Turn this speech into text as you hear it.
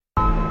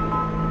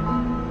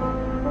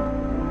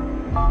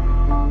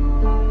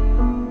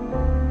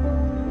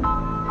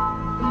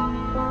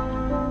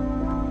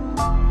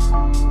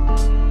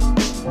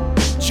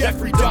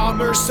Jeffrey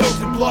Dahmer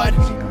soaked in blood.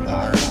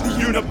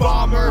 The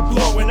Unabomber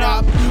blowing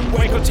up.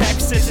 Waco,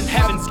 Texas and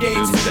Heaven's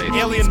Gates.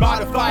 Alien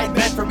modified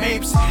men from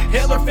apes.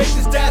 Hitler faked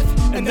his death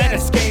and then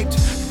escaped.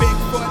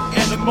 Bigfoot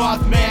and the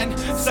Mothman.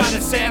 Son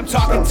of Sam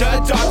talking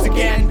to dogs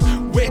again.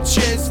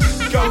 Witches,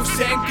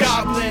 ghosts and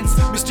goblins.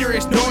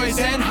 Mysterious noise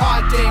and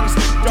hauntings.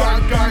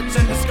 Dark arts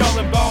and the skull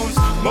and bones.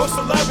 Most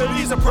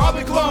celebrities are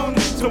probably cloned.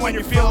 So when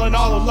you're feeling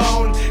all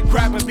alone,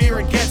 grab a beer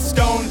and get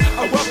stoned.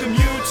 I welcome you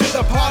to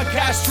the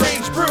podcast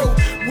Strange Brew.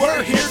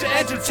 We're here to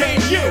entertain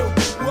you.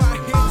 We're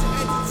here to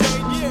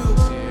entertain you.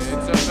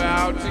 It's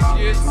about to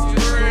get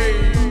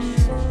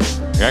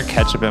strange. I got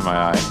ketchup in my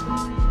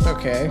eye.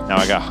 Okay. Now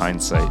I got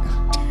hindsight.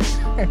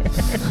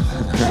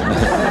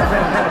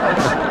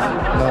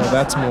 No,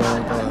 that's more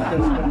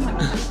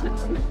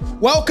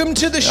of Welcome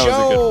to the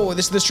show.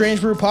 This is the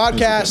Strange Brew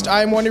Podcast.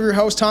 I'm one of your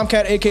hosts,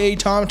 Tomcat, a.k.a.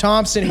 Tom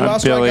Thompson. Who I'm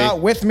else do Billy. I got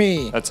with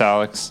me? That's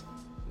Alex.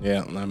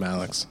 Yeah, I'm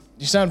Alex.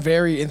 You sound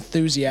very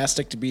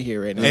enthusiastic to be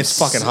here right now. It's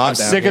fucking hot I'm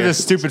down sick here. of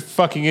this stupid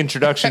fucking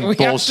introduction We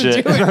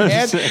bullshit. have to do it,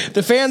 man.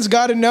 The fans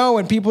got to know,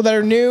 and people that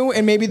are new,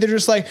 and maybe they're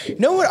just like, you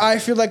know what I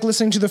feel like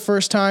listening to the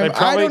first time?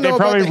 I don't know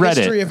about the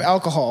history of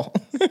alcohol.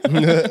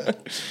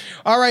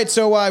 All right,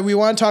 so we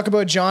want to talk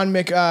about John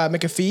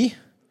McAfee,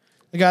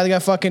 the guy that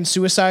got fucking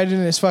suicided in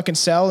his fucking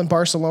cell in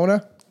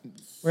Barcelona.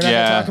 We're not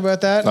going to talk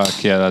about that.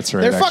 Fuck, yeah, that's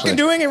right. They're fucking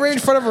doing it right in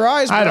front of our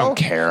eyes, bro. I don't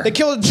care. They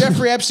killed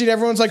Jeffrey Epstein.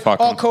 Everyone's like, Fuck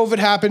oh, him. COVID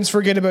happens.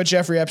 Forget about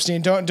Jeffrey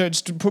Epstein. Don't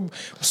just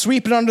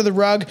sweep it under the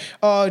rug.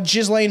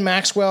 Ghislaine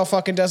Maxwell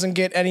fucking doesn't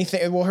get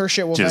anything. Well, her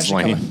shit will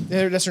eventually come.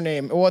 That's her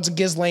name. Well, it's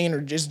Ghislaine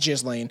or just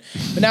Ghislaine.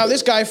 But now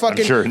this guy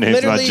fucking I'm sure her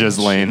name's not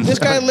Ghislaine. This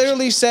guy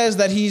literally says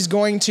that he's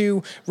going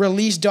to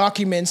release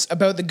documents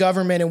about the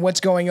government and what's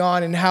going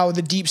on and how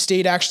the deep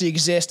state actually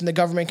exists and the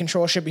government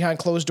controls shit behind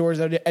closed doors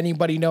without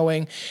anybody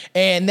knowing.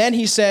 And then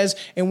he says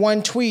in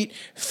one tweet,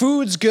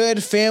 food's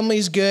good,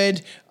 family's good.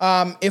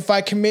 If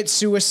I commit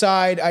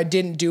suicide, I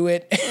didn't do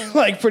it.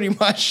 Like pretty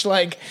much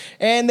like,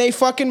 and they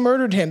fucking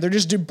murdered him. They're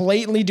just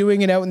blatantly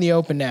doing it out in the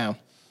open now.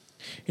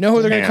 You know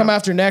who they're going to come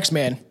after next,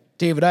 man?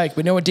 David Icke.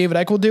 We know what David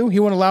Icke will do?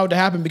 He won't allow it to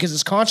happen because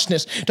his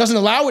consciousness doesn't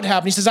allow it to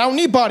happen. He says, I don't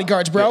need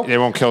bodyguards, bro. They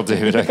won't kill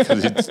David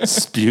because he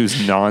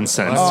spews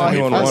nonsense.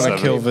 Anyone want to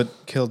 24/7.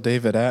 kill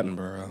David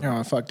Attenborough?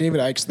 Oh, fuck.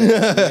 David Icke's the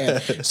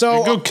man.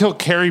 So Go kill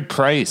Carrie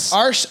Price.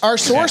 our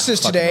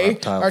sources today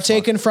are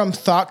taken from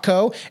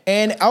ThoughtCo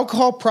and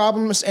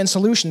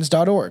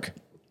alcoholproblemsandsolutions.org.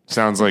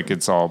 Sounds like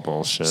it's all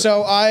bullshit.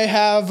 So I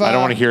have. I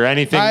don't want to hear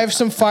anything. I have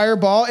some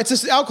Fireball. It's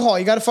just alcohol.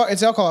 You got to.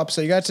 It's alcohol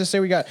episode. You got to say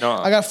we got. No.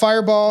 I got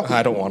Fireball.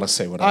 I don't want to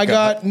say what I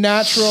got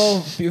natural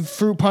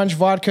fruit punch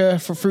vodka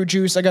for fruit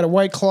juice. I got a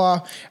White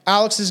Claw.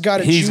 Alex has got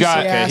a juicy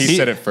ass. he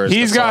said it first,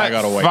 He's so got, I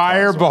got a White Claw,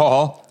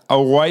 Fireball,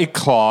 a White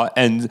Claw,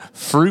 and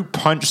fruit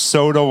punch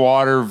soda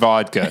water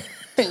vodka.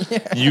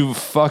 You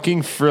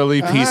fucking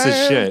frilly piece of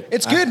shit.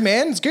 It's good,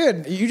 man. It's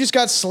good. You just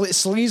got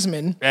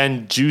Sleesman.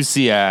 And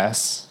juicy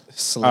ass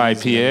Sleaze,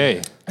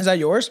 IPA. Is that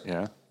yours?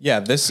 Yeah. Yeah,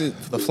 this is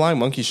the Flying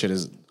Monkey shit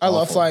is. I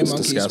love awful. Flying It's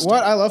Monkeys. disgusting.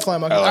 What? I love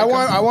Flying Monkeys. I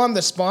like I want them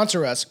to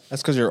sponsor us.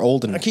 That's because you're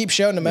old and I keep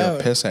shouting them you're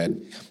out. a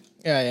pisshead.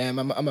 Yeah, I am.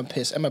 I'm a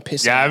piss.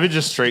 Yeah, I would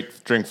just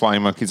straight drink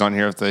Flying Monkeys on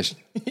here if they.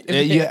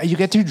 You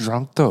get too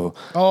drunk though.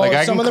 Like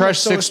I some can of them are crush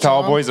so 6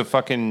 tall strong. boys of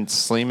fucking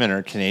Sleeman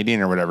or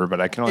Canadian or whatever,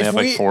 but I can only If have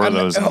like we- 4 of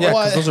those. I'm- Yeah,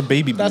 Well, because those are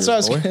baby beers. That's what I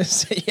was boy. going to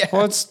say. Yeah.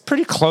 Well, it's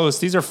pretty close.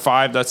 These are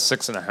 5. That's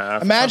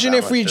 6.5. Imagine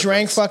if we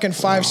drank fucking.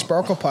 fucking 5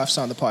 Sparkle Puffs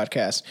on the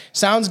podcast.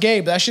 Sounds gay,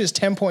 but that shit is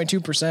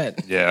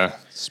 10.2%. Yeah.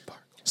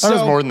 That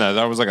was more than that.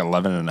 That was like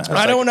 11.5.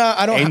 I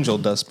don't. Angel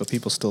dust, but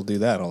people still do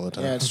that all the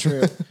time. Yeah, it's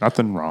true.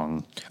 Nothing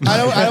wrong. I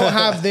don't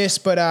have this,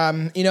 but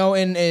you know,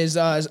 in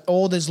as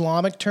old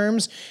Islamic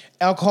terms,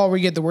 alcohol where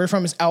you get the word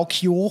from is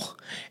al-kul,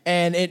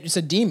 and it's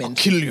a demon.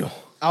 Kill you.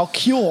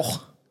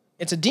 Al-kul.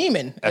 It's a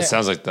demon. That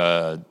sounds like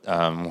the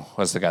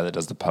what's the guy that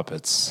does the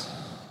puppets?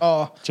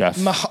 Jeff.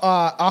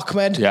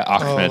 Ahmed. Yeah,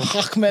 Ahmed.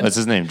 Ahmed. What's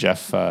his name?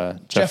 Jeff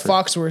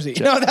Foxworthy.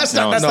 No, that's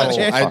not. That's No, not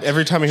Jeff.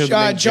 every time I hear the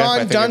name John Jeff, I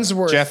think of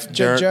Dunsworth. Jeff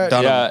Dunham.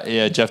 Dunham.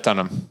 Yeah, Jeff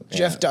Dunham.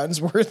 Jeff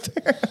Dunsworth.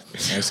 I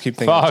just keep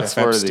thinking of Jeff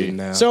Foxworthy. Epstein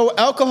now. So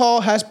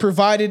alcohol has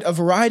provided a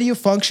variety of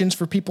functions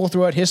for people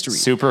throughout history.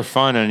 Super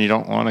fun, and you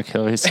don't want to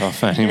kill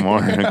yourself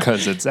anymore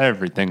because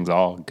everything's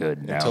all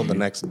good now. Until the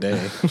next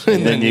day.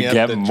 and then you have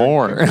get to drink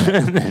more.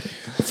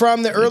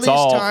 From the earliest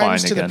all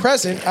times fine to the again.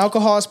 present,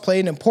 alcohol has played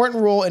an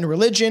important role in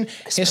religion.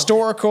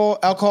 Historical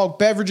alcoholic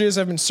beverages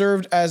have been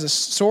served as a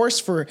source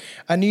for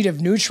a need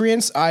of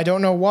nutrients. I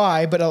don't know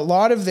why, but a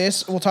lot of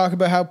this we'll talk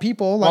about how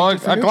people like Well,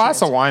 different a glass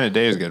of nutrients. wine a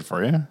day is good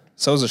for you.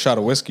 So is a shot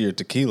of whiskey or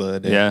tequila a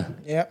day. Yeah.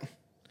 Yep.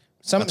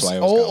 Some That's why I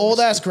always got old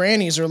whiskey. ass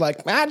grannies are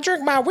like, I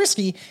drink my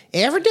whiskey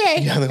every day,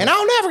 and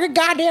I'll never get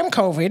goddamn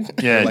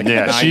COVID. Yeah, Like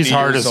yeah. 90 She's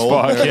hard years as old.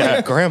 fuck. They're Yeah.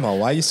 like, Grandma,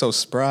 why are you so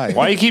spry?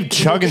 Why you keep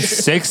chugging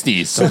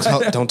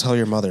 60s? Don't tell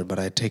your mother, but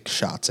I take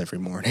shots every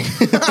morning.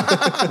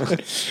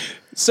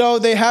 So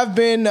they have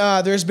been.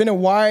 There's been a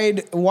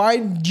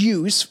wide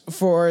use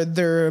for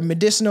their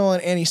medicinal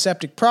and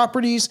antiseptic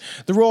properties.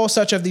 The role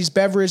such of these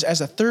beverages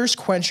as a thirst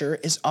quencher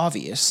is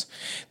obvious.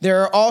 They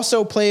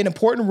also play an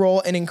important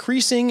role in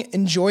increasing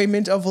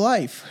enjoyment of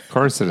life. Of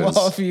course it is.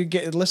 Well, if you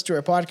listen to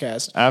our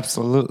podcast,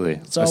 Absolutely.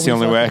 all That's the we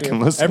only way I fucking can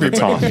do. listen to Everybody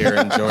Tom here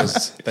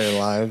enjoys their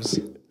lives.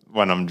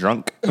 when I'm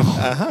drunk.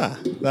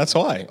 That's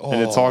why.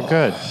 And it's all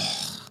good.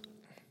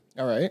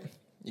 all right,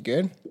 you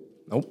good?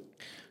 Nope.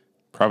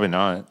 Probably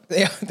not.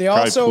 They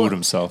also pooed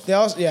himself. They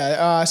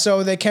also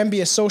so they can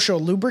be a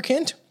social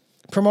lubricant,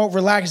 promote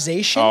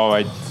relaxation,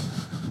 Oh,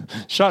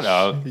 shut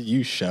up.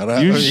 You shut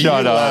up. You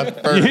shut laugh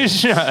up. first. You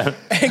shut up.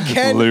 and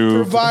can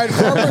Lube. provide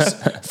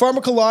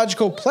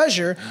pharmacological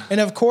pleasure, and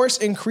of course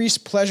increase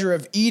pleasure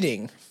of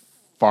eating.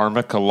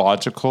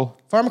 Pharmacological?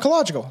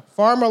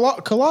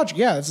 Pharmacological.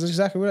 Yeah, that's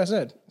exactly what I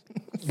said.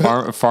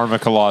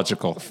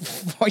 Pharmacological.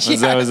 What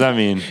does that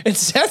mean? It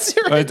says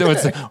it right there.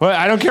 Well,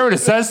 I don't care what it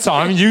says,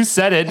 Tom. You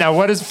said it. Now,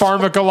 what does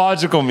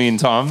pharmacological mean,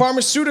 Tom?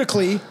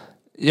 Pharmaceutically.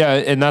 Yeah,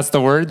 and that's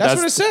the word? That's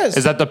what it says.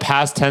 Is that the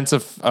past tense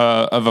of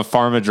a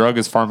pharma drug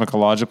is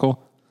pharmacological?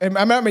 I'm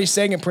not maybe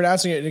saying and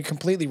pronouncing it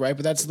completely right,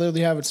 but that's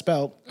literally how it's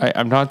spelled.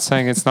 I'm not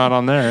saying it's not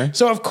on there.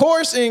 So, of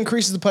course, it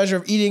increases the pleasure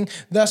of eating.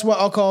 That's why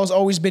alcohol has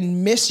always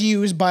been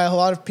misused by a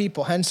lot of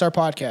people, hence our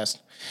podcast.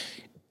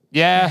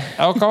 Yeah,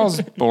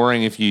 alcohol's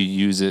boring if you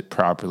use it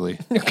properly.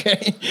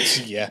 Okay.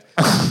 Yeah.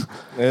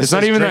 It's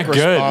not even that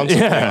good.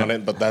 Yeah. on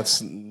it, but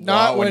that's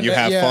not when you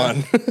have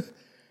fun.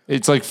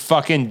 It's like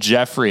fucking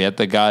Jeffrey at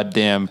the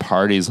goddamn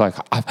parties. Like,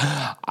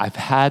 I've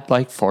had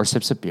like 4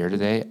 sips of beer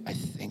today. I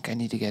think I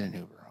need to get an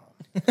Uber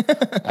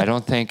home. I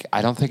don't think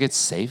it's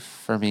safe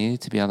for me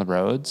to be on the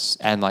roads.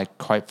 And like,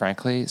 quite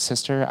frankly,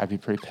 sister, I'd be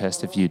pretty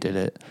pissed if you did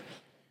it.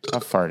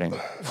 Stop farting.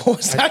 What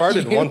was that?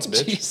 farted you? once,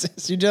 bitch.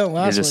 Jesus, you did the You're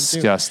last one too.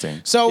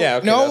 disgusting. So Yeah,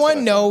 okay, no that's what I one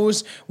thought.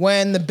 knows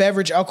when the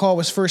beverage alcohol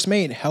was first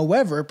made.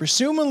 However,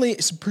 presumably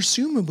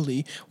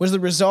was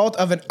the result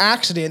of an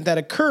accident that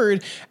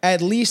occurred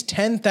at least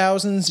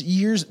 10,000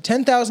 years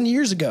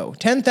ago.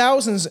 Tens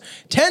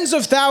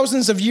of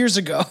thousands of years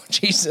ago.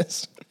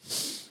 Jesus.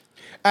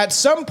 At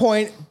some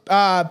point,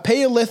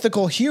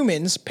 Paleolithical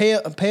humans, Fucking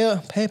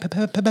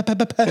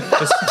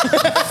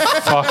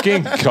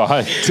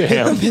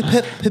goddamn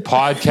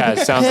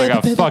podcast sounds like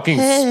a fucking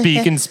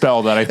speak and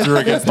spell that I threw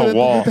against the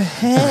wall.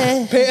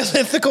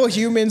 Paleolithical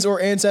humans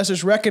or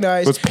ancestors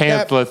recognized What's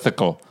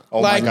panlithical? Oh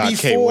like my God,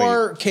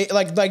 before,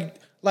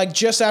 like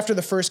just after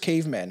the first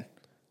cavemen,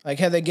 like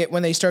how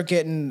when they start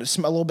getting a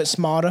little bit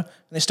smarter and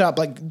they stop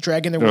like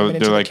dragging their women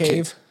into the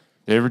cave.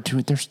 They're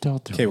still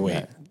doing Okay, wait.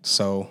 that.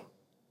 So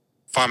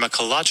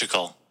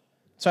Pharmacological.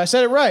 So I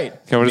said it right.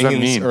 Okay, what does that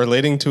means mean?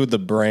 relating to the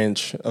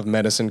branch of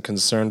medicine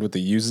concerned with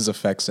the uses,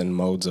 effects, and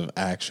modes of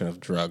action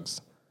of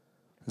drugs.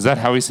 Is that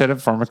how he said it?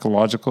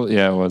 Pharmacological?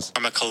 Yeah, it was.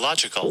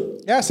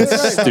 Pharmacological. Yeah, I said it right.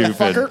 Stupid.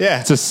 motherfucker.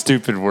 Yeah. It's a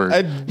stupid word.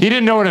 He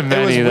didn't know what it It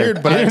meant was either.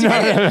 weird, but He didn't know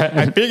what it meant.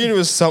 I figured it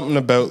was something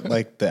about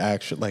like the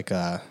action, like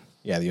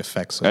the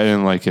effects of I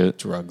didn't like it.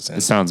 drugs.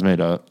 It sounds made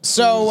up.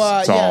 So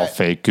It's all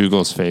fake.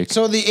 Google's fake.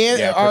 So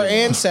Yeah, our pretty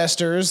much.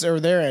 ancestors or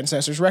their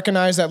ancestors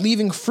recognized that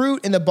leaving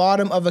fruit in the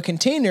bottom of a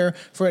container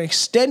for an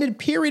extended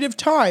period of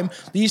time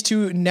leads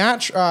to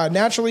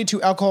naturally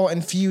to alcohol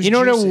infused. You know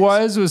what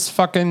juices. it was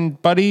fucking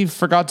Buddy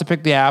forgot to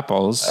pick the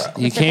apples.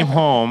 He came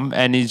home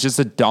and he's just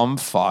a dumb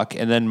fuck.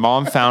 And then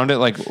mom found it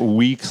like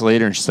weeks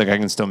later and she's like, I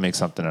can still make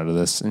something out of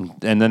this. And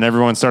then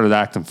everyone started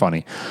acting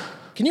funny.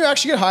 Can you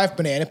actually get high off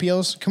banana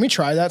peels? Can we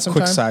try that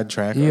sometime? Quick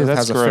sidetrack. Yeah, Earth that's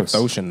has a gross. 5th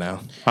ocean now.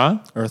 Huh?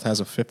 Earth has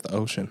a 5th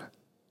ocean.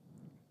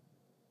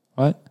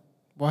 What?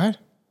 What?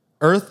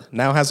 Earth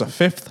now has a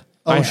 5th.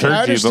 I I heard you, but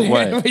understand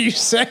what? what you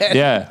said.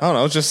 Yeah. I don't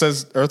know. It just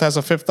says Earth has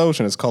a 5th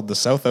ocean. It's called the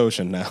South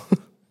Ocean now.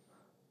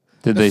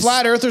 Did The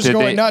flat earthers are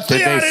going nuts. Did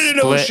They they added an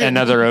split ocean.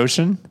 another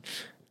ocean?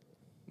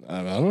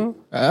 I don't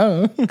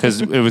know.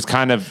 Because it was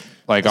kind of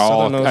like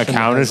all Southern Ocean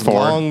accounted has for.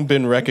 long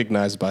been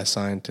recognized by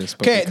scientists.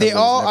 but Okay, because they it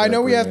was all. never I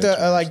know we have agreed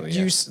to on, like so,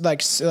 yeah. use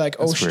like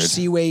ocean weird.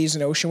 seaways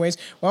and ocean ways.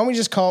 Why don't we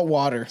just call it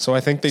water? So I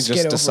think they Let's get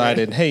just over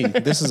decided, hey,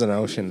 this is an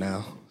ocean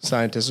now.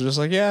 Scientists are just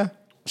like, yeah.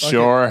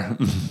 Sure.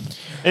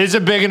 It's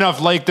a big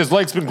enough lake. This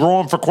lake's been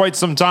growing for quite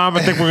some time.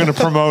 I think we're going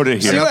to promote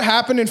it See here. what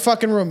happened in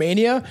fucking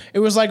Romania? It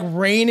was like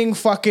raining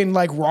fucking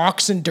like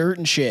rocks and dirt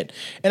and shit.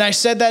 And I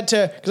said that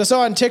because I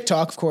saw it on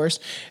TikTok, of course.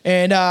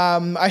 And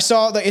I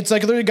saw that it's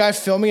like literally a guy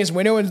filming his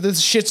window and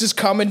this shit's just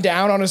coming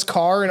down on his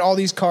car and all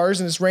these cars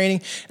and it's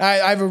raining. I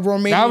have a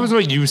Romanian. That was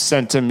what you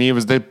sent to me. It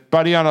was the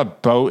buddy on a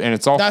boat, and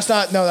it's all That's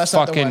not the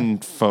fucking one.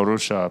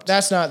 photoshopped.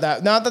 That's not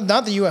that. Not the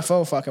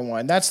UFO fucking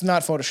one. That's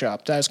not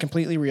photoshopped. That is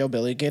completely real,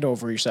 Billy. Get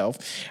over yourself.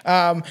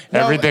 No,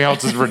 Everything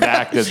else is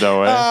redacted,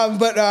 though. Eh?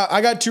 But I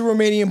got 2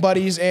 Romanian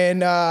buddies,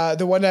 and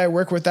the one that I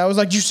work with, I was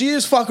like, "You see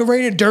this fucking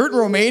rain and dirt in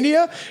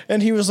Romania?"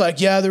 And he was like,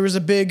 "Yeah, there was a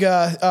big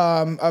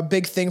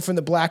thing from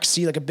the Black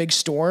Sea, like a big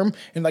storm,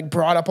 and like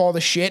brought up all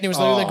the shit, and it was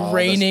literally like this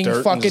raining dirt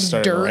and fucking just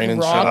started dirt raining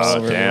and shit rocks. all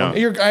over damn.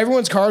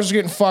 Everyone's cars are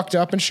getting fucked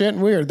up and shit.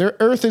 And weird. Their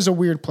Earth is a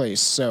weird place.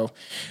 place. So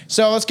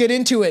let's get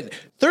into it.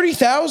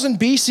 30,000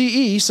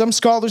 BCE, some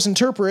scholars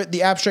interpret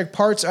the abstract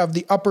parts of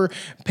the Upper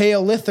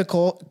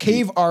Paleolithical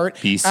cave art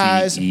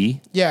as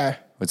BCE?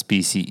 What's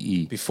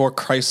BCE? Before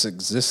Christ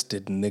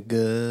existed,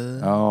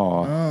 nigga.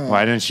 Oh.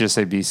 Why didn't you just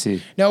say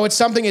BC? No,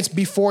 it's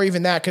before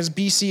even that, because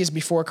BC is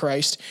before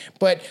Christ.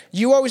 But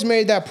you always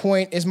made that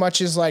point as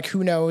much as like,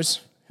 who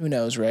knows? Who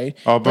knows, right?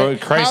 Oh,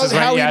 but Christ is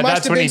right. Yeah,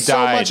 that's when he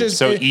died.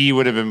 So E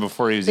would have been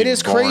before he was even born. It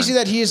is crazy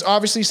that he is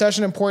obviously such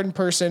an important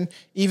person,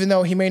 even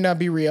though he may not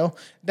be real,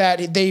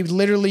 that they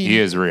literally... He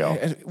is real.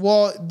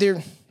 Well,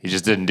 they're... He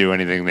just didn't do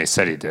anything they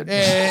said he did.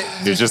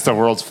 He was just the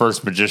world's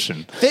first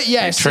magician.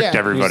 Yes, he tricked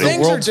everybody. He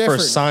was the world's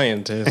first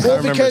scientist. Well, I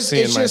remember because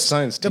seeing it's my just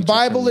science the teacher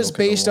Bible is milk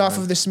in the based off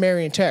wine. of the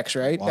Sumerian text,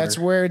 right? Water. That's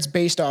where it's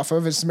based off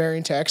of, is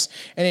Sumerian text.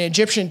 And in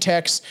Egyptian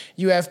texts,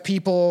 you have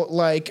people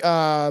like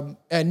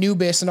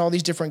Anubis and all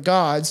these different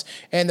gods,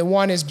 and the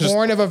one is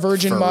born of a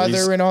virgin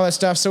mother and all that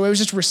stuff. So it was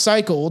just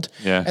recycled.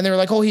 Yeah. And they were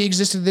like, oh, he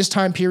existed this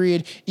time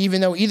period,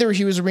 even though either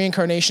he was a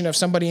reincarnation of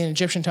somebody in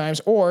Egyptian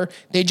times, or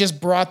they just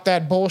brought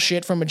that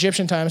bullshit from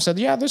Egyptian times and said,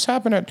 yeah, this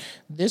happened at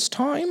this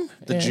time.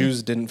 The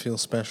Jews didn't feel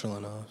special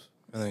enough.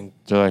 I think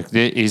They're like,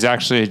 he's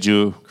actually a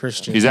Jew.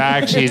 Christian. He's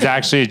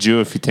actually a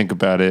Jew if you think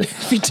about it.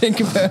 If you think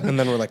about it. And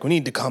then we're like, we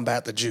need to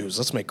combat the Jews.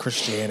 Let's make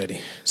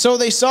Christianity. So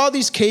they saw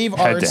these cave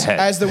Head to arts head.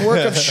 as the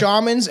work of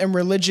shamans and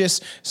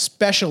religious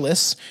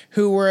specialists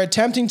who were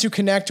attempting to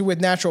connect with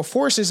natural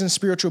forces and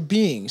spiritual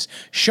beings.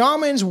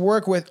 Shamans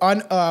work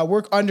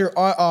under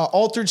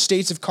altered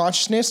states of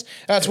consciousness.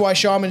 That's why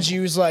shamans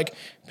use like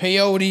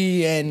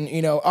peyote and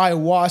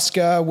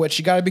ayahuasca, which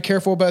you got to be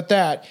careful about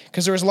that,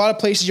 because there's a lot of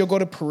places you'll go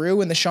to Peru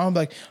and the shaman will be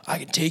like, I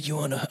can take you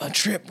on a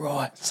trip,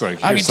 bro. It's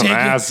like, I here's can some take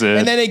you. acid.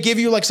 And then they give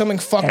you like something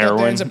fucked up that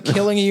Heroin. ends up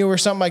killing you or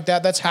something like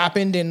that. That's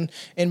happened in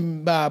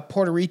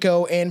Puerto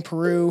Rico and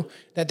Peru,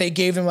 that they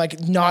gave them like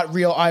not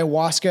real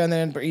ayahuasca and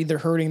then either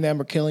hurting them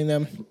or killing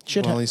them.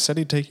 Shit. Well, he said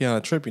he'd take you on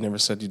a trip. He never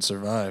said you'd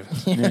survive.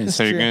 Yeah,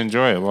 so you can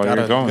enjoy it while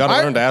you're going.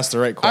 Gotta learn to ask the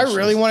right I questions.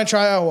 really want to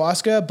try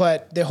ayahuasca,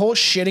 but the whole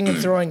shitting and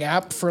throwing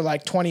app for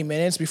like 20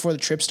 minutes before the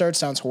trip starts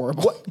sounds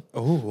horrible.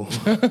 Ooh.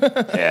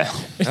 Yeah.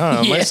 I don't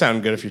know. It Yeah. might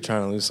sound good if you're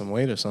trying to lose some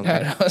weight or something. I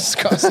know, it's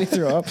constantly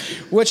throw up.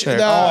 Which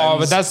Oh,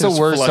 but that's the His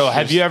worst. So, flushes.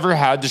 have you ever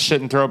had to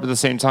shit and throw up at the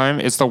same time?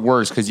 It's the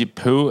worst because you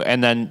poo,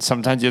 and then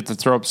sometimes you have to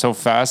throw up so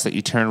fast that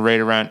you turn right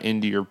around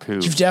into your poo.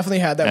 you've definitely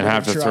had that And with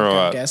have a to truck, throw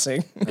I'm up.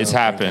 guessing. It's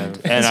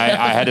happened, and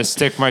I had to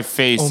stick my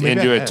face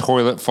maybe into I a have.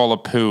 toilet full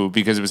of poo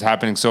because it was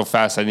happening so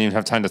fast. I didn't even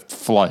have time to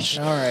flush.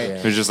 All right.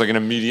 It was just like an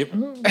immediate,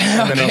 And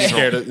then I'm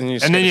scared of, and then you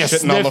shitting on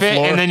sniff the it,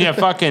 floor. and then you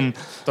fucking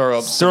throw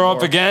up. throw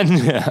up again.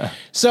 Yeah.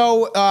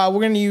 So we're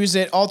going to use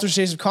it, altered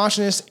states of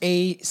consciousness,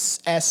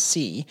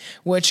 ASC,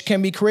 which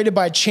can be created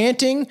by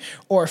chanting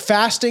or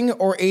fasting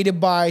or aided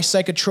by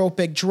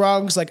psychotropic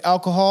drugs like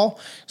alcohol.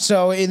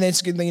 So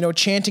it's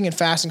chanting and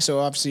fasting. So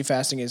obviously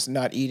fasting is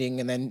not eating,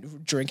 and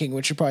then drinking,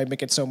 which would probably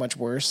make it so much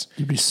worse.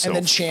 You'd be so and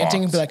then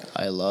chanting fucked. be like,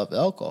 I love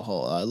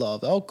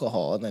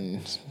alcohol, and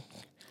then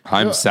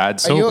I'm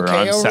sad Are you sober. okay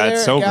I'm over sad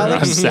there, sober. I'm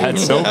Alex? sad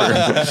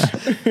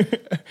sober.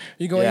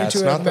 you go Yeah, it's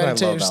into a not that I love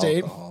meditative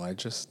state. alcohol. I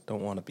just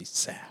don't want to be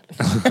sad.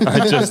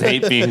 I just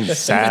hate being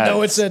sad. Even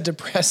though it's a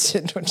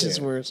depressant, which is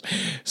worse.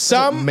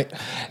 Some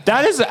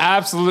That is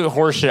absolute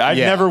horseshit. I've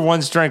Yeah. never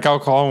once drank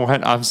alcohol and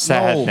went, I'm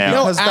sad now.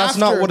 no, because that's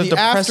not after what a the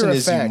after depressant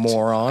is, you effect.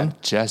 moron.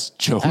 Just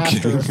joking.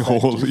 After effect.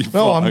 Holy No,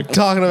 fuck. I'm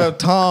talking about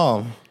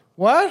Tom.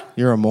 what?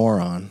 You're a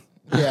moron.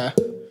 Yeah.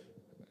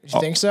 You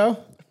think so?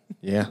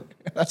 Yeah.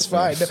 That's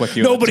fine. flick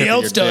you with the Nobody tip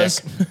of else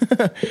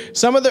your does.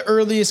 Some of the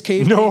earliest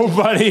cave.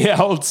 Nobody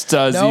else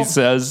does, he Nope.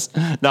 says.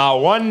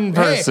 Not one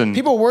Hey, person.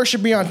 people worship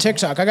me on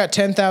TikTok. I got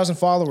 10,000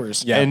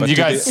 followers. Yeah, and but you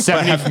do got they-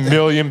 70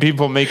 million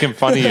people making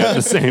fun of you at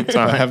the same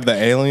time. Have the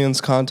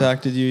aliens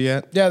contacted you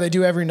yet? Yeah, they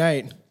do every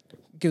night.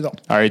 Give them.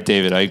 All right,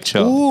 David, Ike,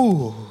 chill.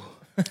 Ooh.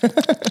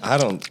 I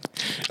don't.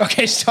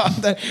 Okay, stop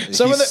that.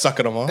 Some He's of the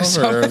sucking them off,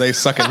 or are they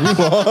sucking you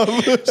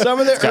off? some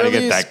of the Got to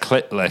get earliest that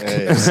clit lick.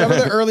 some of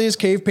the earliest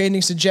cave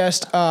paintings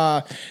suggest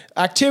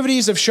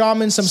activities of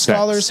shamans. Some Sex.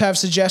 scholars have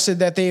suggested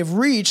that they have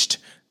reached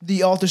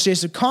the altered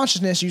states of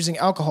consciousness using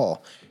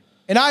alcohol.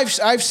 And I've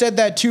said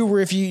that too,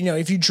 where if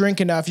you drink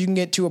enough, you can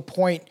get to a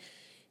point,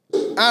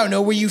 I don't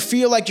know, where you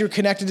feel like you're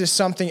connected to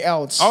something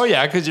else. Oh,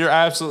 yeah, because you're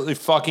absolutely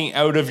fucking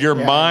out of your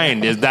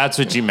mind. Is that's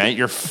what you meant?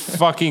 You're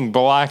fucking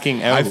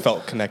blacking out. I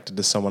felt connected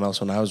to someone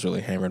else when I was really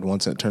hammered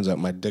once, and it turns out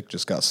my dick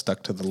just got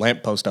stuck to the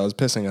lamppost I was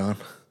pissing on.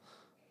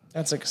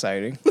 That's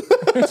exciting.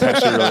 It's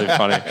actually really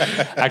funny.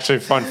 Actually,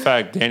 fun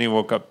fact, Danny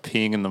woke up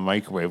peeing in the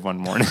microwave one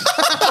morning.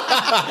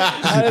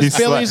 That's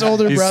Billy's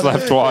older he brother.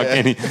 slept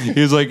walking. He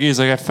was like,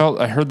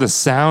 I heard the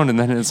sound, and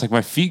then it's like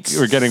my feet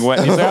were getting wet.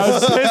 He's like, I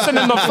was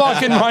pissing in the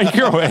fucking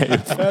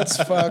microwave. That's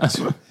fucked.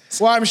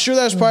 Well, I'm sure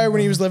that was probably when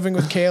he was living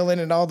with Kaylin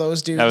and all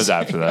those dudes. That was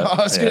after that. I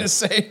was Yeah. gonna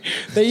say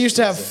they used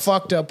to have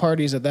fucked up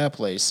parties at that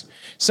place.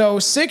 So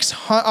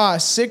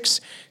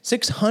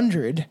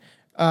 600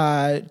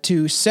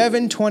 to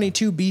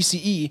 722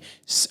 BCE.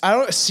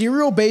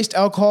 Cereal-based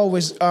alcohol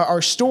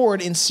are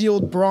stored in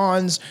sealed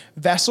bronze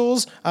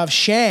vessels of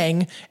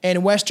Shang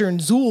and Western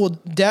Zhou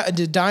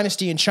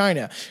dynasty in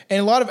China. And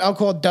a lot of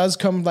alcohol does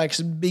come like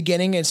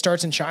beginning and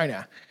starts in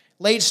China.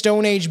 Late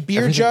Stone Age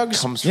beer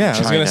jugs. Comes from Yeah, I was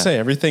China. gonna say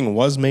everything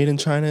was made in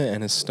China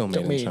and is still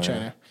made in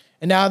China.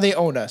 And now they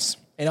own us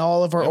and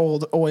all of our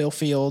old oil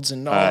fields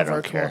and all I of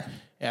our don't care.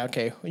 Yeah,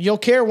 okay. You'll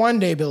care one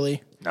day,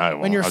 Billy. No, I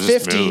won't. When you're I'll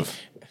just 50. move.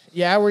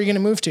 Yeah, where are you going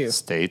to move to?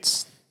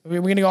 States.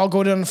 We're going to all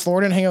go down to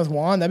Florida and hang out with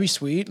Juan. That'd be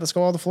sweet. Let's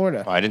go all to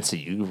Florida. Oh, I didn't see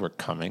you were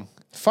coming.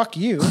 Fuck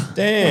you. I'm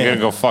Damn. gonna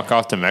go fuck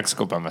off to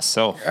Mexico by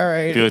myself. All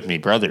right. Be with me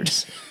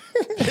brothers.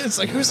 It's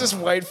like, who's this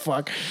white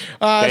fuck?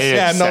 They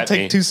Yeah, and they'll upset take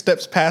me. 2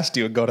 steps past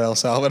you and go to El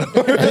Salvador.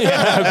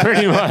 Yeah,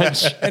 pretty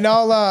much. And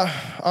I'll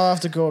have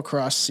to go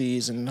across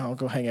seas and I'll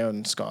go hang out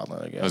in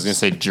Scotland, I guess. I was gonna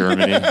say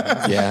Germany.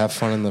 yeah, have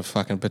fun in the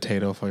fucking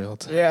potato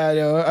field. Yeah, I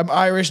know. I'm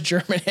Irish,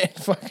 German, and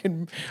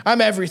fucking...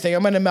 I'm everything.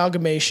 I'm an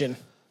amalgamation.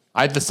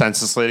 I had the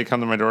census lady come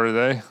to my door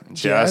today, and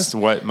she Yes. asked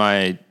what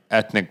my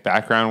ethnic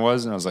background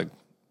was, and I was like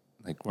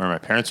where my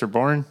parents were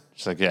born.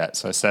 She's like, yeah.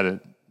 So I said it.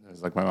 I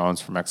was like, my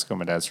mom's from Mexico,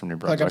 my dad's from New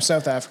Brunswick. Like, I'm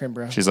South African,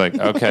 bro. She's like,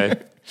 okay.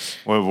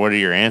 What are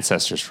your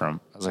ancestors from?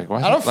 I was like,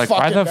 why? I don't why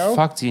fucking the know.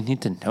 fuck do you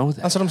need to know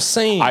that? That's what I'm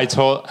saying.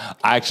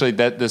 Actually,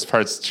 that this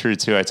part's true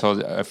too.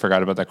 I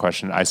forgot about that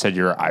question. I said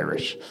you're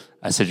Irish.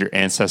 I said your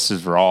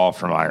ancestors were all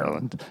from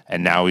Ireland,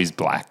 and now he's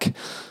black.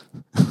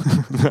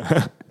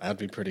 That'd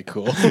be pretty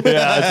cool. Yeah,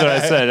 that's what I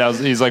said.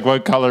 He's like,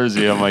 what color is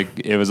he? I'm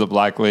like, it was a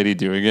black lady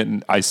doing it,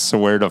 and I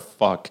swear to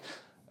fuck,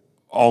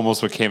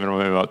 almost what came into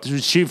my mouth.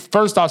 She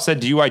first off said,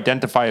 do you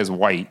identify as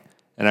white?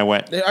 And I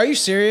went, Are you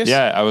serious?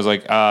 yeah. I was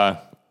like,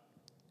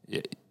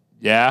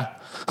 yeah.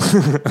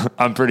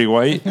 I'm pretty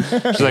white.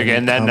 She's like,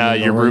 and then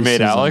your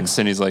roommate racism. Alex,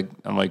 and he's like,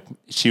 I'm like,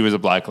 she was a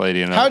black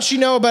lady, and How'd she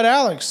know about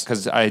Alex?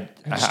 because I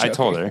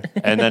told her,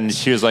 and then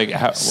she was like,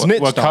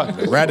 Snitched what on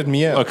me, ratted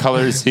me out. What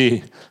color is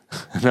he?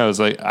 And I was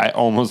like, I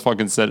almost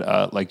fucking said,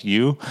 like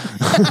you.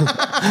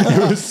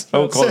 It was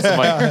so close. I'm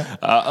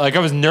like I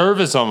was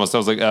nervous almost. I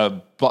was like,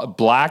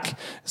 black.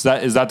 Is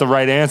that the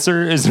right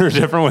answer? Is there a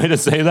different way to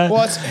say that?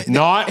 Well, it's-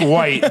 not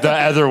white. The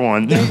other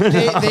one.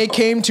 They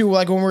came to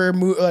like when we were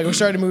we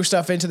started to move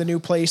stuff into the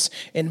new place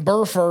in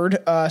Burford,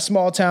 a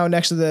small town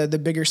next to the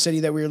bigger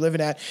city that we were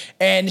living at,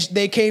 and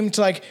they came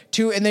to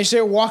and they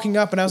started walking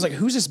up, and I was like,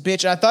 "Who's this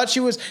bitch?" And I thought she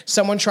was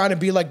someone trying to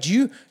be like, "Do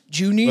you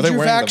need they your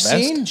wearing the vest?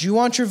 vaccine? Do you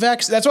want your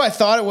vaccine?" That's what I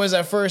thought it was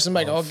at first. I'm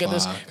like, "Oh, get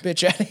this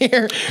bitch out of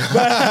here!"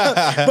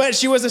 But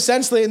she was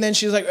essentially, and then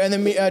she's like, and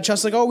then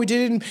Chelsea's like, "Oh, we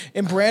did it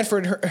in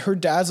Brantford." Her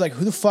dad's like,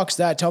 "Who the fuck's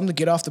that? Tell him to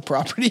get off the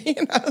property."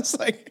 And I was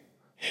like.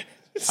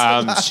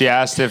 She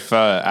asked if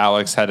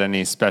Alex had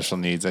any special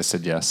needs. I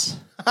said yes.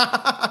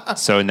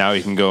 So now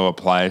he can go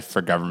apply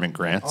for government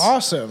grants.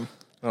 Awesome.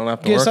 I don't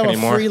have to Get work some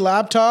anymore. a free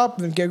laptop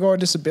and go on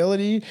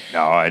disability.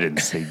 No, I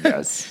didn't say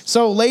yes.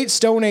 So late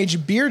Stone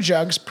Age beer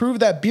jugs prove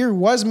that beer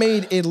was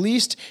made at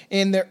least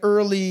in the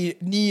early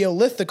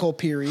Neolithical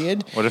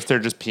period. What if they're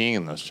just peeing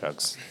in those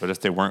jugs? What if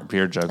they weren't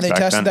beer jugs They back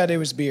tested then? that it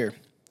was beer.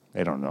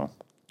 They don't know.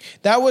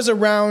 That was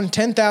around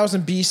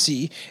 10,000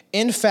 BC.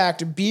 In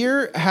fact,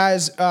 beer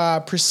has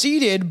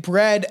preceded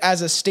bread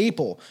as a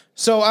staple.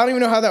 So I don't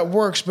even know how that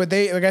works, but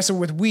they, like I said,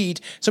 with wheat.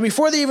 So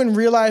before they even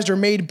realized or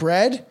made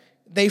bread,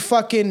 they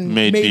fucking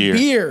made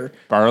beer.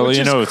 Barley which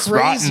and is oats. crazy,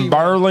 Rotten man.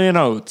 barley and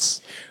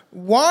oats.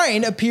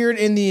 Wine appeared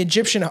in the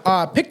Egyptian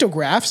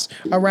pictographs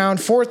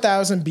around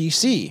 4000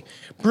 BC.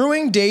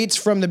 Brewing dates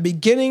from the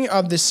beginning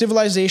of the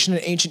civilization in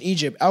ancient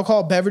Egypt.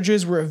 Alcohol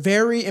beverages were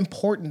very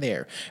important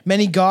there.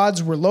 Many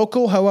gods were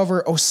local.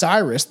 However,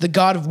 Osiris, the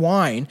god of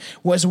wine,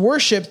 was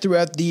worshipped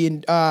throughout the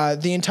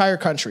entire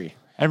country.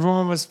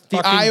 Everyone was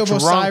fucking Eye of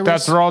drunk. Osiris.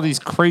 That's where all these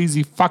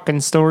crazy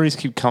fucking stories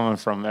keep coming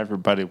from.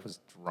 Everybody was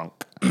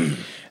drunk.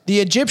 The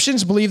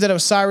Egyptians believed that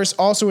Osiris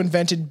also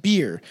invented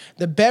beer.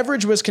 The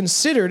beverage was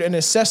considered a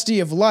necessity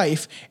of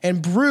life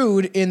and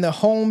brewed in the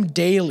home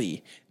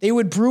daily. They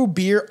would brew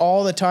beer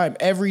all the time,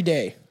 every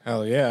day.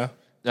 Hell yeah.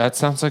 That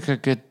sounds like a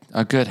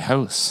good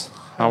house.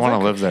 I want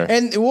to live there.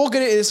 And we'll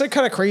get it. It's like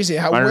kind of crazy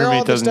how My where all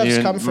roommate this doesn't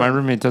stuff's come even. My from.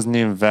 roommate doesn't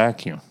even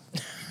vacuum.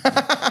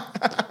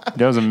 He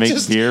doesn't make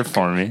Just- beer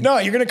for me. No,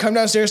 you're gonna come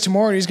downstairs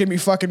tomorrow and he's gonna be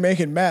fucking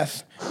making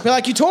meth. Be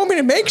like, you told me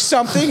to make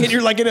something, and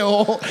you're like in a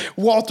whole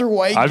Walter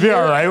White. I'd be gear.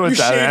 all right with You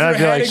that, shave man. your I'd be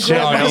head like, and shit,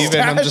 grow a man. Even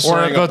I'm mustache. just We're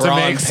wearing about a to bra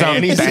make and some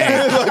panties.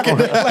 bank.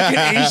 like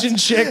an Asian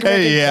chick.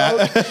 Hey,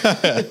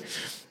 yeah.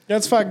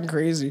 That's fucking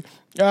crazy.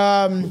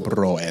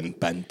 Bro and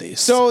panties.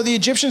 So the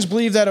Egyptians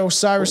believed that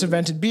Osiris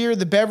invented beer.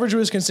 The beverage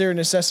was considered a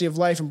necessity of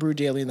life and brewed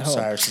daily in the home.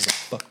 Cyrus is a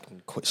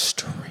fucking quite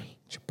strange.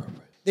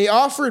 They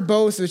offered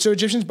both. So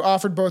Egyptians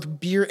offered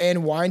both beer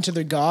and wine to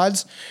their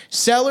gods.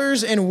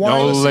 Sellers and wine.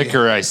 No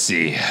liquor, I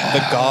see.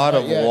 The god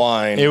of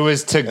wine. It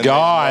was to then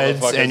gods,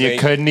 motherfuckers and you ain't-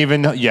 couldn't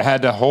even. You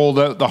had to hold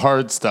out the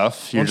hard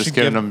stuff. You're Why don't just you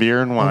giving give- them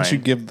beer and Why don't you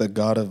wine. give the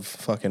god of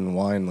fucking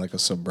wine like a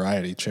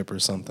sobriety chip or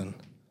something?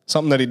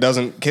 Something that he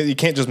doesn't. You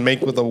can't just make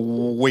with a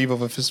wave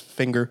of his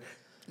finger.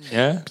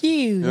 Yeah.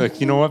 You're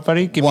like, you know what,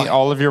 buddy? Give me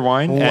all of your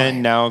wine,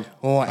 and now,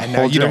 and now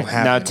hold you your- don't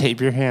have now any.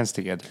 tape your hands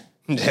together.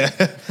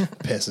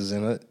 Pisses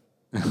in it.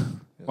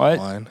 What?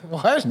 Wine.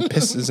 What?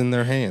 Pisses in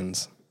their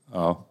hands.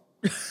 Oh.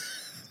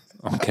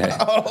 Okay.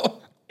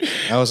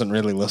 I wasn't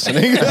really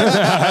listening.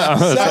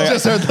 I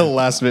just heard the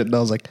last bit and I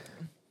was like,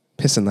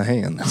 piss in the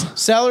hands.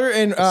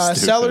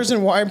 Cellars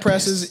and wine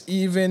presses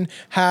even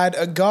had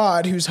a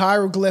god whose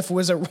hieroglyph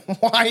was a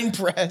wine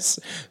press.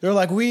 They're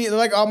like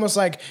almost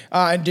like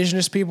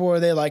indigenous people where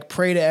they like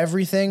pray to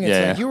everything. It's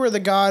Yeah. like, you were the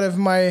god of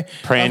my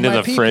Pray of into my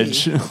the pee-pee.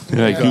 fridge.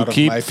 Like, God you of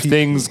keep my pee-pee.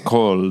 things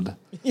cold.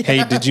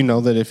 Hey, did you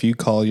know that if you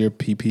call your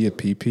pee-pee a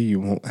pee-pee, you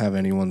won't have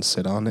anyone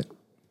sit on it?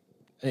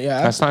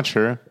 Yeah, That's not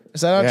true.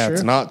 is that not Yeah, true?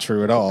 it's not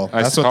true at all.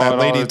 I That's what call that it all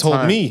lady the told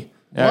time. me.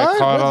 Yeah, I What?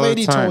 call it What all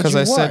lady the time. told Because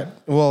you I said,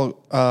 well,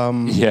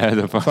 Yeah,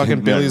 the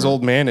fucking Billy's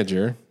old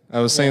manager. I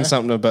was saying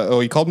something about,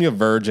 he called me a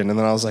virgin. And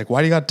then I was like,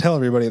 why do you got to tell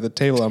everybody at the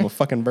table I'm a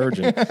fucking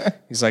virgin?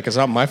 He's like, it's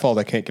not my fault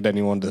I can't get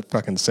anyone to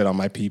fucking sit on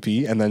my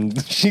pee-pee. And then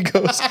she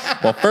goes,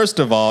 well, first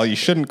of all, you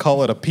shouldn't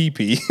call it a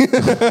pee-pee.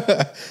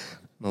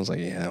 And I was like,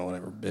 yeah,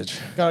 whatever, bitch.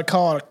 Gotta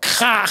call it a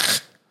cock.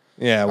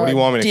 Yeah, what do you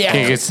want me to Yeah.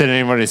 Can't get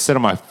anybody to sit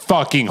on my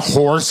fucking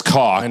horse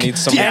cock. I need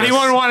some-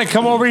 Anyone want to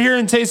come over here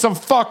and taste some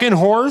fucking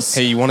horse?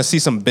 Hey, you want to see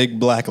some big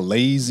black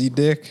lazy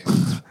dick?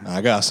 I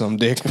got some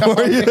dick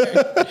for you.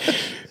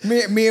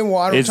 Me and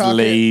Water It's talking.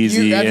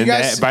 lazy. Have you And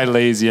guys, by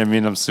lazy, I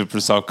mean I'm super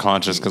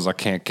self-conscious because I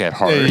can't get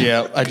hard.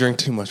 Yeah, I drink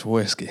too much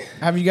whiskey.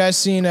 have you guys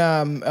seen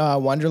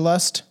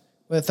Wonderlust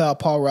with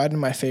Paul Rudd and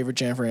my favorite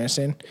Jennifer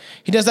Aniston?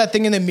 He does that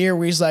thing in the mirror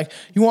where he's like,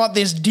 "You want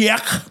this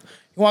dick?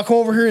 You want to come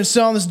over here and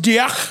sell on this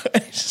dick?"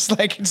 It's just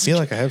like I feel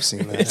like I have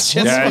seen that. it's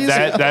just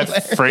Yeah,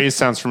 that phrase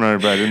sounds familiar,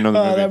 but I didn't know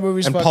the movie. that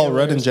movie's And fucking Paul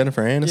Rudd and hilarious.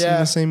 Jennifer Aniston Yeah. in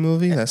the same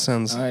movie? That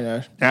sounds... I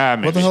know.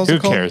 Maybe. What the hell's Who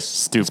it called? cares? It's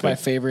Stupid. my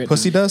favorite.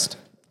 Pussy Dust?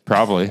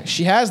 Probably.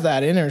 She has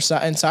that in her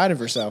inside of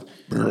herself.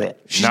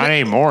 Not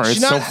anymore. It's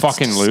She's so not-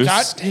 fucking loose.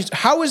 Scott,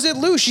 how is it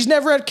loose? She's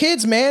never had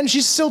kids, man.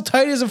 She's still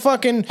tight as a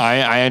fucking.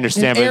 I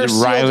understand, An air but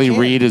sealed Riley can.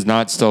 Reid is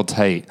not still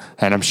tight.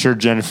 And I'm sure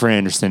Jennifer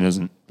Aniston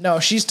isn't. No,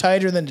 she's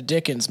tighter than the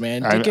Dickens,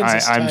 man. Dickens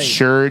is I'm tight.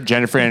 sure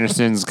Jennifer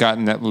Aniston's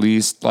gotten at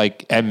least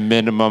like at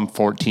minimum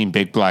 14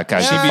 big black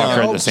guys to Yeah, fuck her I at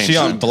the hope same She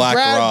time. on Black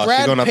Rock.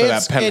 She going up to that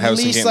Pitt's penthouse at and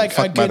least getting like a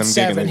fucked by good them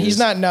 7. gigantes. He's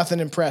not nothing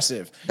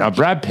impressive. Now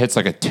Brad Pitt's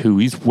like a 2.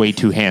 He's way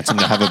too handsome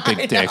to have a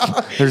big dick.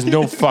 There's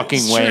no fucking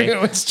It's way.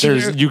 true, it's true.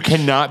 You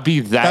cannot be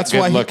that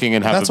good looking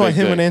and have That's a why big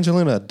him dick. and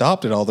Angelina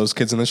adopted all those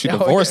kids and then she Oh,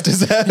 divorced yeah.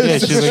 his ass. Yeah,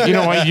 she's like, you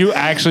know what? You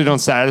actually don't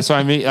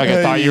satisfy me. Like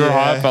I thought you were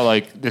Yeah. hot, but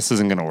like this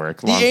isn't gonna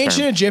work. The long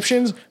ancient term.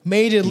 Egyptians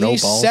made at No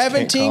least balls, can't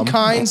 17 come.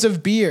 kinds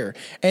of beer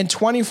and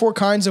 24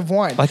 kinds of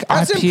wine. Like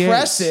That's IPAs.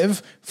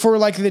 impressive for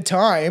like the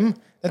time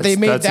that they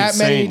made That's that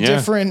many insane, yeah.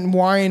 different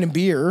wine and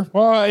beer.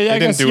 Well, I didn't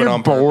guess do it you're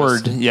on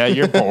purpose. bored. Yeah,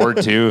 you're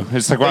bored too.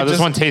 It's like, wow, this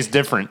just- one tastes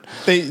different.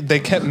 They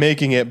kept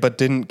making it, but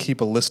didn't keep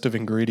a list of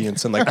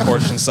ingredients and like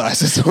portion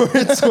sizes.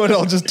 So it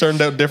all just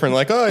turned out different.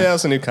 Like, oh yeah,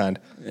 it's a new kind.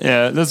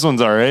 Yeah, this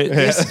one's all right.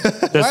 This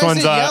Why one's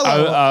is it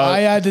yellow?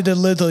 I added a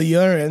little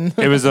urine.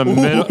 it was a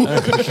middle. Why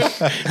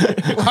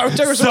are we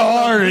talking about-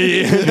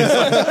 Sorry.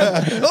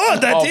 Oh,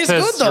 that all tastes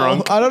good pissed though.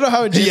 drunk. I don't know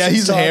how it tastes. Yeah,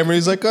 he's hammered.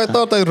 He's like, I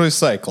thought I'd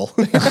recycle.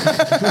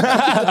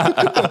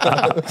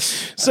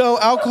 So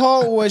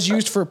alcohol was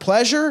used for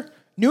pleasure,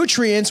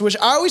 nutrients, which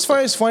I always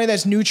find is funny.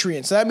 That's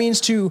nutrients. So that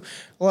means to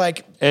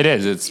like, It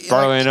is. It's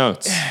barley and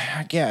oats.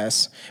 I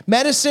guess,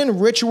 medicine,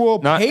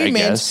 ritual, Not, I payment,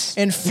 guess.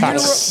 and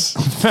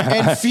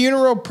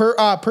funeral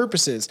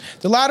purposes.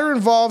 The latter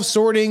involves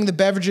sorting the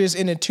beverages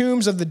into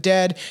tombs of the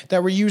dead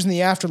that were used in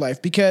the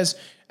afterlife. Because,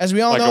 as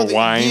we all Like know, a the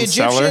wine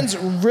cellar? Egyptians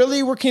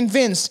really were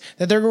convinced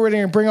that they were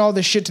going to bring all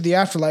this shit to the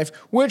afterlife,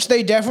 which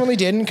they definitely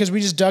didn't, because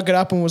we just dug it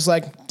up and was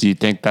like, Do you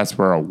think that's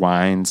where a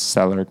wine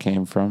cellar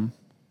came from?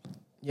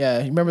 yeah,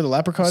 you remember the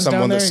leprechauns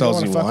Someone down there? that sells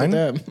don't you wanna fuck with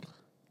wine?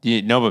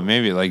 them. No, but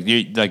maybe like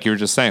you were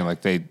just saying,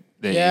 like they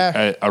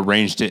Yeah.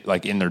 arranged it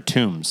like in their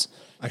tombs.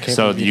 can't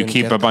So believe you you didn't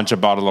keep get a that. bunch of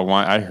bottle of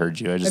wine. I heard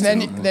you. I just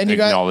And didn't then you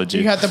acknowledge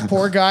got the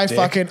poor guy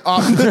fucking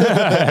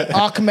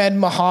Ahmed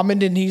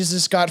Muhammad, and he's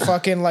just got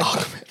fucking like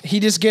he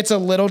just gets a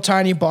little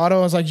tiny bottle.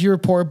 And it's like, you're a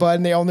poor bud,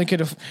 and they only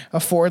could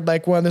afford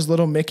like one of those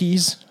little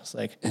Mickeys. It's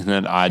like And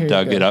then I you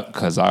dug go. it up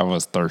because I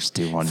was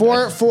thirsty one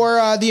for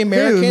day. the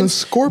Americans,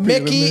 scorpion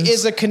in Mickey this.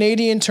 is a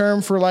Canadian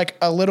term for like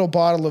a little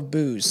bottle of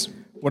booze.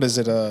 What is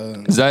it?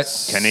 Is that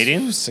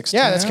Canadian? 16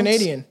 Yeah, that's ounce?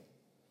 Canadian.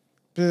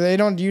 But they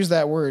don't use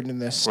that word in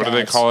this. What do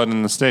they call it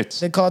in the States?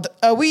 They call it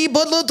a wee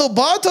but little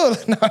bottle.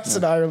 No, it's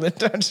in Ireland.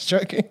 I'm just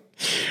joking.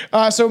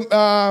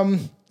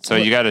 So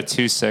you got a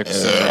 2.6.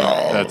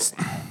 That's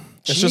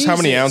It's just how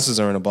many Jesus. ounces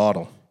are in a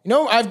bottle. You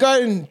know, I've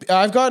gotten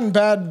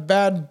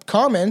bad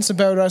comments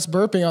about us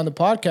burping on the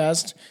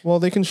podcast. Well,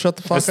 they can shut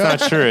the fuck that's up.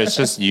 not true. It's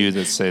just you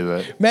that say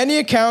that. Many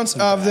accounts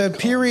of the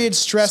period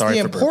stress Sorry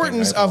the for burping.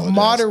 importance I of apologize.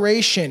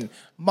 moderation.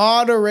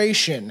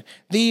 moderation.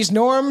 These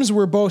norms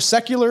were both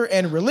secular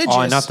and religious.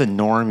 Oh, not the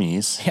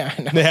normies. Yeah,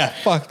 I know. Yeah,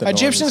 fuck the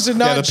Egyptians normies. did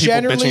not the people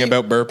generally- bitching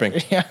about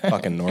burping.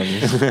 Fucking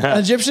normies.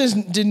 Egyptians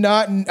did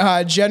not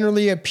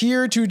generally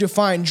appear to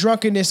define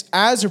drunkenness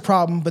as a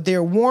problem, but they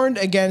are warned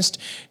against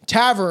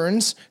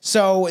taverns.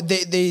 So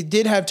they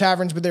did have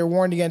taverns, but they were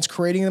warned against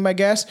creating them, I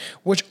guess,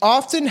 which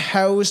often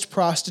housed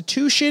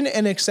prostitution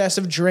and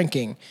excessive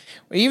drinking.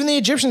 Even the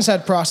Egyptians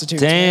had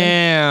prostitutes. Man.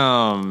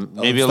 Damn.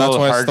 Maybe a That's little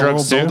why it's hard the drugs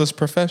world's too. oldest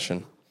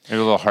profession. Maybe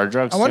a little hard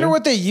drugs. I wonder too?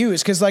 what they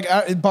use, because like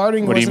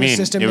bartering What do you wasn't a mean?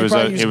 system. They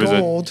probably used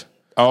gold.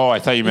 Oh, I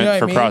thought you meant know what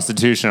for I mean?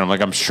 prostitution. I'm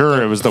like, I'm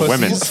sure it was the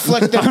women.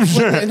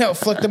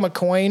 Flick them a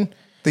coin.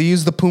 They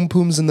use the poom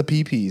pooms and the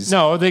pee-pees.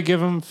 No, they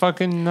give them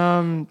fucking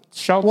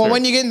shelter. Well,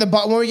 when we get in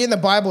the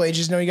Bible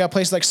ages, you got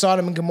places like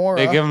Sodom and Gomorrah.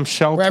 They give 'em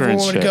shelter where everyone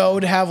and would shit. go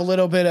to have a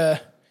little bit of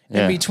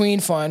Yeah. in between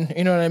fun.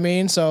 You know what I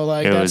mean? So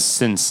like it that's was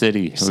Sin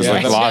City. It was Yeah,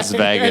 like that's- Las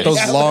Vegas.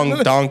 Those long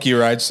donkey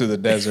rides through the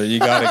desert, you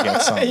gotta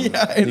get something. You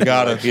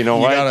gotta, You know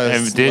what? gotta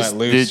And this let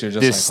loose. You're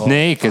just this like, oh.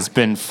 snake has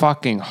been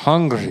fucking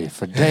hungry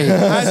for days.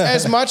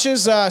 as much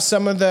as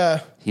some of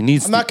the He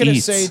needs I'm not to going to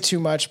eat. say too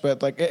much,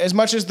 but like as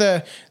much as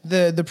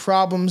the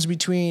problems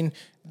between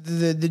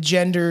the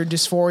gender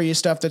dysphoria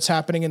stuff that's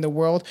happening in the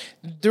world,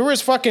 there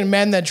was fucking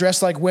men that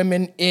dressed like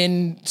women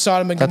in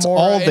Sodom and That's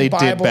Gomorrah all in they did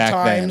Bible back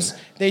times. then.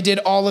 They did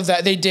all of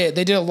that. They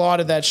did a lot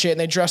of that shit, and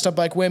they dressed up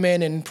like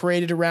women and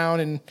paraded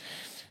around, and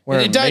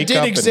Wearing it did makeup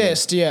and-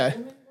 exist. Yeah.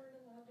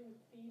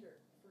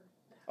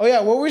 Oh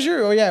yeah. What was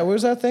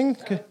that thing?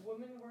 Women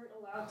weren't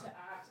allowed to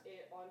act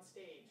it on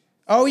stage.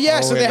 Oh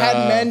yeah. So they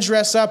had men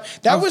dress up.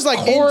 That was like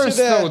into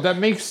the. that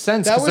makes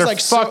sense. that 'cause was they're like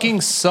so-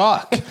 fucking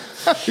suck.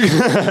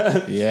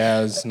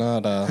 Yeah, it's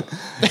not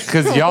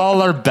Because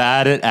y'all are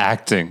bad at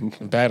acting,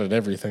 bad at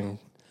everything.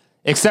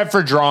 except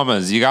for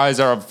dramas. You guys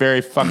are very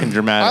fucking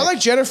dramatic. I like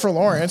Jennifer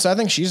Lawrence. I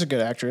think she's a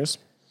good actress.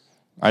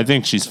 I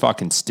think she's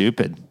fucking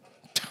stupid.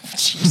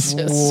 Jesus.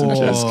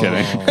 Just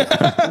kidding.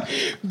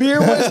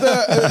 Beer was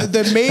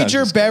the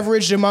major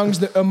beverage among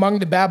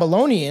the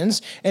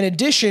Babylonians. In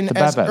addition,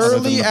 as Babas.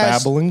 early The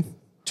as babbling.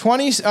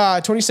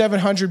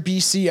 2700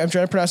 BC. I'm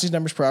trying to pronounce these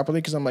numbers properly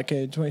because I'm like,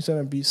 hey,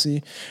 27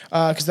 BC.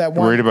 Because that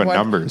one Worried about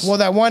numbers. Well,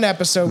 that one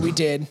episode we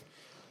did.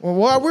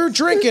 Well, we were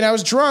drinking. I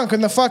was drunk,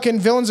 and the fucking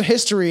villains of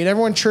history, and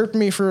everyone chirped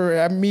me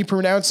for me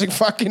pronouncing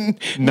fucking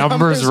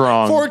Numbers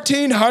wrong.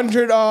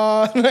 1400.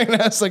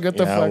 That's like what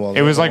the Yeah, fuck. well,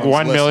 It was like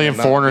Everyone's listening,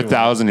 not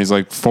 1,400,000. He's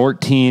like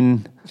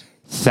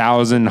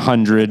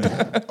 14,100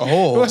 It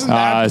wasn't that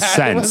bad. It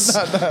was cents.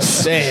 not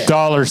that-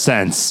 Dollar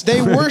cents.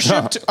 They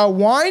worshipped a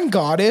wine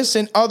goddess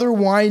and other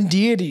wine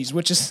deities,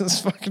 which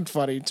is fucking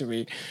funny to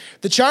me.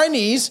 The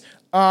Chinese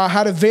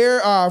had a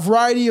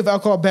variety of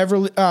alcohol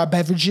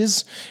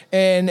beverages,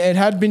 and it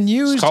had been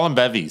used. Call them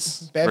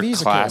bevies. Bevies?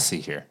 We're classy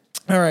here.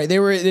 All right, they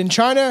were in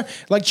China.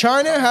 Like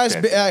China has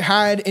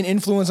had an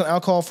influence on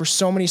alcohol for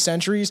so many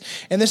centuries,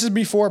 and this is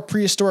before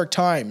prehistoric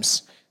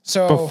times.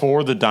 So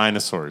Before the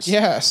dinosaurs.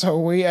 yeah, so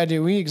we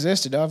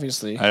existed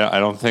obviously. I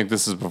don't think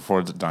this is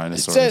before the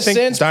dinosaurs. says- I think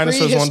Since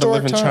dinosaurs wanted to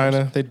live in prehistoric times.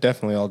 China. They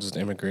definitely all just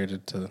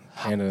immigrated to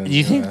Canada and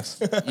You the think?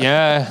 US.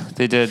 Yeah,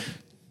 they did.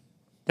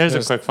 There's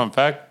a There's- quick fun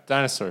fact.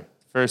 Dinosaur.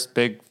 First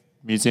big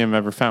museum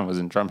ever found was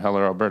in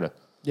Drumheller, Alberta.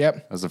 Yep.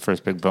 That was the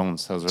first big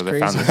bones. That was where they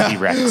crazy. found the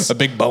T-Rex. A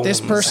big bone.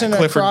 This person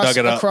Clifford across, dug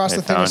it up. across They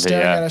the thing found is it,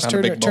 staring yeah. at us. Found a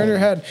Turn big your bone.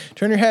 head.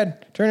 Turn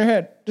your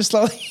head. Just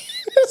slowly.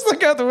 Just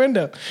look out the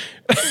window.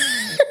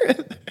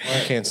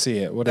 I can't see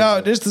it. What is No,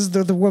 it? this is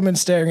the woman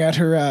staring at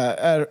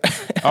her.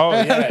 Oh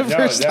yeah, no,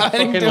 First that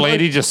hiding fucking door.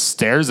 lady just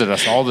stares at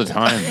us all the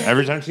time.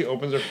 Every time she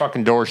opens her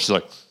fucking door, she's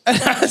like,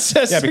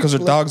 Yeah, because her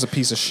dog's a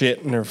piece of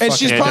shit and her And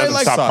she's Yeah, it probably doesn't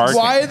like, stop barking.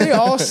 why are they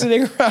all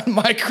sitting around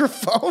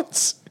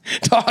microphones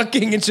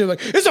talking into like,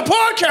 it's a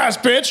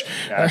podcast,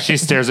 bitch. she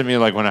stares at me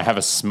like when I have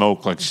a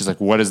smoke. Like she's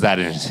like, what is that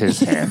in his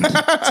hand?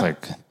 It's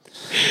like,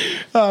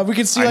 We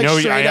can see like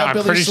straight out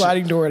Billy's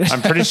sliding door.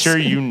 I'm pretty sure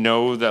you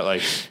know that.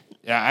 Like,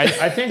 yeah,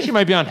 I think she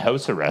might be on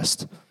house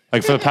arrest,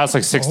 like for the past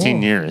like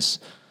 16 years.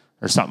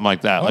 Or something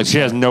like that. Like she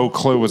has no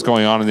clue what's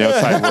going on in the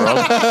outside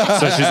world.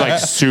 So she's like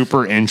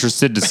super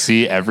interested to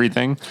see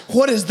everything.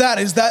 What is that?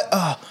 Is that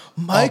a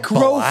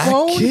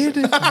microphone? kid?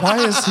 Why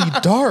is he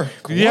dark?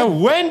 Yeah,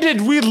 when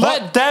did we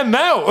let them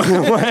out?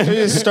 He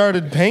just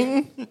started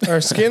painting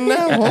our skin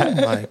now? Oh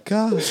my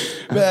god.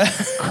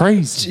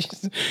 Crazy.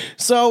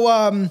 So,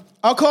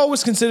 alcohol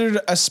was considered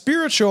a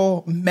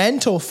spiritual,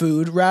 mental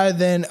food rather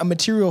than a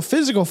material,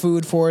 physical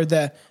food for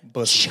the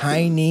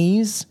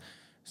Chinese.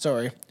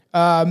 Sorry.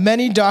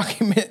 Many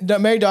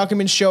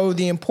documents show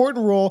the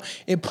important role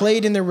it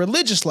played in their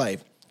religious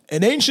life.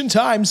 In ancient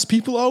times,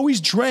 people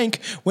always drank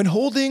when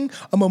holding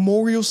a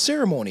memorial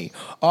ceremony,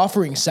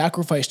 offering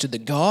sacrifice to the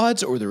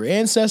gods or their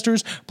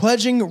ancestors,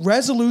 pledging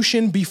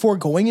resolution before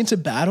going into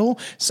battle,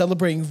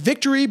 celebrating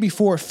victory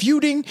before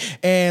feuding,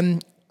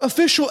 and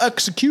official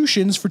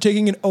executions for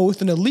taking an oath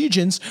and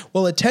allegiance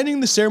while attending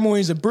the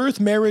ceremonies of birth,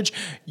 marriage,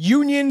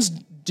 unions,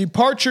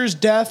 departures,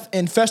 death,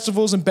 and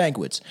festivals and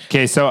banquets.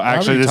 Okay, so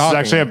actually, you this is talking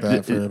actually about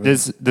that for a bit?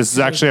 this is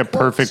actually a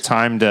perfect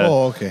time to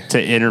okay.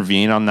 to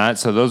intervene on that.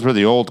 So those were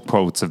the old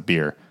quotes of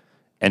beer,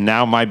 and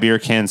now my beer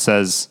can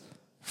says,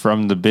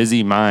 "From the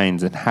busy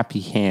minds and happy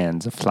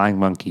hands of Flying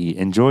Monkey,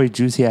 enjoy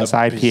juicy ass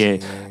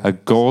IPA, a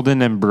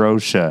golden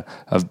ambrosia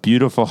of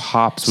beautiful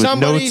hops with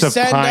Somebody notes of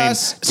send pine,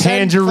 us- send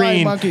Flying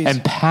tangerine, Monkeys.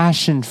 and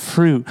passion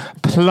fruit,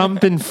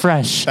 plump and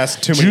fresh. That's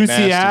too many Juicy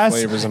nasty ass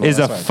flavors in is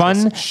a one. That's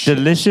fun, like shit.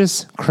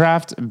 delicious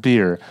craft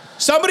beer."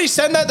 Somebody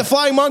send that to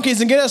Flying Monkeys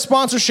and get us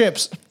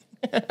sponsorships.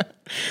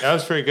 That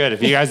was pretty good.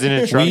 If you guys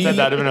didn't interrupt that,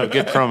 that'd have been a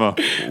good promo.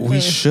 We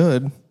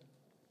should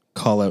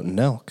call out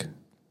Nelk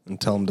and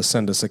tell him to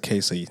send us a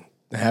case of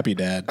Happy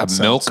Dad. milk?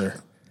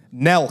 seltzer.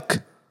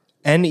 Nelk.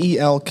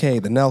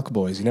 Nelk. The Nelk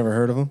Boys. You never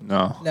heard of them?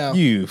 No. No.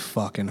 You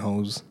fucking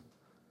hose.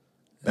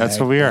 That's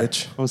Bag what we are.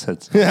 bitch. Hose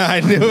heads. Yeah,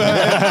 I knew it.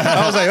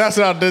 I was like, that's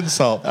not an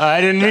insult.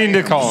 I didn't mean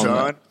to call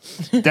him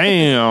that.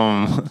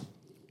 Damn.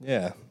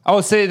 Yeah.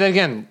 Oh, say that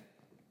again.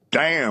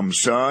 Damn,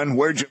 son,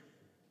 where'd you?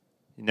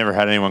 You never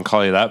had anyone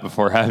call you that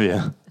before, have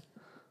you?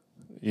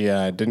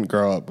 Yeah, I didn't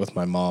grow up with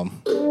my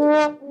mom.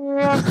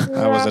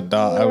 I was a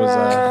dog. I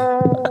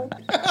was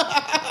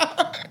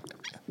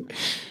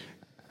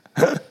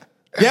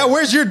Yeah,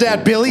 where's your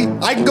dad, Billy?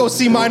 I can go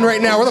see mine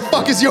right now. Where the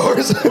fuck is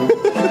yours?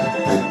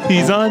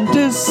 He's on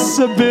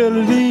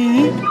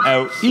disability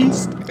out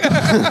east.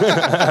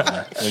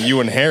 And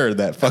you inherited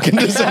that fucking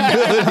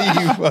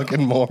disability, you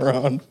fucking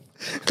moron.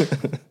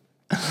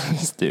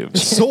 Stupid.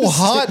 So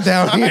hot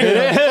down here.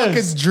 It Fucking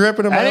is.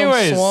 dripping in my own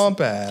Anyways. swamp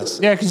ass.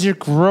 Yeah, because you're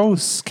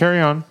gross. Carry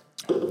on.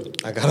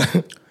 I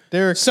gotta.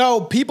 Derek.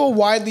 So, people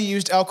widely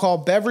used alcohol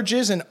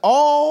beverages in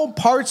all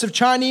parts of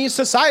Chinese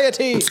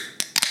society.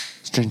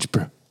 Strange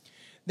brew.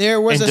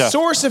 There was Into- a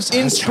source of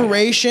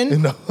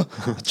inspiration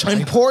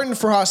important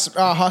for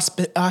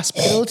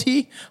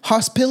hospitality.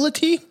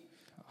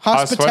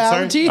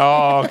 Hospitality.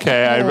 Oh,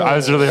 okay. I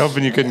was really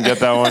hoping you couldn't get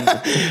that one.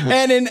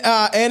 And an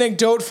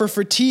anecdote for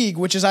fatigue,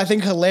 which is, I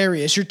think,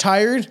 hilarious. You're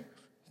tired?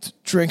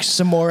 Drink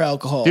some more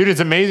alcohol. Dude, it's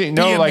amazing.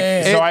 No, Be a like,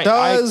 man. so It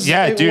does.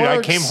 yeah, It dude,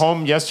 works. I came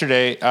home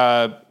yesterday.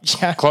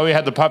 Chloe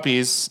had the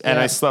puppies, and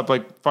Yeah. I slept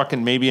like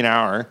fucking maybe an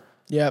hour.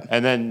 Yep.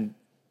 And then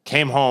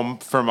came home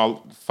from a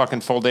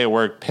fucking full day of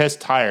work, pissed,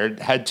 tired,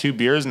 had 2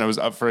 beers, and I was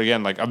up for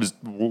again. Like, I was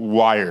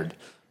wired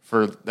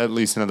for at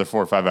least another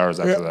 4 or 5 hours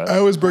after that. I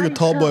always bring a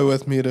tall boy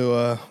with me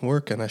to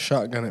work, and I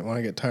shotgun it when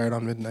I get tired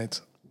on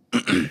midnights.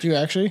 Do you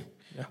actually?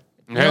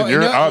 Yeah, you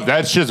know-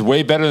 that's just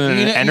way better than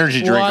an energy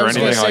drink I or was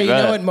anything gonna say, like you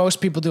know that. what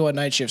most people do on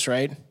night shifts,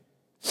 right?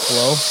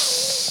 Hello?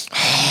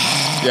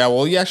 Yeah,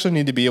 well, you actually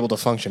need to be able to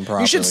function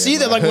properly. You should see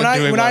that, like Doing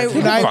when I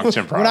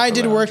Function when I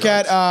did properly work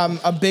on at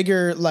a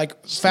bigger like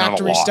not a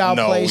factory lot. style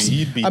No, place,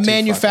 you'd be a too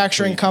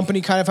manufacturing fucking creepy.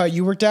 company, kind of how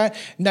you worked at.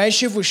 Night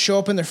shift would show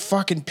up in their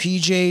fucking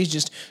PJs,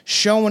 just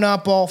showing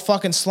up all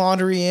fucking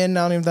slaundery in.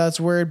 I don't even know if that's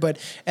a word, but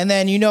and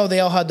then they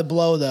all had the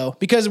blow though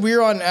because we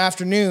were on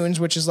afternoons,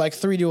 which is like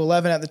 3 to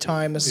 11 at the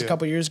time. This is a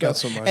couple years ago,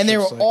 that's what my and they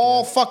were shift's like,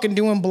 all fucking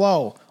doing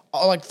blow,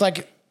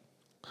 like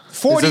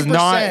 40%. This is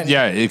not,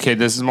 yeah, okay,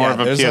 this is more Yeah, of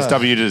a there's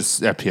PSW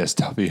to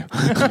PSW.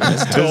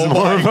 This is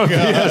more of a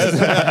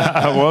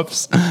PS,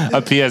 whoops,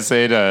 a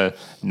PSA to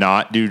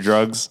not do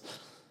drugs.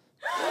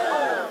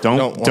 Don't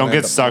wanna get end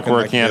up stuck looking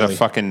like working at a Billy.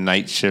 fucking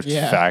night shift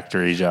Yeah.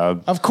 factory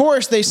job. Of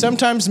course, they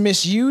sometimes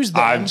misuse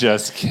them. I'm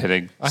just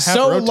kidding. I have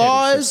So rotating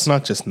laws- shifts,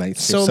 not just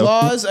nights. So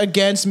laws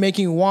against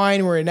making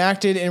wine were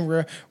enacted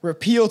and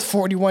repealed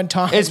 41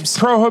 times. It's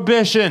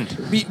prohibition.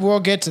 We'll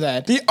get to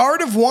that. The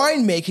art of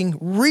winemaking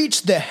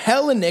reached the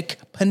Hellenic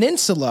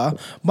Peninsula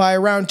by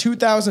around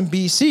 2000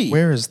 BC.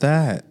 Where is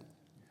that?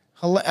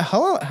 How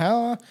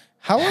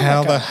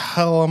How the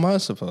hell am I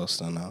supposed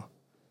to know?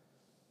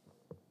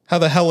 How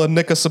the hell are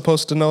Nika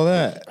supposed to know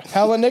that?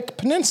 Hellenic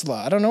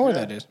Peninsula. I don't know where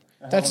that is.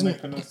 That's in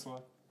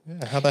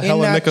Yeah, how the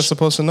hell are Nika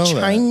supposed to know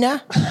that?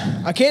 China.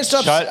 I can't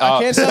stop. Shut I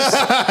up. can't stop.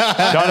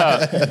 Shut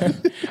up.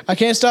 I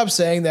can't stop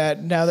saying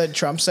that now that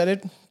Trump said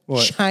it.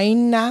 What?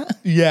 China.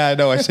 Yeah, I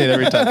know. I say it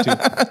every time too.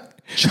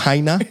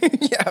 China.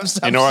 Yeah.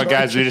 You know what,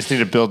 guys? We just need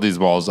to build these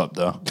walls up,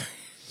 though.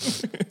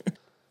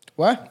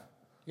 What?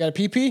 You got a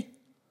PP?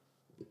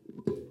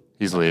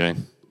 He's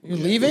leaving. You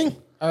leaving?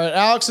 All right,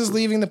 Alex is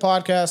leaving the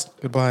podcast.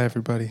 Goodbye,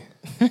 everybody.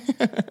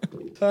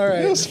 All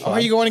right. Are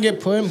you going to get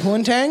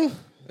Poontang?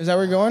 Is that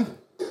where you're going?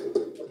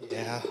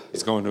 Yeah.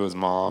 He's going to his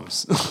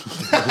mom's.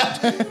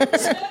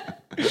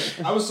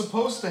 I was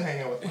supposed to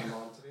hang out with my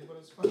mom today, but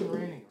it's fucking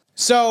raining.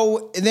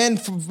 So then,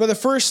 for the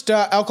first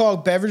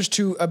alcoholic beverage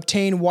to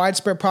obtain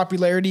widespread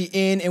popularity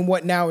in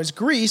what now is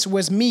Greece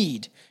was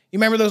mead. You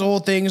remember those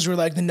old things where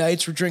like the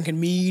knights were drinking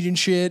mead and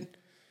shit?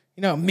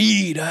 You know,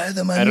 mead. I I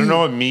don't know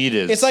what mead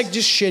is. It's like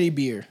just shitty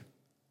beer.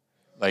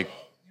 like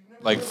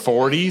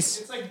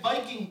 40s. It's like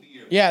Viking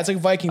beer. Yeah, it's like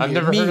Viking I've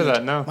beer. never heard of Mead.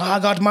 that. No, I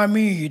got my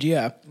mead.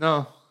 Yeah,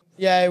 no.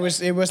 yeah. It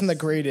wasn't the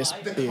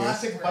greatest The beer.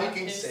 classic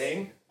Viking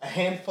saying: a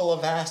handful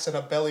of ass and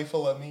a belly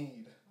full of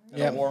mead, and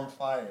Yep. a warm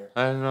fire.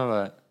 I didn't know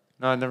that.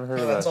 No, I never heard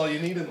of That's that. all you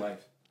need in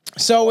life.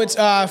 So it's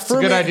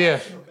Good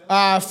idea.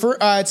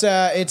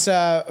 It's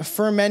a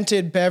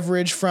fermented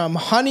beverage from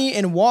honey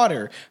and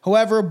water.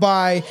 However,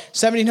 by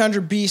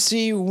 1700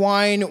 BC,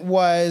 wine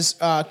was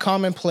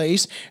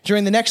commonplace.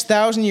 During the next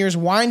 1,000 years,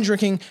 wine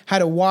drinking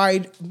had a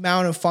wide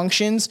amount of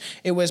functions.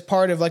 It was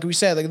part of, like we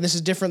said, like this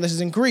is different. This is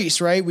in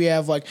Greece, right? We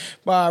have like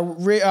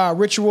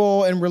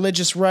ritual and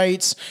religious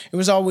rites. It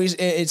was always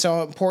it's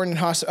important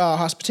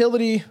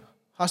hospitality,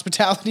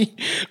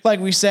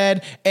 like we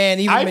said, and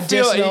even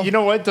medicinal. Feel, you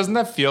know what? Doesn't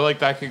that feel like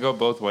that could go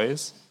both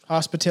ways?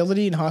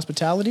 Hospitality and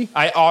hospitality.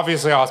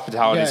 Obviously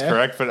hospitality is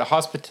correct, but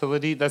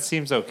hospitality, that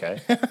seems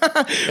okay.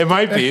 It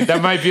might be.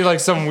 That might be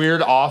like some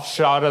weird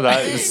offshot of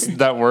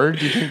that word.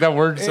 Do you think that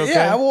word's okay?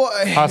 Yeah, well,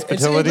 hospitality.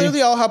 It's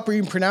literally all how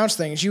you pronounce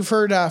things. You've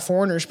heard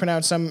foreigners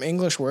pronounce some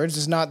English words.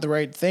 It's not the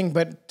right thing,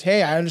 but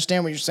hey, I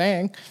understand what you're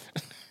saying.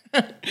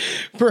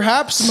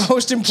 Perhaps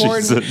most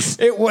important, Jesus.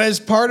 It was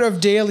part of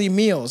daily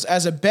meals.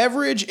 As a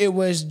beverage, it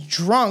was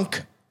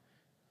drunk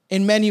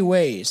in many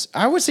ways.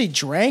 I would say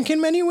drank in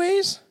many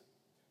ways.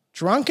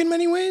 Drunk in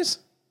many ways?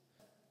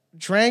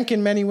 Drank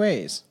in many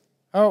ways.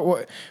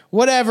 Oh,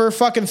 whatever.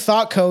 Fucking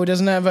thought code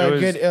doesn't have a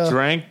good...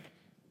 drank.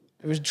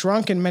 It was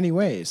drunk in many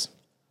ways.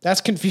 That's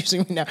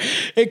confusing me now.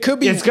 It could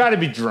be... It's got to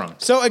be drunk.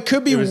 So it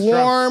could be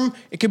warm. Drunk.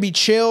 It could be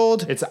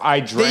chilled. It's I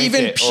drank They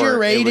even it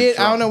purate it.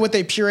 I don't know what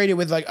they pureed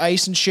with, like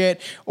ice and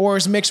shit. Or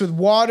it's mixed with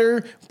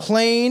water,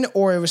 plain,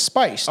 or it was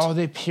spiced. Oh,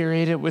 they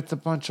pureed it with a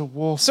bunch of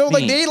wolf So meat.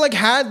 like they like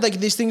had like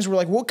these things were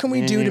like, what can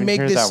we do to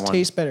make this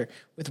taste better?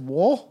 With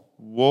wool?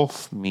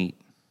 Wolf meat.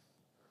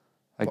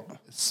 Like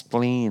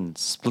spleen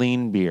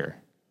beer.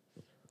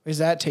 Is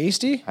that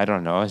tasty? I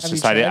don't know. It's Have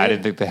just you I tried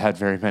didn't think they had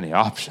very many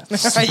options.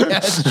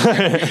 Yes.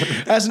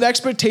 As an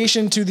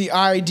expectation to the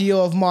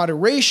ideal of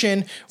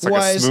moderation like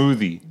was a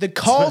smoothie. The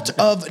cult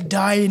of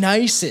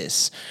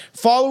Dionysus.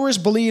 Followers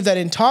believed that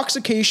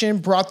intoxication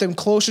brought them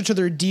closer to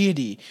their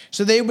deity.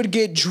 So they would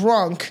get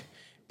drunk.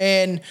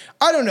 And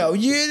I don't know.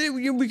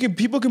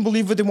 People can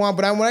believe what they want,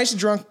 but when I used to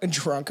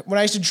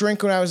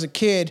drink when I was a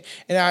kid,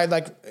 and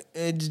I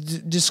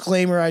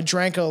disclaimer, I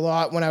drank a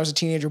lot when I was a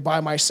teenager by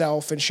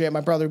myself and shit.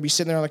 My brother would be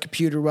sitting there on the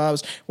computer while I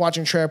was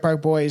watching Trailer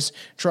Park Boys,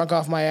 drunk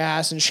off my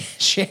ass and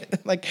shit.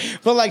 But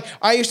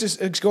I used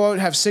to go out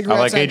and have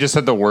cigarettes. They just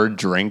said the word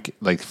drink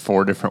like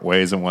 4 different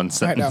ways in one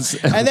sentence.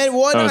 I know. And then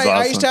one night, awesome.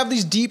 I used to have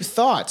these deep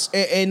thoughts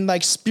and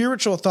like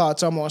spiritual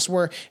thoughts almost,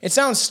 where it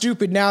sounds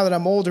stupid now that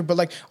I'm older, but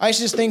like I used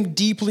to just think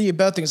deeply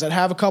about things. I'd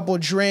have a couple of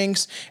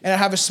drinks and I'd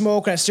have a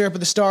smoke and I'd stare up at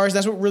the stars.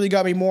 That's what really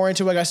got me more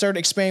into I started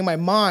expanding my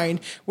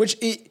mind, which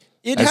it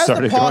has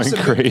the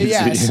possibility.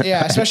 Yes,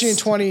 yeah, especially in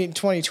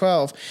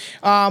 2012.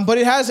 But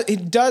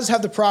it does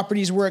have the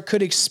properties where it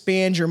could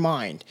expand your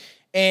mind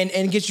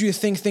and get you to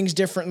think things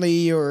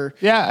differently or.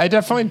 Yeah, I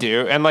definitely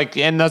do. And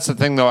that's the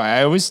thing though.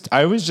 I always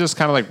just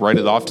kind of write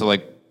it off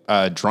to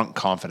drunk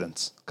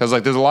confidence.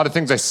 Because there's a lot of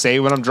things I say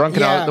when I'm drunk,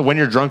 and when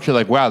you're drunk, you're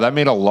like, "Wow, that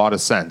made a lot of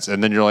sense."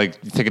 And then you're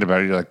thinking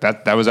about it, you're like,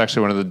 "That was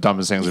actually one of the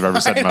dumbest things I've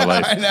ever said in my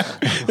life." I know.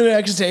 The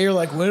next day, you're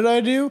like, "What did I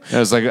do?" It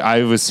was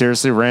I was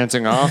seriously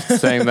ranting off,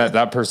 saying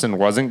that person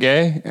wasn't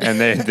gay, and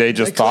they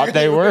just thought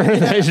they were.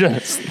 Yeah.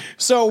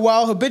 So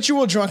while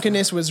habitual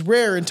drunkenness was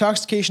rare,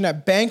 intoxication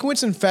at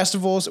banquets and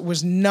festivals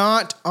was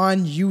not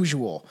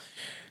unusual.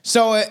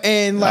 So,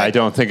 I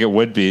don't think it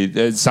would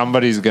be.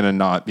 Somebody's going to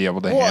not be able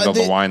to handle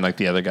the wine like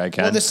the other guy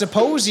can. Well, the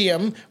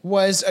symposium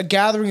was a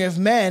gathering of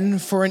men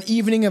for an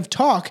evening of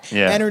talk,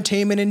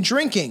 entertainment, and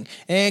drinking,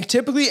 and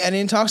typically an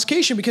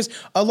intoxication, because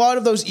a lot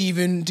of those,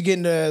 even to get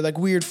into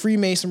weird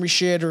Freemasonry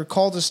shit or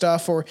cult of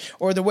stuff, or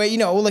the way,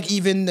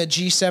 even the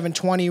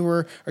G720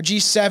 or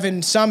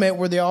G7 summit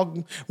where they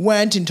all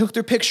went and took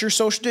their picture,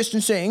 social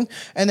distancing,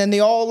 and then they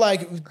all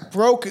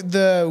broke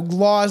the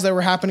laws that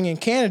were happening in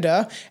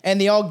Canada,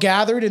 and they all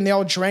gathered and they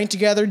all drank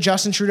together.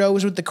 Justin Trudeau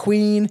was with the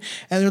Queen,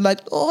 and they're like,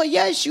 "Oh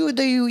yes,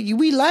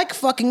 we like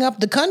fucking up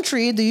the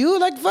country. Do you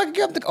like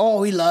fucking up the?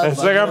 Oh, we love."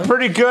 It's I'm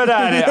pretty good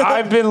at it.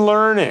 I've been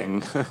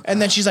learning.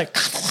 And then she's like,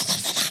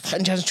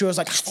 and Justin Trudeau's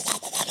like,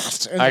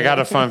 I got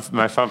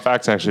my fun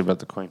facts actually about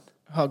the Queen.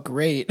 Oh,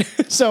 great!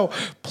 So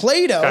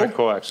Plato, kind of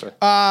cool actually.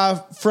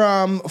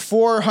 From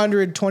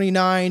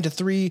 429 to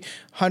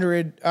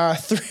 300. Are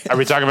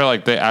we talking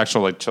about the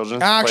actual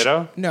children's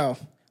Plato? No,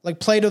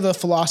 Plato the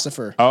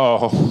philosopher.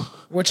 Oh.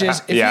 Which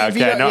is I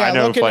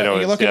know who Plato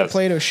is. You look at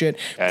Plato shit.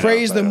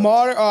 Praise the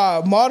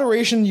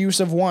moderation use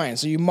of wine.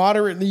 So you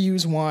moderately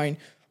use wine.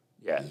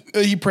 Yeah.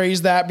 He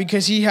praised that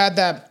because he had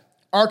that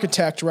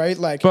architect, right?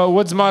 But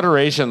what's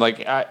moderation?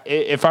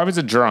 If I was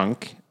a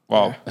drunk,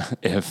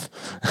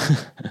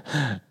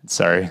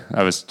 sorry,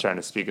 I was trying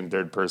to speak in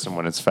third person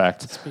when it's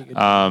fact.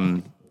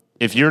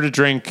 If you were to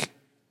drink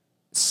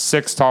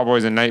 6 tall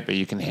boys a night, but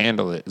you can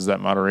handle it, is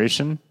that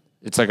moderation?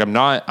 It's I'm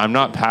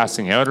not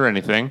passing out or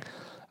anything.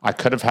 I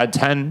could have had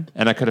 10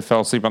 and I could have fell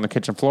asleep on the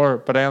kitchen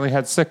floor, but I only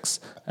had 6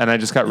 and I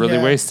just got really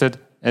wasted.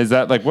 Is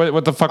that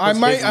what the fuck is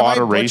moderation? I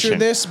might butcher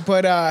this,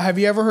 but have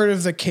you ever heard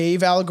of the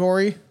cave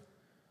allegory?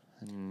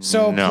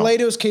 So no.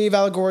 Plato's cave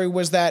allegory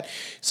was that,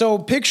 so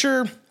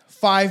picture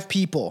 5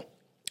 people.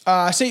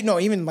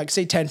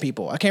 say 10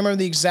 people. I can't remember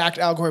the exact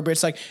allegory, but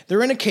it's like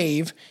they're in a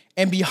cave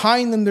and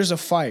behind them there's a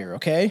fire,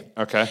 okay?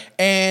 Okay.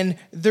 And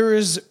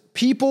there's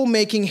people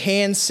making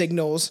hand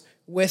signals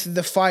with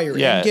the fire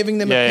Yeah. and giving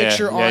them a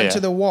picture onto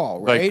the wall,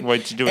 right? Like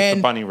what you do with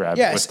the bunny rabbit.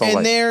 Yes, with the and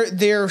light.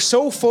 they're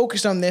so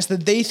focused on this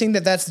that they think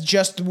that that's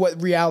just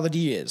what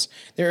reality is.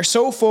 They're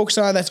so focused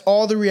on that's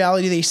all the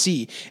reality they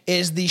see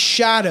is the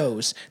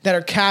shadows that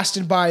are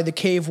casted by the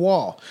cave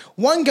wall.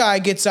 One guy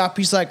gets up,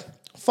 he's like,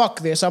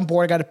 fuck this, I'm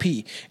bored, I gotta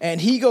pee. And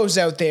he goes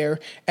out there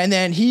and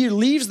then he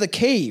leaves the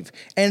cave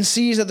and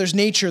sees that there's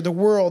nature, the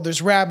world,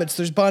 there's rabbits,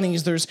 there's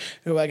bunnies, there's,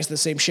 I guess the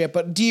same shit,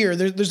 but deer,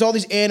 there's all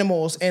these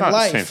animals and not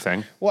life. the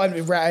same thing. Well,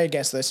 I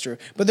guess that's true.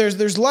 But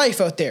there's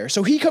life out there.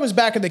 So he comes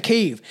back in the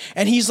cave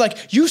and he's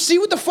like, you see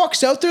what the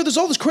fuck's out there? There's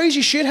all this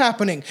crazy shit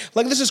happening.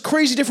 Like this is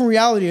crazy different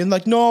reality. And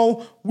like,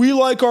 no, we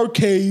like our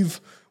cave.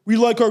 We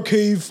like our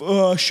cave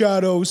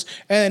shadows.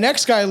 And the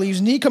next guy leaves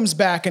and he comes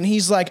back and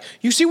he's like,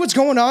 you see what's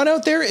going on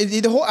out there?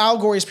 The whole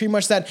allegory is pretty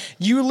much that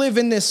you live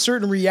in this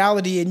certain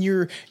reality and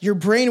you're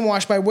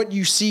brainwashed by what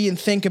you see and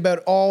think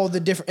about all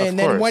the different. And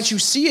then once you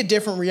see a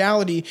different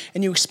reality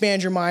and you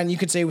expand your mind, you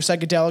could say with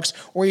psychedelics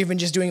or even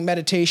just doing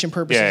meditation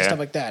purposes and stuff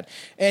like that.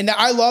 And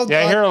I love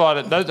I hear a lot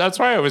of that's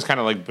why I always kind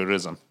of like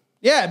Buddhism.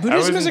 Yeah,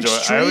 Buddhism is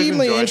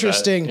extremely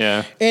interesting.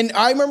 Yeah. And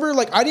I remember,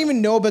 like, I didn't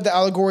even know about the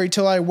allegory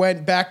till I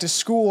went back to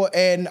school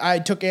and I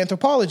took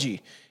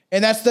anthropology.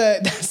 And that's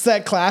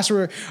that class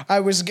where I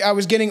was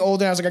getting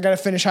older and I was like, I gotta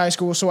finish high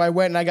school. So I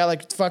went and I got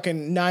like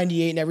fucking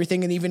 98 and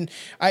everything. And even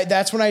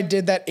that's when I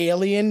did that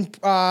alien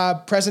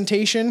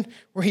presentation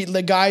where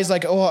the guy's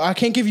like, oh, I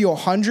can't give you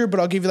 100,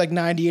 but I'll give you like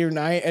 98 or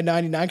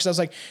 99. Because I was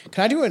like,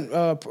 can I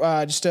do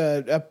just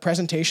a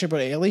presentation about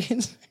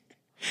aliens?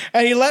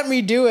 And he let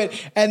me do it.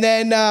 And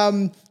then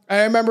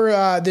I remember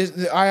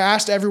I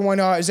asked everyone,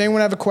 does anyone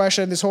have a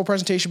question? This whole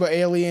presentation about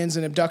aliens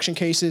and abduction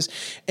cases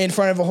in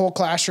front of a whole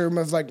classroom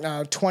of like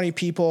 20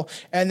 people.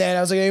 And then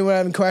I was like, anyone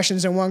having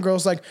questions? And one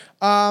girl's like,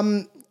 how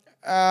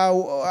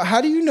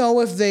do you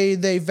know if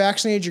they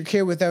vaccinated your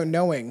kid without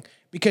knowing?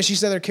 Because she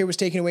said their kid was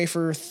taken away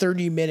for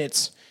 30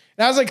 minutes.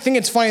 And I was like, I think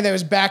it's funny that it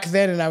was back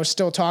then and I was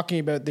still talking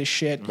about this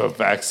shit. About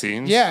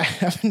vaccines? Yeah,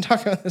 I've been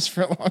talking about this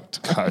for a long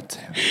time. God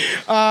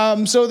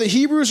damn. So the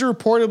Hebrews were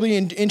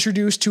reportedly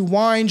introduced to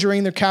wine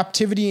during their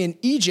captivity in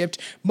Egypt.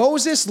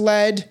 Moses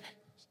led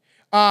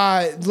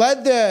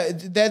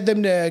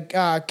them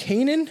to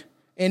Canaan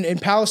in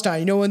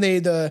Palestine. You know when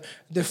the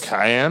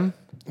Cayenne?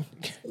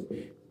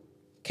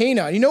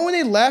 Canaan. You know when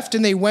they left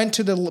and they went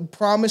to the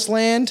promised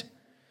land,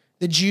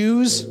 the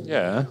Jews?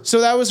 Yeah.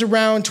 So that was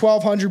around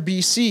 1200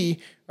 BC.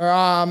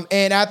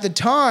 And at the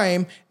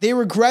time, they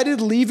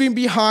regretted leaving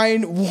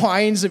behind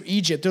wines of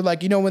Egypt. They're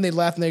like, when they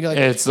left, and they're like,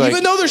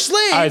 even though they're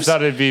slaves, I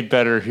thought it'd be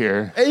better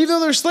here. Even though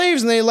they're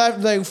slaves, and they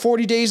left like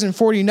 40 days and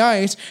 40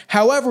 nights.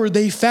 However,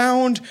 they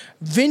found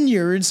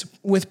vineyards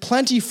with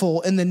plentiful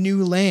in the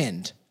new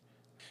land.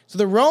 So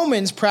the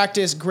Romans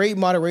practiced great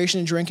moderation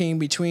in drinking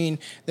between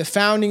the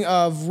founding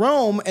of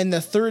Rome and the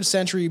 3rd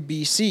century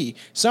BC.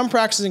 Some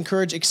practices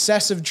encourage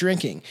excessive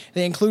drinking.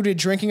 They included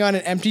drinking on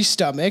an empty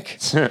stomach,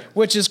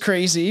 which is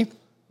crazy.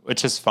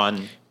 Which is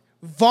fun.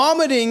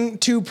 Vomiting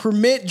to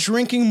permit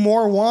drinking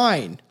more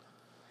wine.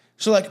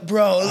 So like,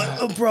 bro,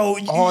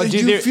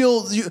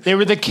 they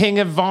were the king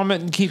of vomit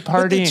and keep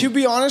partying. To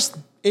be honest,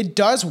 it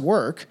does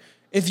work.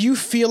 If you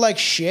feel like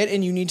shit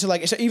and you need to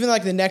like, even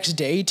like the next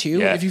day too,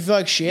 if you feel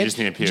like shit, you just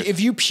need to puke. If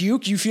you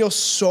puke, you feel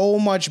so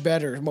much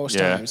better most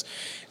times.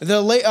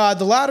 The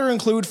latter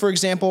include, for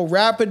example,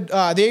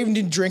 they even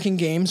did drinking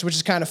games, which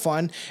is kind of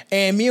fun.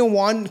 And me and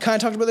Juan kind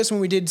of talked about this when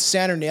we did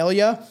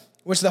Saturnalia,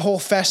 which is the whole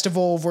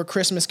festival of where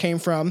Christmas came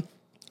from.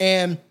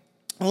 And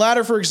the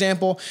latter, for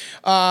example,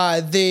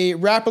 they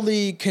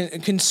rapidly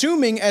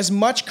consuming as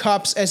much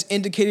cups as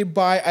indicated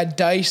by a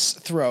dice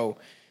throw.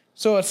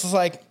 So it's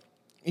like,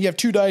 you have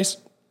 2 dice,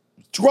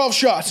 12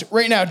 shots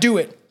right now. Do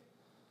it.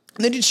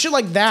 And they did shit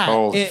like that.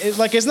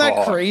 Isn't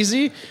that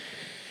crazy?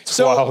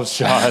 12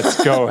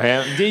 shots, go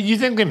ham. Did you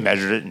think they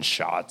measured it in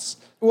shots?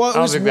 Well, it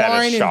was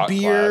wine and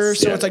beer,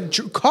 so it's like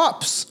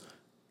cups.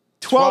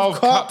 12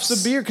 cups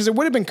of beer, because it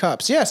would have been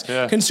cups. Yes,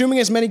 consuming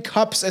as many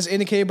cups as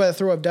indicated by the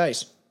throw of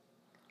dice.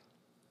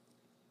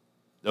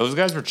 Those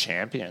guys were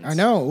champions. I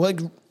know, like.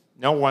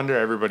 No wonder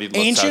everybody looks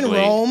ancient ugly.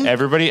 Rome.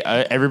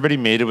 Everybody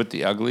made it with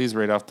the uglies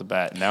right off the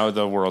bat. Now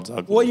the world's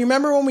ugly. Well, you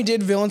remember when we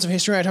did Villains of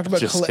History and I talked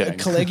about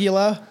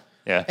Caligula?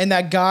 Yeah. And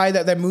that guy,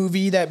 that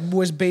movie that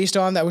was based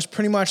on, that was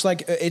pretty much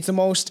like, it's one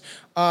of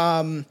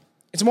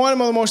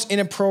the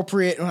most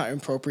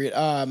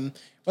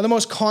one of the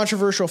most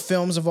controversial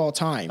films of all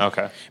time.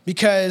 Okay.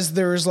 Because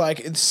there's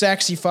like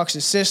sex, he fucks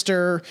his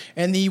sister,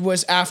 and he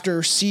was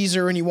after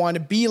Caesar and he wanted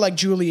to be like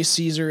Julius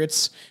Caesar.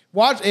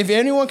 If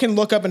anyone can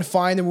look up and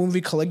find the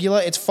movie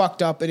Caligula, it's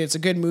fucked up and it's a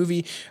good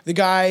movie. The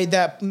guy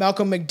that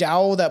Malcolm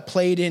McDowell that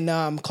played in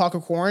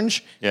Clockwork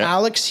Orange,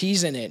 Alex,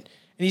 he's in it.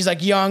 And he's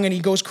like young and he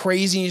goes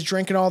crazy and he's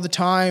drinking all the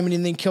time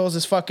and then kills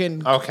his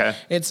fucking. Okay.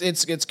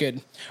 It's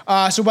good.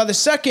 So by the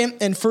 2nd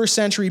and 1st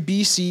century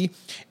BC,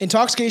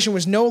 intoxication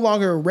was no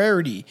longer a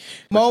rarity.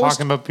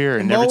 Talking about beer,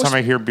 and every time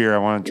I hear beer, I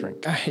want to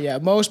drink. Yeah,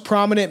 most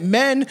prominent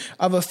men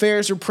of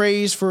affairs were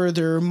praised for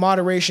their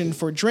moderation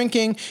for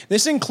drinking.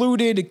 This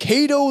included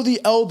Cato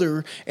the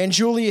Elder and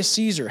Julius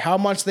Caesar, how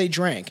much they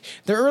drank.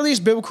 The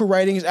earliest biblical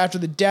writings after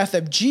the death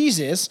of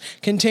Jesus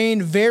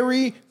contained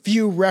very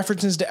few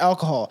references to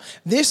alcohol.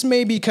 This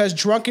may be because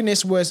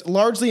drunkenness was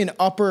largely an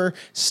upper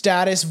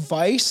status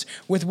vice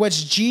with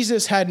which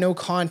Jesus had no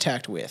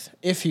contact with,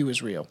 if he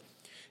was real.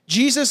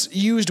 Jesus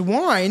used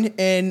wine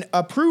and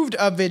approved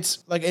of its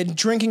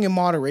drinking in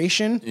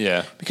moderation.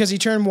 Yeah. Because he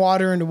turned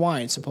water into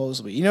wine,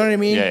 supposedly. You know what I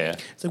mean? Yeah.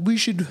 It's like we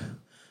should,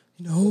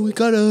 we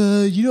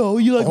gotta,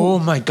 you like. Oh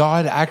my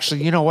God!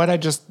 Actually, you know what?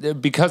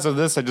 Because of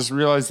this, I just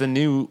realized the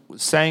new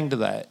saying to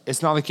that.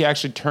 It's not like he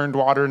actually turned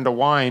water into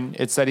wine.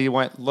 It's that he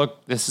went,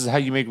 look, this is how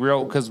you make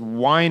real. Because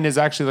wine is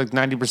actually like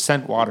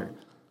 90% water.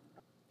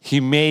 He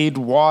made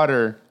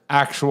water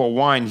actual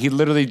wine. He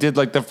literally did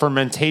like the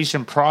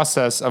fermentation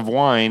process of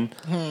wine.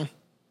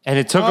 And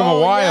it took him a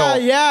while,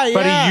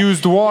 but he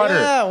used water,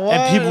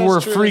 and people were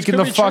freaking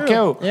the fuck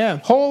out. Yeah.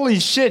 Holy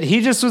shit.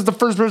 He just was the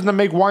first person to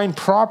make wine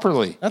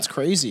properly. That's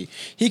crazy.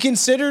 He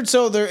considered,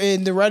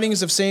 in the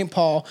writings of St.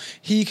 Paul,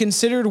 he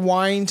considered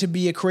wine to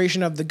be a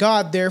creation of the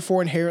God,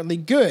 therefore inherently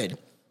good.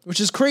 Which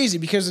is crazy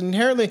because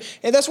inherently,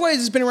 and that's why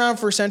it's been around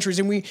for centuries.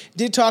 And we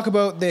did talk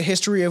about the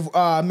history of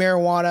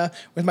marijuana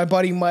with my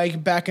buddy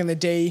Mike back in the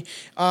day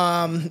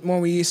when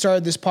we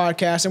started this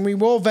podcast. And we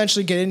will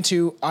eventually get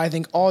into, I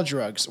think, all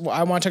drugs. Well,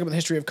 I want to talk about the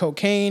history of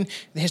cocaine,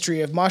 the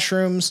history of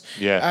mushrooms.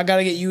 Yeah. I got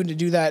to get you to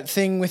do that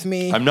thing with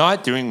me. I'm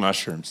not doing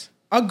mushrooms.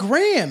 A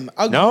gram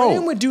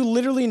would do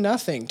literally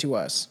nothing to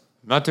us.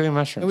 I'm not doing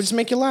mushrooms. It would just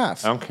make you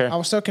laugh. I don't care. I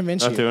was so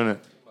convinced Not you. doing it.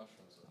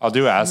 I'll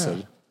do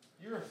acid.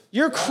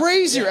 You're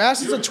crazy. Your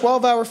ass is a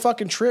 12-hour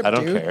fucking trip, dude. I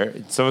don't care.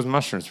 So is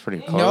mushrooms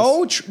pretty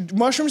close. No,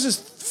 mushrooms is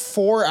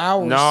 4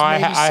 hours. No, I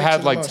maybe 6 had at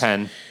the like most.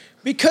 10.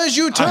 Because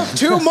you took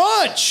too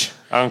much.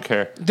 I don't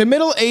care. The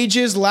Middle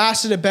Ages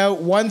lasted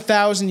about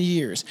 1,000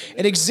 years.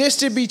 It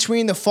existed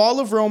between the fall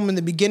of Rome and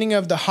the beginning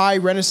of the High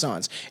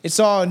Renaissance. It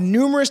saw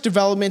numerous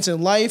developments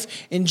in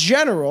life in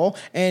general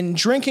and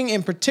drinking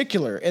in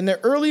particular. In the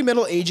early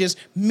Middle Ages,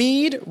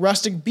 mead,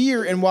 rustic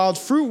beer, and wild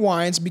fruit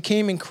wines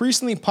became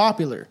increasingly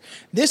popular.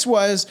 This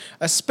was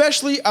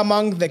especially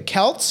among the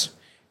Celts,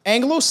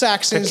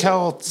 Anglo-Saxons,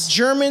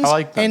 Germans,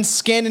 and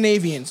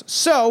Scandinavians.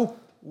 So,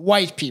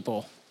 white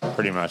people.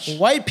 Pretty much.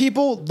 White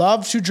people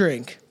love to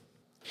drink.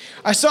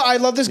 I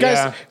love this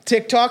guy's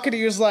TikTok, and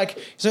he was like,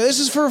 so this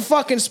is for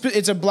fucking,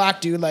 it's a black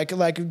dude,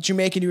 like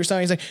Jamaican dude or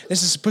something. He's like,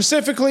 this is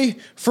specifically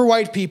for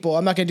white people.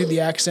 I'm not going to do the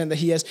accent that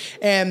he has.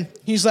 And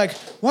he's like,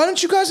 why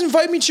don't you guys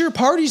invite me to your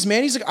parties,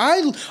 man? He's like,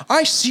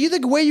 I see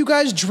the way you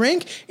guys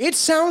drink. It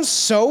sounds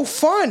so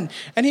fun.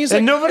 And he's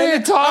like,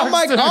 nobody talks I'm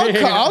like, to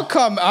me. I'll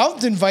come.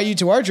 I'll invite you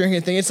to our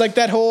drinking thing. It's like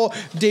that whole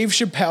Dave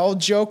Chappelle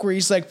joke where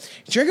he's like,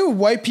 drinking with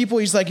white people,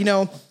 he's like,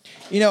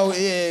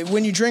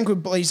 when you drink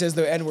with, he says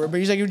the N-word, but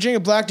he's like, you drink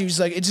with black dudes,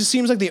 like, it just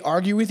seems like they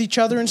argue with each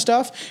other and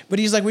stuff. But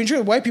he's like, when you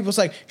drink with white people, it's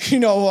like,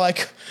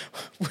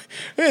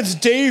 it's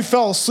Dave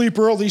fell asleep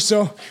early,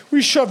 so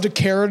we shoved a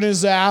carrot in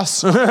his ass.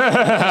 Do you remember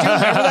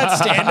that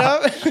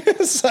stand-up?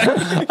 It's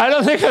like, I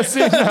don't think I've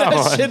seen that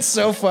one. shit's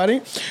so funny.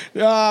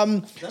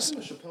 That's in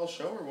the Chappelle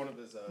show or one of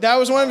his... That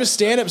was one of his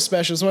stand-up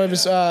specials, one of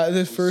his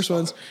the first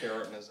ones.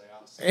 Carrot in his ass.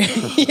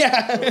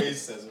 Yeah.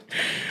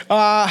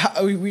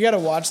 We got to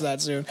watch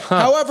that soon.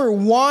 However,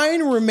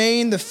 wine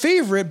remained the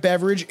favorite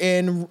beverage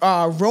in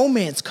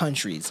Romance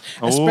countries,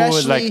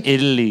 especially like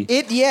Italy.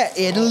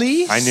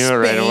 Italy. I knew it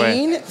right away.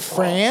 Spain,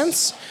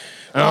 France.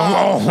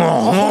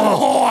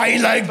 I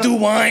like the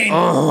wine.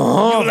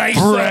 You like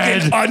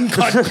bread. fucking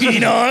uncut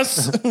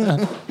peanuts.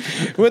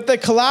 With the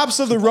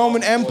collapse of the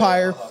Roman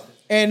Empire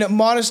and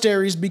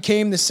monasteries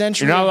became the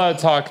century. You're not allowed to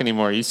talk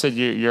anymore. You said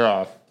you're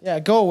off. Yeah,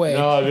 go away.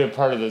 No, I'll be a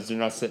part of this. You're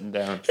not sitting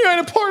down. You're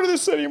not a part of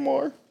this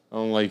anymore. I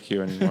don't like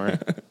you anymore.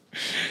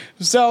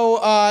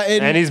 So,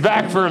 And he's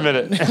back for a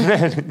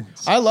minute.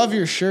 I love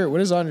your shirt. What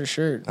is on your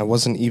shirt? I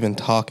wasn't even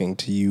talking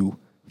to you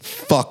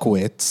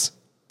fuckwits.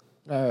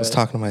 I was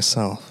talking to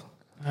myself.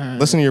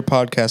 Listen to your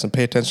podcast and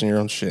pay attention to your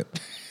own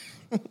shit.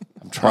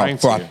 I'm trying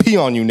Before I to. pee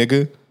on you,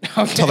 nigga.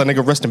 Tell that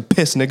nigga rest in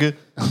piss, nigga.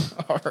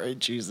 All right,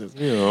 Jesus.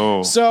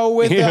 Ew. So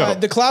with Ew.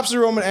 the collapse of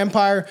the Roman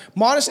Empire,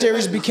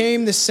 monasteries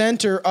became the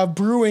center of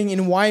brewing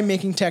and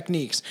winemaking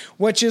techniques,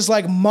 which is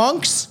like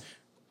monks.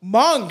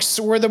 Monks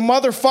were the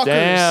motherfuckers.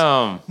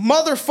 Damn.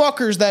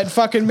 Motherfuckers that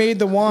fucking made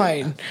the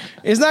wine.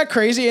 Isn't that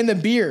crazy? And the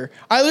beer.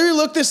 I literally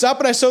looked this up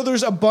and I saw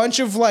there's a bunch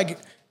of like,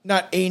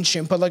 not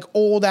ancient, but like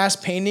old ass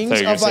paintings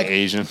of like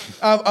Asian.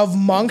 of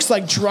monks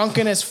like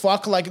drunken as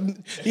fuck, like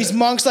these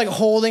monks like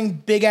holding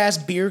big ass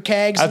beer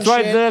kegs. That's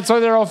and shit. That's why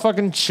they're all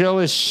fucking chill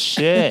as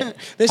shit.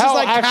 This is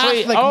like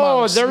Catholic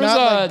monks, there was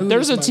not like there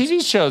was a Buddhist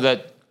TV show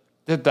that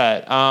did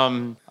that.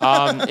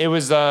 It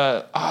was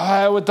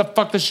what the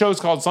fuck the show's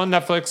called? It's on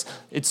Netflix.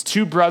 It's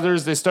two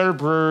brothers. They start a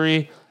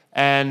brewery.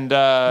 And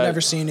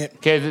Never seen it.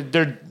 Okay,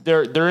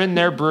 they're in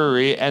their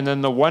brewery, and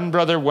then the one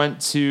brother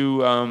went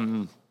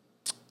to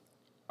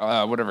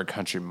whatever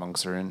country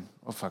monks are in.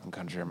 What fucking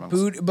country are monks?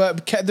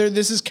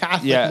 This is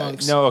Catholic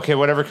monks. No, okay,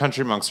 whatever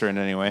country monks are in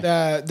anyway.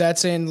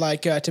 That's in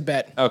like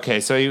Tibet. Okay,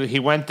 so he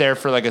went there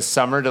for like a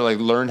summer to like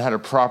learn how to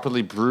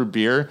properly brew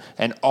beer,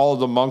 and all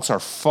the monks are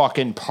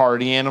fucking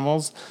party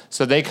animals.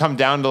 So they come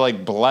down to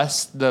like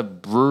bless the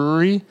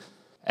brewery.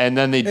 And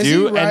then they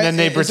and then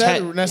they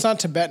pretend. That's not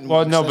Tibetan. Well,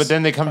 monks. no, That's but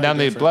then they come down,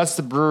 different. they bless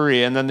the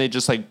brewery, and then they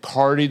just like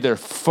party their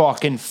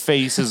fucking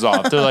faces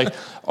off. They're like,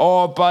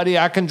 "Oh, buddy,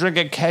 I can drink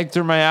a keg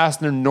through my ass,"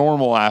 and they're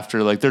normal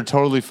after. Like they're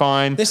totally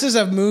fine. This is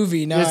a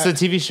movie, not. It's a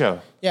TV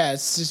show. Yeah,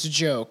 it's just a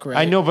joke, right?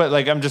 I know, but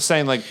like I'm just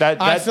saying, like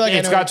that. I feel like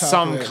it's I know got what you're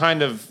some talking about.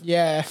 kind of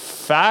Yeah.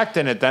 fact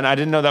in it. Then I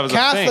didn't know that was a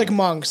thing. Catholic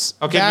monks.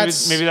 Okay,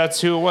 maybe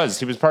that's who it was.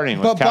 He was partying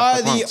with But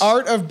Catholic by monks. the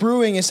art of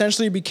brewing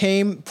essentially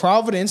became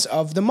providence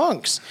of the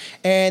monks,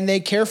 and they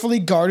carefully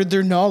guarded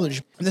their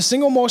knowledge. The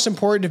single most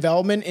important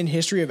development in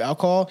history of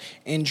alcohol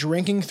and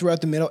drinking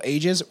throughout the Middle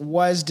Ages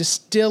was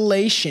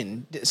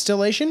distillation.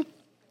 Distillation?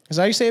 Is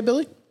that how you say it,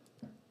 Billy?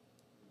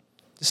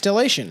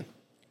 Distillation.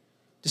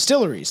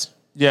 Distilleries.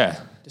 Yeah,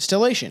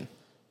 Distillation.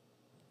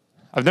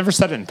 I've never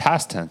said it in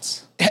past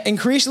tense.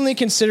 Increasingly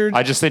considered.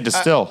 I just say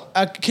distill.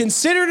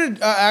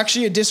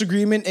 Actually a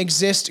disagreement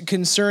exists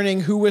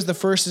concerning who was the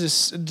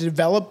first to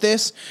develop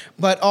this,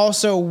 but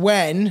also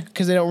when,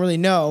 because they don't really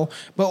know.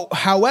 But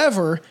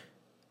however,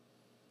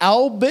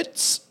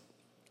 Albertus.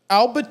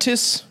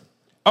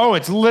 Oh,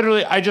 it's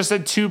literally. I just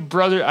said two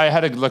brothers. I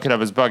had to look it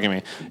up. It's bugging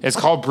me. It's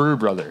called Brew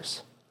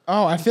Brothers.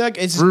 Oh, I feel like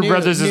it's Brew new,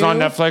 Brothers is on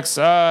Netflix.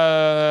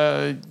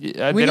 We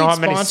They don't have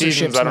many need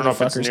seasons. sponsorships, I don't know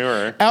if it's motherfuckers.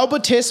 newer.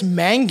 Albertus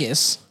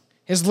Mangus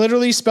is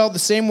literally spelled the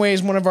same way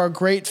as one of our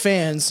great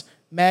fans,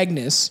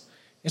 Magnus.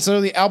 It's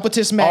literally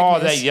Albertus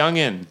Magnus. Oh, that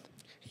youngin.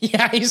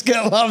 Yeah, he's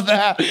gonna love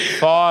that.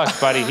 Fuck,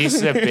 buddy.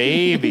 He's a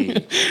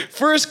baby.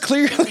 First,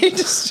 clearly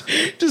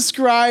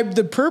describe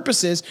the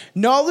purposes.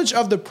 Knowledge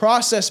of the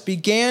process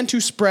began to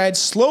spread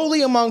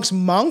slowly amongst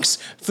monks,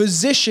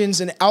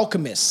 physicians, and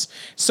alchemists.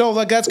 So,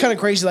 like, that's kind of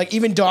crazy. Like,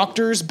 even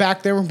doctors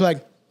back then were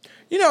like,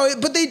 you know,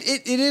 but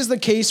it is the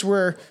case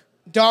where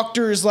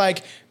doctors,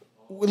 like,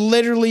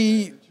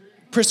 literally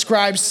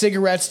prescribe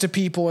cigarettes to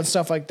people and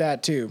stuff like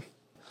that, too.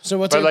 So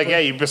what's But like, yeah,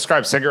 you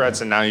prescribe cigarettes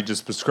and now you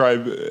just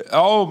prescribe.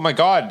 Oh my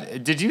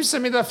God. Did you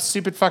send me that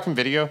stupid fucking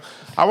video?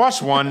 I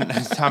watched one.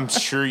 I'm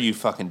sure you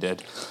fucking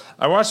did.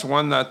 I watched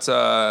one that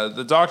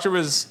the doctor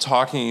was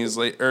talking. He's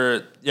like,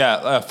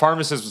 a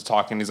pharmacist was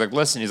talking. He's like,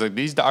 listen, he's like,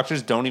 these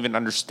doctors don't even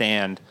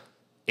understand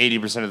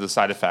 80% of the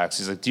side effects.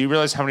 He's like, do you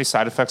realize how many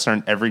side effects are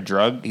in every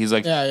drug? He's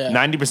like,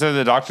 90% of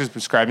the doctors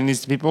prescribing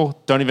these to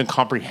people don't even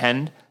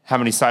comprehend how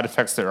many side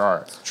effects there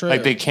are. True.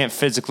 Like they can't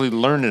physically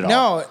learn it all.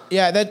 No,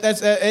 yeah, that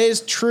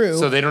is true.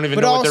 So they don't even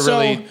know what they're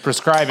really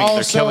prescribing.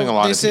 They're killing a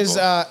lot of people. This is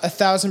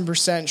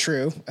 1,000%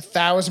 true.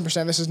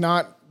 1,000%. This is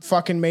not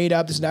fucking made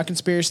up. This is not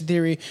conspiracy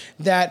theory.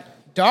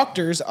 That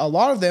doctors, a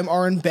lot of them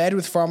are in bed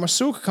with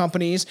pharmaceutical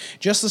companies,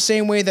 just the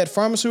same way that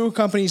pharmaceutical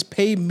companies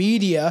pay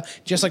media,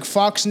 just like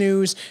Fox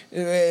News.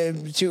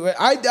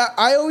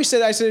 I always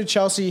said, I said to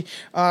Chelsea,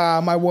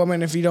 my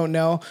woman, if you don't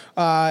know,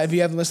 if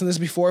you haven't listened to this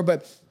before,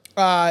 but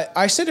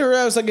I said to her,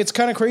 I was like, it's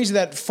kind of crazy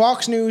that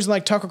Fox News and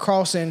like Tucker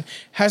Carlson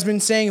has been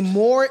saying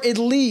more, at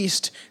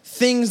least,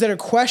 things that are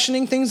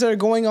questioning things that are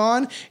going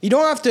on. You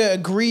don't have to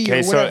agree. Okay,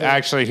 or so whatever.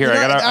 actually, here You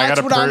know, I got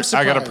a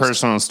surprised.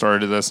 personal story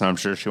to this, and I'm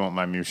sure she won't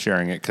mind me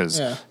sharing it because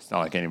Yeah. it's not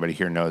like anybody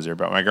here knows her.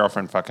 But my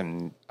girlfriend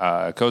fucking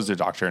goes to the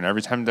doctor, and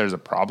every time there's a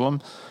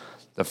problem,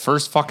 the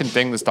first fucking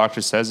thing this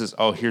doctor says is,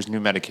 "Oh, here's new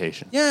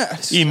medication." Yeah,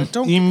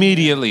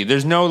 Immediately.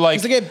 There's no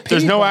like. They get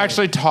There's paid no by it.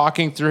 actually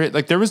talking through it.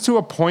 Like there was to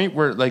a point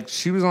where like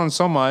she was on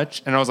so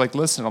much, and I was like,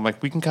 "Listen, I'm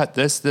like, we can cut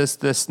this,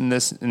 and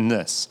this, and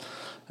this."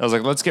 I was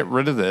like, "Let's get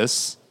rid of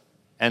this,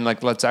 and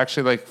like let's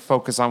actually like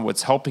focus on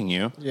what's helping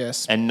you."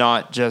 Yes. And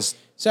not just.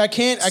 So I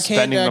can't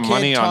Spending the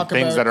money on talk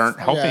things about- that aren't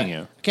helping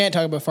you. I can't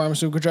talk about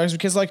pharmaceutical drugs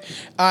because like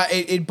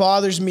it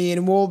bothers me,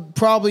 and we'll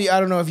probably, I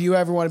don't know if you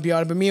ever want to be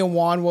on it, but me and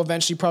Juan will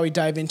eventually probably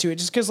dive into it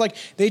just because like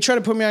they try to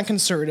put me on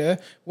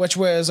Concerta, which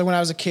was when I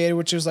was a kid,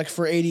 which was like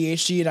for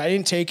ADHD, and I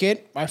didn't take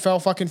it. I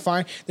felt fucking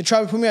fine. They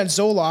tried to put me on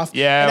Zoloft.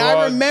 Yeah, and well,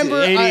 I remember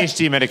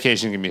ADHD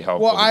medication can be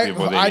helpful Well, to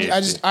people with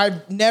ADHD.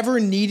 I've never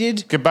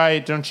needed. Goodbye,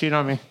 don't cheat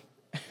on me.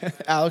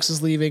 Alex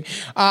is leaving.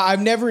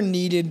 I've never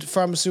needed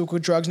pharmaceutical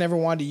drugs, never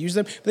wanted to use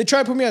them. But they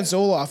tried to put me on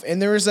Zoloft.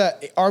 And there was a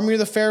Army of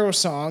the Pharaoh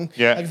song,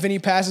 like Vinny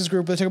Pass's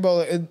group, they talk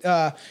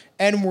about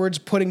N-words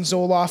putting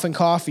Zoloft in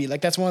coffee.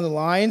 Like, that's one of the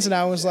lines. And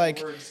I was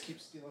like,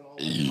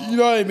 you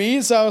know what I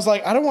mean? So I was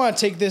like, I don't want to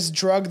take this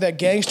drug that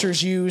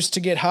gangsters use to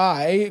get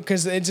high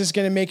because it's just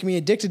going to make me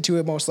addicted to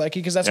it most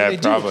likely because that's what they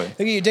probably. do.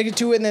 They get you addicted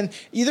to it. And then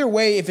either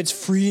way, if it's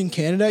free in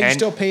Canada, you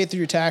still pay it through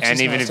your taxes. And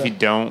even all if that you stuff.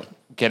 don't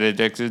get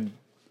addicted,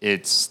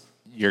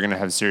 you're going to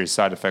have serious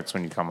side effects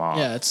when you come off.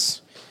 Yeah,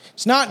 it's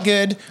It's not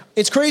good.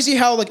 It's crazy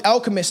how like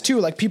alchemists too,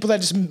 like people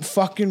that just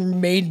fucking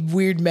made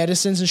weird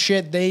medicines and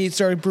shit, they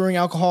started brewing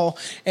alcohol,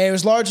 and it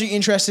was largely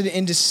interested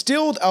in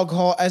distilled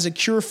alcohol as a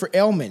cure for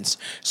ailments.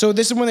 So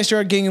this is when they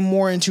started getting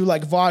more into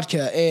like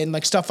vodka and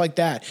like stuff like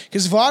that,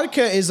 because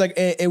vodka is like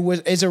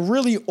is a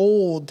really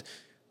old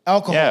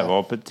alcohol. Yeah,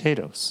 well,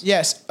 potatoes.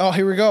 Yes. Oh,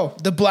 here we go.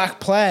 The Black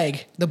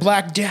Plague, the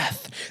Black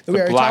Death that we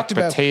already Black talked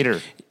about. potato.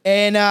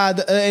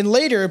 And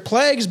later,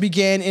 plagues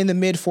began in the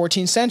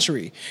mid-14th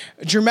century,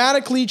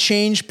 dramatically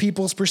changed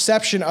people's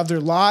perception of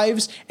their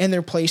lives and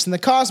their place in the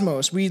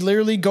cosmos. We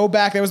literally go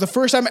back. That was the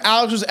first time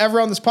Alex was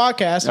ever on this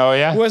podcast. Oh,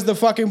 yeah? Was the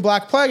fucking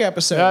Black Plague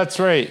episode. That's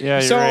right. Yeah,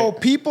 you're So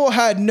right. people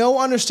had no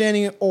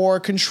understanding or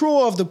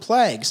control of the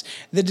plagues.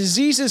 The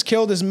diseases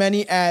killed as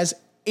many as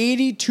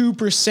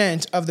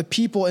 82% of the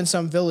people in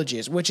some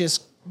villages, which is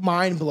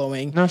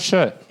mind-blowing. No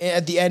shit.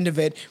 At the end of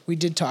it, we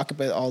did talk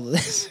about all of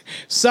this.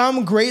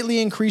 Some greatly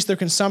increased their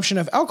consumption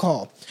of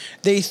alcohol.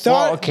 They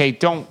thought, Well, okay,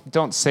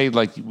 don't say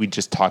like we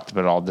just talked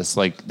about all this.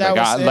 Like That was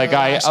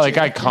last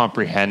year. I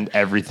comprehend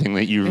everything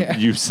that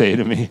you say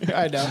to me.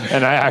 I know.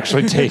 And I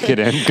actually take it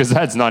in because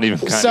that's not even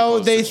kind so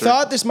of they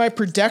thought this might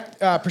protect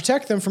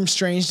them from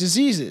strange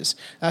diseases.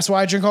 That's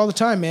why I drink all the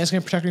time, man. It's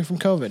going to protect me from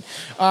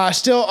COVID.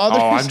 Still others.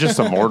 Oh, I'm just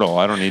immortal.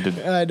 I don't need to.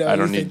 I know, I you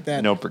don't think need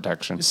that. no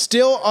protection.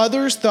 Still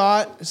others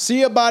thought,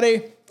 see ya,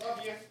 buddy.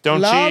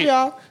 Don't Love cheat.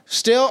 ya.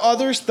 Still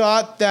others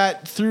thought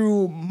that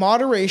through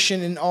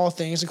moderation in all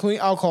things, including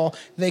alcohol,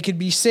 they could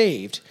be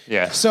saved.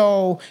 Yeah.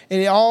 So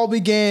it all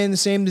began the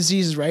same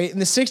diseases, right? In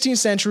the 16th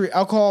century,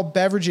 alcohol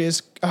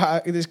beverages,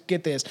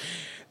 get this,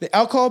 the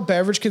alcohol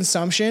beverage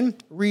consumption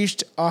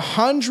reached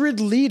 100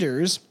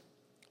 liters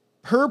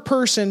per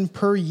person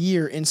per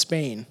year in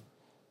Spain.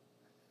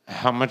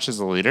 How much is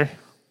a liter?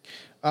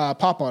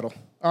 Pop bottle,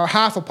 or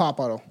half a pop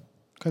bottle,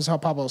 because how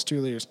pop bottle is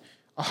 2 liters.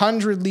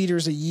 100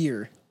 liters a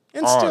year.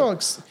 And still,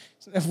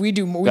 if we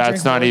do more,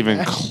 That's not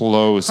even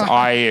close.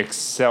 I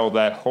excel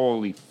that.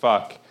 Holy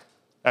fuck.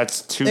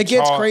 That's too It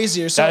gets tall.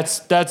 crazier, so-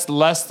 That's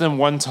less than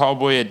one tall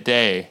boy a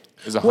day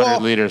is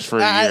 100 liters for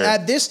a year.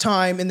 At this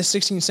time in the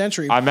 16th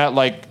century, I'm at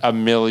like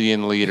 1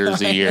 million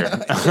liters a year.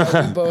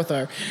 we both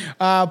are.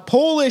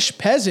 Polish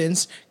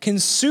peasants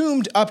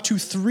consumed up to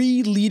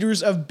 3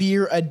 liters of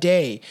beer a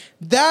day.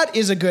 That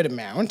is a good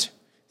amount.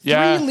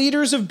 Yeah. 3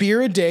 liters of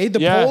beer a day. The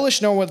Yeah.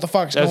 Polish know what the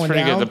fuck's That's going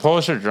pretty down. good. The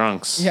Polish are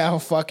drunks. Yeah, oh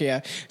fuck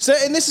yeah. So,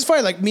 and this is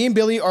funny. Like me and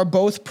Billy are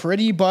both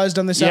pretty buzzed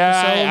on this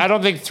Yeah, episode. I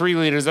don't think 3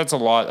 liters. That's a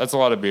lot. That's a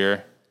lot of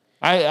beer.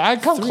 I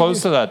come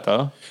close to that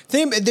though.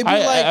 They'd be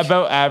like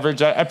About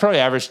average. I probably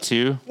average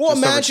 2. well,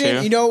 just over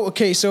imagine 2.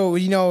 okay, so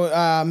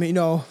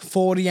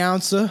 40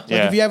 ounce. Like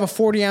Yeah. if you have a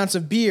 40 ounce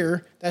of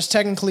beer, that's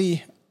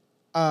technically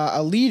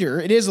a liter.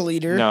 It is a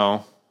liter.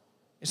 No,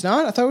 It's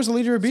not. I thought it was a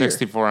liter of beer.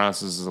 64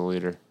 ounces is a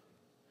liter.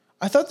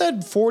 I thought that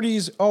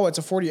 40s. Oh, it's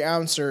a 40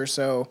 ouncer.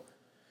 So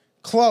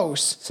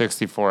close.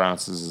 64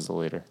 ounces is a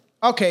liter.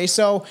 Okay,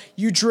 so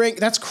you drink.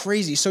 That's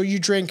crazy. So you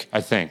drink.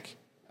 I think.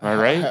 Am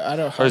I right? I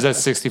don't- Or is that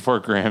 64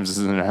 grams is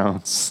an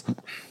ounce?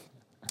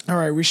 All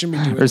right, we shouldn't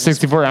be doing Or this.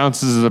 64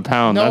 ounces is a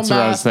pound. No That's what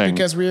I was math saying.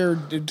 because we're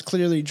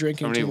clearly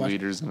drinking How many too much.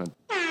 liters in it?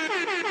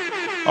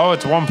 Oh,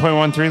 it's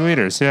 1.13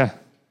 liters. Yeah.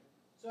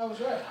 So I was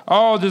right.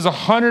 Oh, there's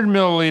 100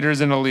 milliliters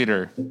in a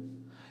liter.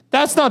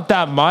 That's not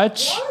that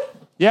much.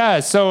 Yeah,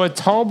 so a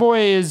tall boy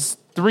is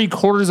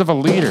 3/4 of a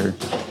liter.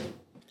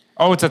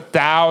 Oh, it's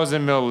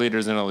 1,000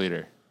 milliliters in a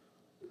liter.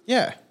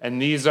 Yeah.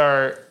 And these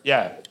are,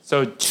 yeah.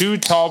 So 2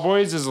 tall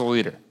boys is a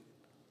liter.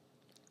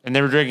 And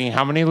they were drinking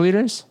how many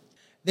liters?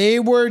 They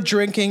were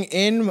drinking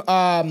in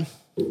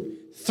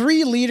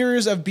 3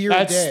 liters of beer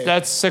a day.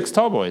 That's 6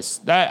 tall boys.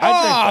 I drink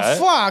that.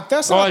 Fuck.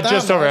 That's Well, not that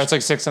just much. over. That's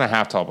like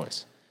 6.5 tall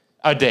boys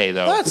a day,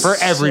 though, That for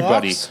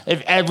everybody. sucks.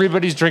 If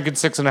everybody's drinking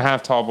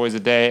 6.5 tall boys a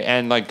day,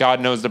 and like God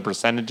knows the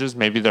percentages,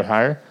 maybe they're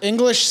higher.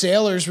 English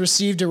sailors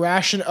received a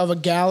ration of a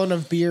gallon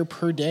of beer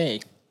per day.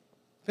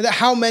 But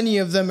how many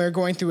of them are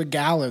going through a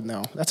gallon,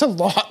 though? That's a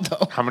lot,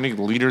 though. How many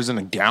liters in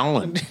a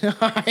gallon?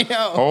 I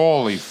know.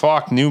 Holy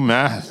fuck! New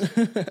math.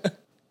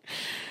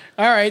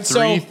 All right, so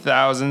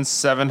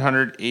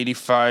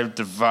 3,785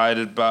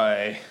 divided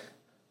by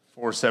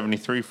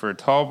 473 for a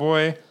tall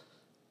boy.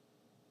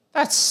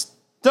 That's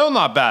still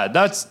not bad.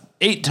 That's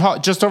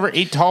just over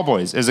 8 tall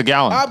boys is a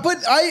gallon. but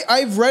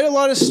I've read a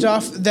lot of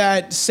stuff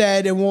that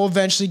said, and we'll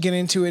eventually get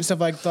into it and stuff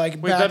like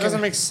Wait, back that in-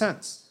 doesn't make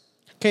sense.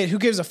 Okay, who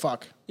gives a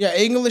fuck? Yeah,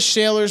 English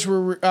sailors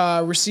were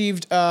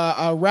received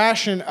a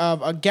ration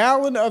of a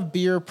gallon of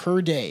beer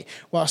per day,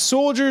 while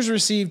soldiers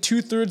received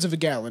 2/3 of a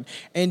gallon.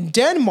 In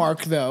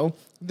Denmark, though,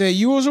 the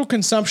usual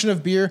consumption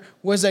of beer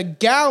was a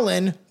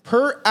gallon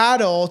per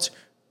adult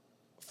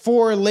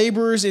for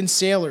laborers and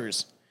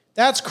sailors.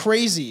 That's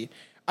crazy.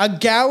 A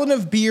gallon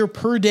of beer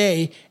per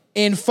day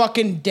in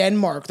fucking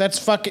Denmark. That's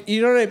fucking,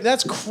 you know what I mean?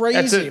 That's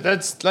crazy.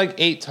 That's like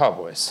 8 tall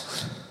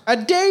boys. A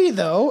day,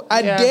 though.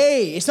 A Yeah.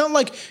 day. It's not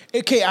like,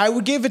 okay, I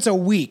would give it's a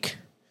week.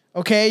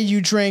 Okay?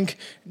 You drink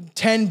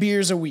 10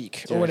 beers a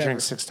week or I whatever.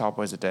 drink 6 tall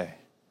boys a day.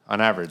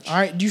 on average. All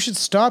right, you should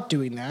stop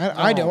doing that.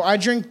 I don't. I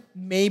drink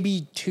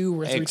maybe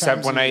 2 or 3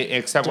 Except times. when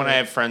I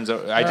have friends.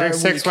 I Or drink a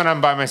 6 week. when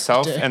I'm by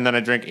myself, Day. and then I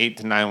drink 8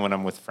 to 9 when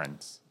I'm with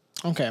friends.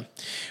 Okay.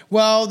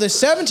 Well, the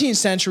 17th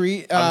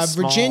century,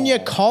 Virginia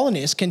small.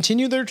 colonists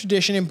continued their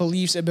tradition and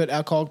beliefs about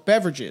alcoholic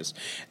beverages.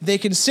 They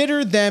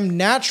considered them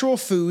natural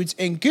foods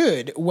and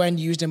good when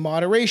used in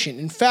moderation.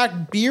 In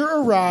fact, beer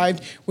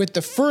arrived with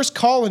the first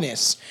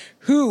colonists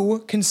who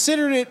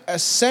considered it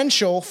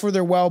essential for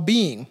their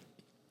well-being.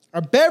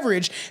 A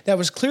beverage that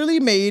was clearly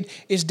made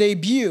its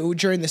debut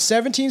during the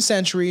 17th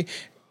century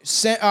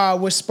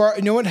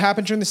you know what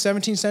happened during the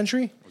 17th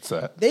century? What's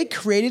that? They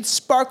created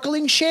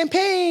sparkling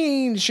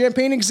champagne.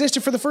 Champagne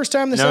existed for the first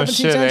time in the No 17th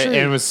shit. century.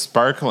 It was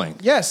sparkling.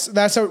 Yes,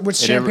 that's what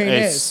champagne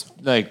is.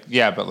 Like,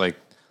 yeah, but like,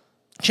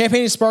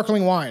 Champagne is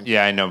sparkling wine.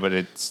 yeah, I know, but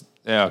it's.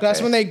 Yeah, okay.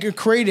 That's when they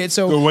created.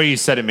 So The way you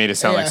said it made it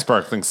sound Yeah. like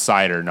sparkling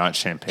cider, not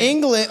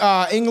champagne.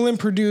 England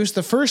produced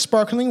the first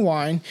sparkling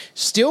wine.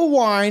 Still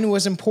wine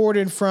was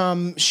imported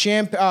from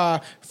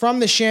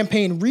the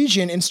Champagne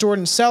region and stored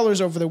in cellars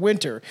over the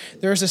winter.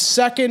 There's a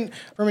second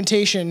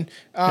fermentation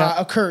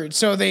occurred,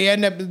 so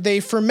they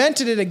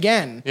fermented it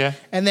again, Yeah.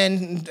 and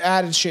then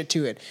added shit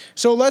to it.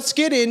 So let's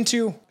get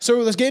into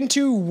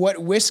what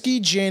whiskey,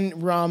 gin,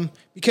 rum,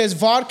 because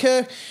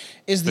vodka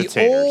is the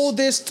taters.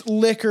 oldest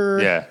liquor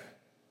Yeah.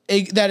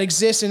 that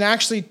exists, and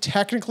actually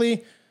technically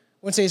I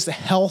wouldn't say it's the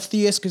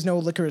healthiest because no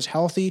liquor is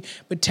healthy,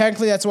 but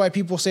technically that's why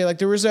people say, like,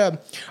 I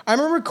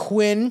remember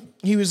Quinn,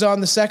 he was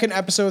on the second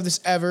episode of this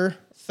ever,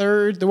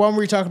 third, the one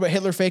where he talked about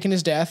Hitler faking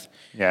his death.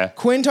 Yeah.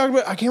 Quinn talked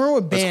about, I can't remember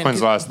what What's band.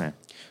 Quinn's last name?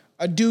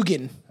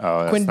 Dugan.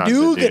 Oh, that's Quinn not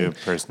Dugan. the dude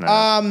person. Never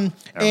mind.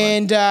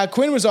 And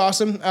Quinn was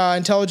awesome,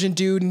 intelligent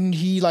dude, and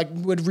he like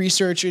would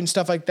research and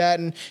stuff like that.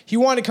 And he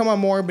wanted to come on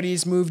more, but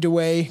he's moved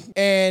away.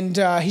 And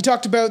he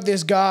talked about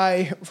this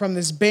guy from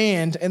this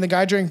band, and the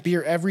guy drank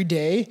beer every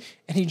day,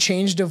 and he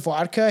changed to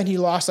vodka, and he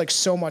lost like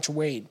so much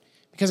weight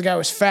because the guy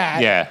was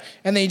fat. Yeah.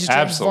 And then he just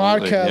drank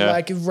Absolutely, vodka yeah.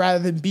 like rather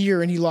than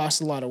beer, and he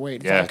lost a lot of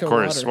weight. Yeah, Vodka, of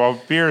course. water.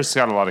 Well, beer's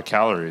got a lot of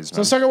calories. So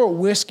let's talk about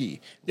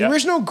whiskey. The Yeah.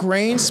 original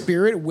grain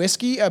spirit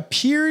whiskey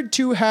appeared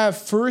to have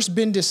first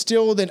been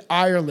distilled in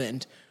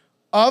Ireland.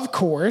 Of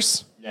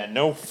course. Yeah,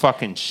 no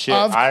fucking shit.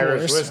 Of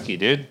Irish course. whiskey,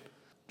 dude.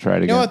 Try it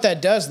You again. know what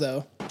that does,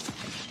 though?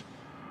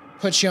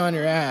 Puts you on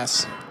your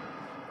ass.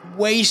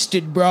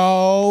 Wasted,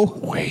 bro.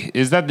 Wait,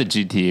 is that the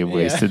GTA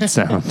wasted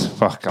sound?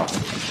 Fuck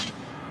off.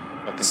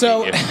 Fucking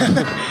So, hate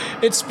you.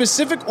 its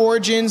specific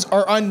origins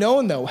are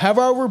unknown, though.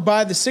 However,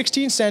 by the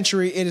 16th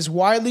century, it is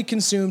widely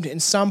consumed in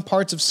some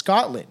parts of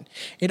Scotland.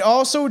 It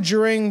also,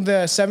 during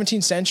the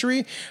 17th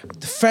century,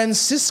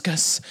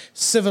 Franciscus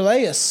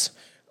Sibelius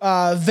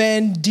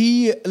Van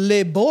de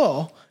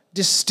Lebeau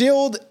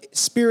distilled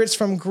spirits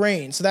from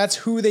grain. So that's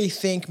who they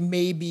think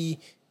maybe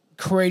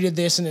created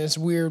this in his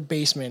weird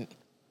basement.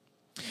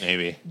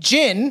 Maybe.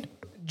 Gin,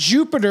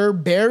 Jupiter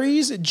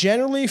berries,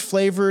 generally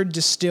flavored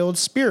distilled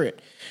spirit.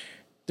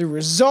 The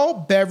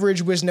result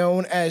beverage was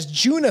known as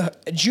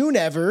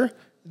Junever,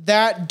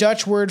 that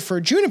Dutch word for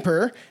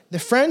juniper. The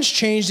French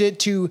changed it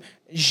to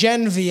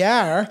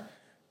Genevière.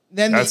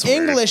 Then That's the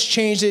weird. English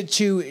changed it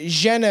to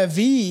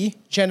Genevieve.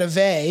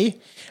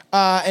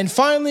 And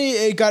finally,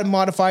 it got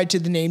modified to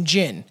the name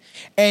gin.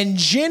 And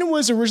gin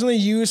was originally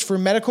used for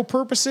medical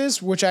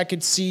purposes, which I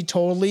could see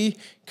totally.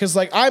 Because,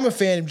 like, I'm a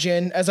fan of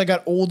gin. As I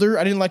got older,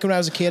 I didn't like it when I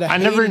was a kid. I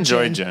never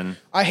enjoyed gin.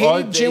 I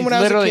hated gin when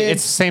I was a kid.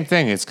 It's the same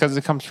thing. It's because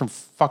it comes from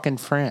fucking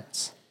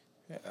France.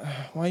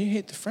 Why you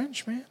hate the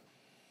French, man?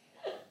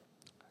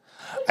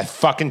 I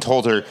fucking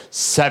told her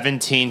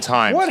 17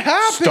 times. What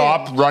happened?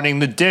 Stop running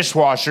the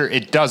dishwasher.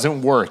 It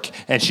doesn't work.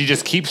 And she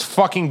just keeps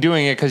fucking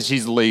doing it because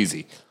she's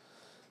lazy.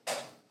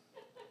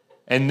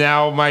 And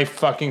now my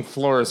fucking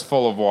floor is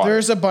full of water.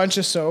 There's a bunch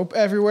of soap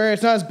everywhere.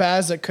 It's not as bad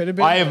as it could have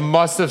been.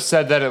 must have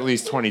said that at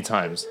least 20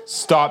 times.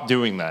 Stop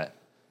doing that.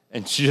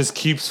 And she just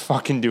keeps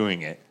fucking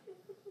doing it.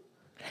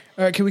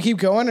 All right, can we keep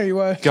going, or you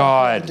want to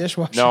God.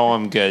 dishwasher? No,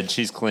 I'm good.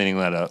 She's cleaning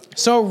that up.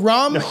 So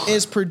rum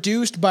is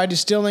produced by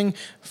distilling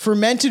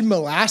fermented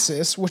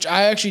molasses, which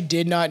I actually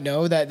did not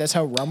know that's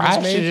how rum was I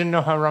actually made. didn't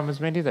know how rum was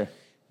made either.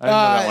 I didn't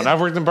know that one.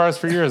 I've worked in bars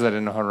for years. I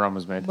didn't know how rum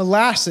was made.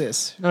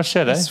 Molasses. No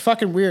shit, eh? It's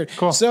fucking weird.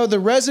 Cool. So the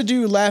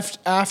residue left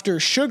after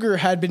sugar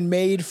had been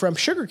made from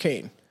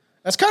sugarcane.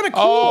 That's kind of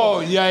cool. Oh,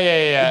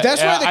 yeah.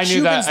 That's Yeah, why I the knew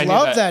Cubans I knew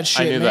love that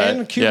shit, I knew man.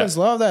 that. Cubans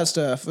Yeah. love that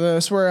stuff.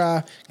 That's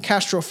where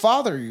Castro's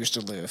father used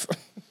to live.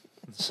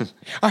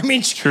 I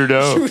mean,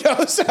 Trudeau.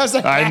 Trudeau sounds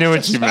like I knew what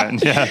Castro's you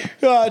meant.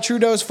 Yeah.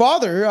 Trudeau's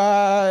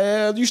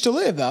father used to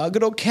live.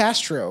 Good old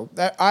Castro.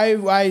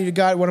 I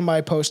got one of my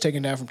posts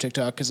taken down from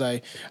TikTok because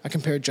I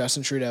compared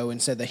Justin Trudeau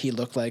and said that he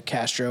looked like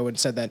Castro and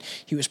said that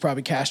he was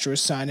probably Castro's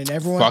son, and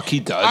everyone. Fuck,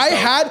 he does,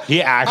 though.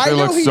 He actually I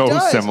know looks he so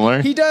does.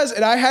 similar. He does,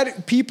 and I had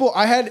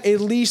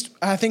at least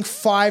I think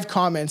 5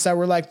 comments that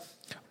were like,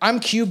 I'm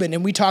Cuban,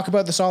 and we talk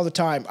about this all the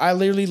time. I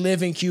literally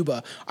live in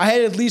Cuba. I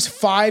had at least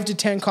 5 to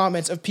 10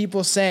 comments of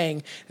people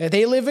saying that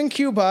they live in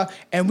Cuba,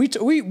 and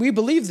we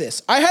believe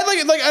this. I had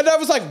and I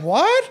was like,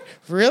 what?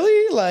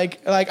 Really?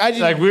 Like I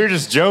didn't. Like we were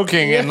just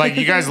joking, and like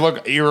you guys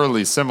look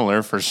eerily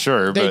similar for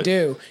sure. They but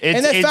do, It's,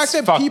 and the it's fact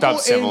that fucked people up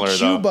similar, in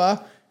Cuba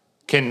though,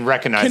 can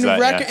recognize that,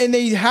 yeah. and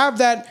they have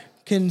that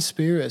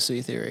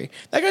conspiracy theory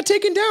that got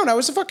taken down. I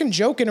was fucking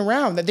joking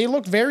around that they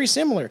looked very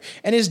similar,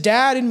 and his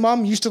dad and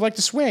mom used to like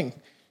to swing.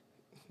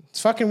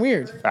 It's fucking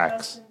weird.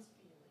 Facts.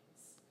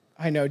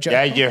 I know.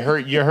 Yeah, you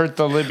hurt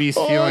the Libby's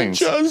feelings.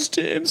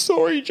 Justin.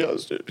 Sorry,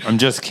 Justin. I'm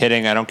just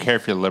kidding. I don't care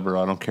if you're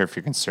liberal. I don't care if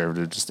you're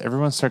conservative. Just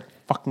everyone start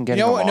fucking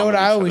getting along. Know what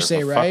with I each always other,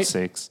 say, for right? Fuck's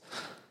sakes.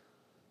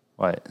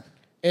 What?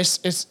 It's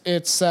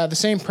the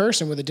same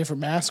person with a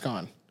different mask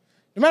on.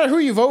 No matter who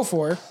you vote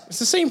for, it's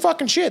the same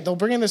fucking shit. They'll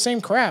bring in the same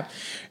crap.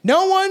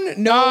 No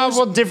one knows.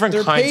 Well, different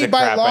they're kinds paid of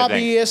by crap.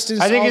 lobbyists.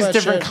 I think all it's that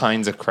different shit.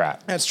 kinds of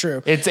crap. That's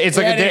true. It's Yeah,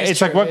 like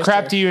it like true. what It is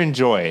crap true. do you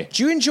enjoy?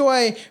 Do you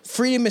enjoy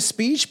freedom of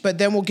speech, but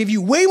then we'll give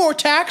you way more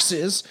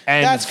taxes?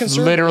 And that's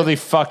conservative. literally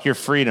fuck your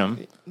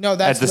freedom. No,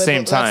 that's at the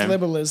same time. That's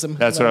liberalism.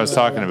 That's what I was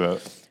talking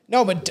about.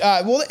 No, but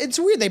well, it's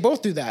weird. They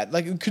both do that.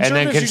 Like And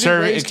conservatives then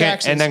usually raise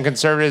taxes.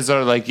 conservatives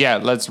are like, yeah,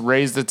 let's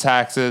raise the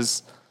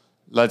taxes,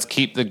 let's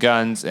keep the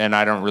guns, and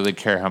I don't really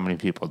care how many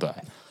people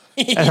die.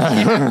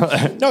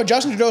 No,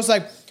 Justin Trudeau's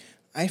like,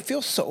 I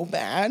feel so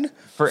bad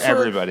For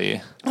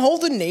everybody. all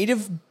the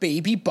native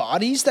baby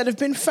bodies that have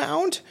been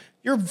found.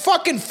 Your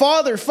fucking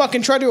father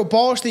fucking tried to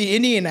abolish the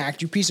Indian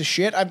Act, you piece of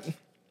shit. I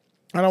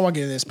don't want to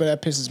get into this, but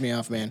that pisses me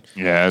off, man.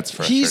 Yeah, it's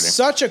frustrating. He's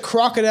such a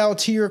crocodile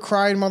tear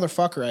crying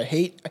motherfucker. I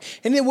hate,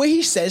 and the way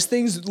he says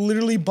things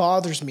literally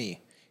bothers me.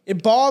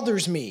 It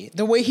bothers me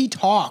the way he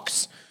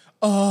talks.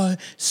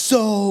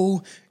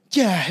 So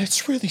yeah,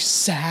 it's really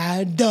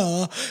sad.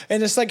 Duh.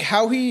 And it's like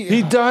how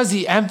He does.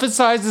 He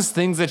emphasizes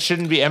things that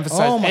shouldn't be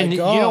emphasized. Oh my and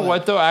God. you know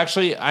what though?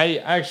 Actually,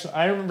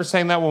 I remember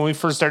saying that when we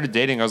first started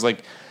dating. I was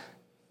like,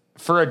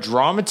 for a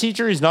drama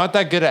teacher, he's not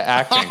that good at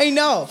acting. I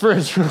know. For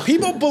a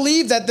People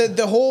believe that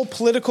the whole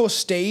political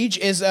stage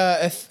is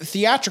a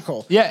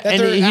theatrical. yeah, that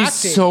and they're he's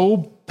acting.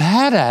 so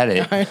bad at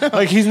it.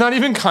 Like he's not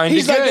even kind of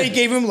He's good. like, they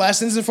gave him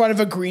lessons in front of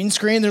a green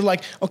screen. They're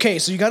like, okay,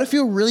 so you got to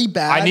feel really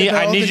bad. I need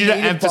about all you the to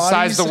native emphasize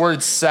bodies. the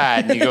word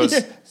sad. And he goes,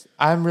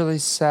 I'm really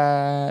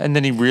sad. And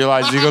then he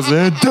realizes, he goes,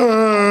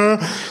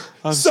 duh.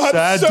 I'm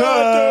sad.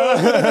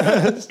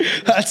 Duh.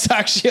 That's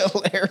actually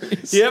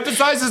hilarious. He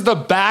emphasizes the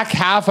back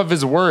half of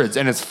his words,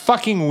 and it's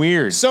fucking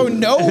weird. So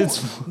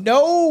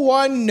no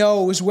one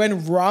knows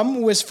when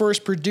rum was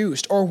first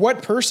produced or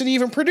what person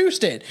even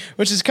produced it,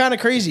 which is kind of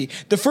crazy.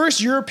 The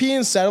first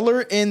European settler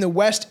in the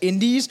West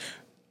Indies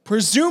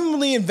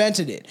presumably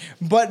invented it,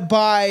 but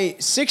by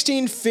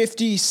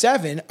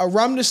 1657, a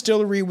rum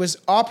distillery was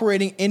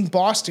operating in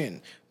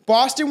Boston.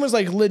 Boston was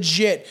like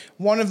legit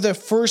one of the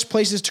first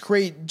places to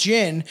create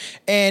gin,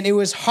 and it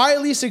was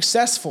highly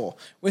successful.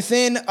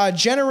 Within a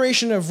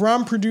generation of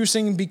rum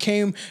producing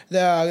became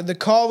the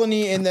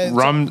colony in the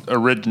Rum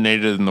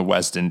originated in the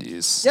West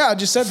Indies. Yeah, I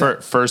just said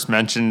that. First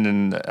mentioned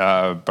in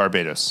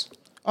Barbados.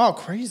 Oh,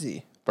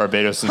 crazy.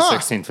 Barbados in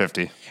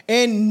 1650.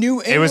 And New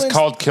England. It was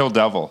called Kill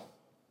Devil.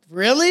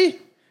 Really?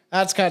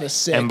 That's kind of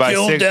sick. And by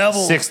Kill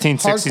Devil.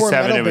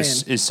 1667, Hardcore it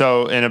was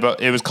metal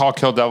it was called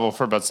Kill Devil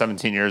for about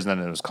 17 years, and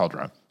then it was called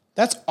Rum.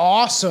 That's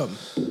awesome.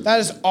 That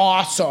is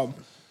awesome.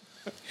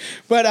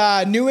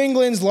 But New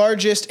England's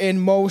largest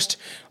and most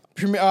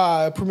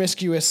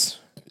promiscuous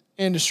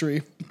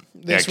industry.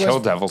 Kill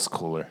Devil's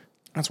cooler.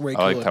 That's way I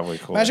cooler. like that way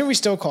cooler. Imagine we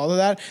still call it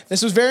that.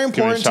 This was very me a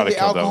important to shot of the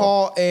Kill Devil.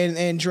 alcohol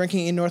and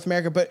drinking in North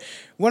America. But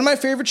one of my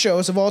favorite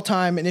shows of all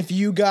time, and if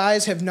you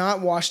guys have not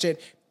watched it,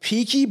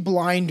 Peaky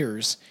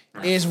Blinders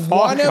is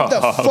one of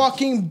the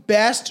fucking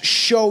best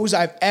shows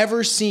I've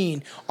ever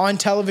seen on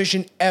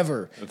television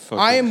ever.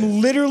 I am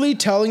literally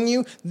telling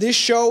you, this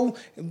show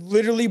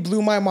literally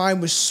blew my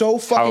mind. Was so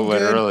fucking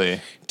good.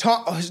 literally?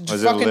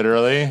 Was it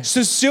literally?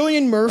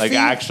 Cillian Murphy. Like,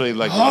 actually,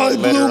 like, it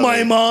blew literally.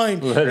 my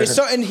mind. Literally. It's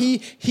so, and he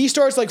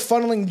starts like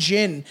funneling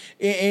gin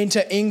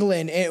into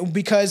England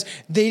because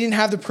they didn't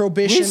have the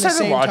prohibition We at the started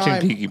same watching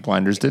time. Peaky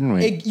Blinders, didn't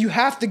we? You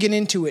have to get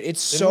into it. It's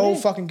so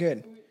fucking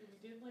good.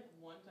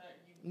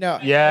 No.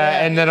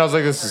 Yeah, and then I was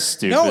like, this is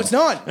stupid. No, it's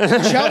not.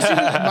 Chelsea,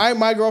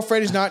 my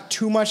girlfriend is not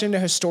too much into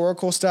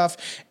historical stuff,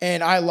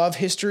 and I love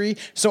history.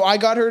 So I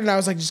got her, and I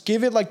was like, just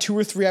give it like 2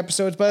 or 3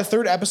 episodes. By the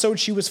 3rd episode,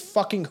 she was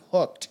fucking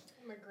hooked.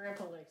 My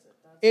grandpa likes it.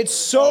 It's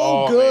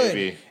so good.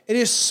 maybe. It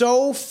is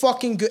so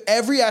fucking good.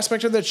 Every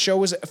aspect of that show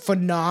was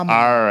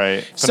phenomenal. All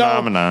right.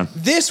 Phenomenon. So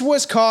this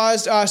was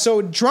caused.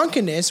 So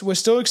drunkenness was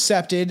still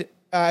accepted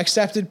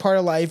part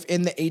of life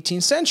in the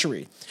 18th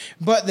century,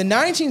 but the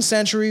 19th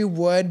century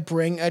would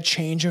bring a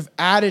change of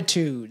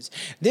attitudes.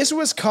 This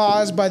was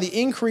caused by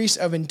the increase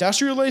of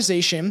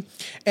industrialization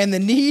and the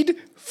need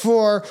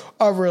for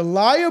a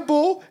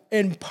reliable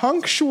and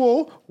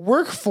punctual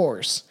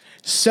workforce.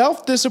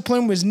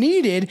 Self-discipline was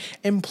needed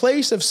in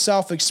place of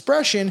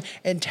self-expression,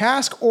 and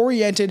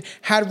task-oriented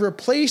had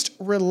replaced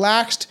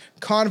relaxed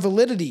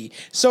convolidity.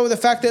 So the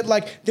fact that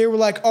like they were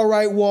like, all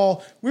right,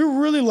 well, we were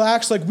really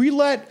lax. Like we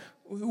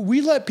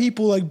let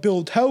people like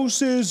build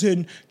houses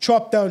and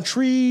chop down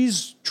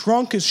trees,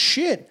 drunk as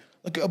shit.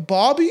 Like a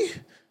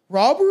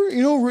Robert,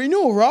 you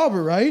know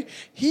Robert, right?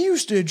 He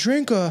used to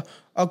drink a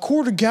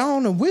quarter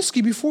gallon of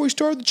whiskey before he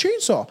started the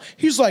chainsaw.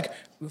 He's like,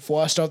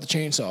 before I start the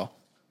chainsaw,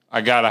 I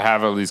gotta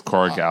have at least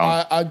quarter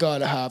gallon. I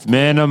gotta have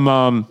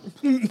Minimum.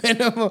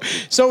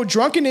 So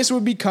drunkenness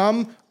would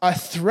become a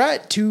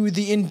threat to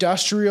the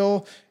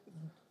industrial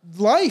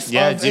life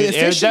of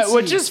efficiency.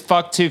 Which is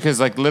fucked too, because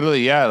like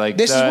literally, yeah, like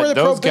this is where the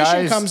those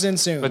prohibition guys comes in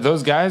soon. But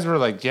those guys were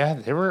like, yeah,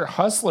 they were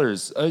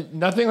hustlers.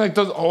 Nothing like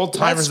those old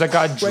timers that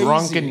That's got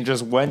drunk crazy. and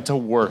just went to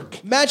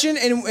work. Imagine,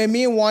 and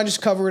me and Juan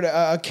just covered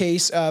a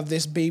case of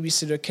this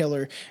babysitter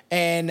killer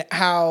and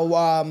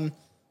how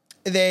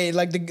they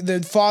like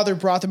the father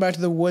brought them out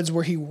to the woods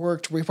where he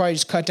worked, where he probably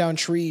just cut down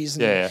trees.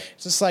 And Yeah.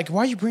 It's just like,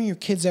 why are you bringing your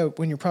kids out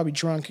when you're probably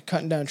drunk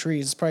cutting down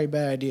trees? It's probably a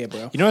bad idea,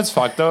 bro. You know what's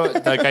fucked though?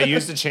 Like I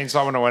used a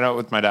chainsaw when I went out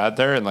with my dad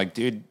there, and like,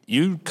 dude,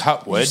 you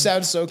cut wood. You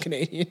sound so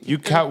Canadian. You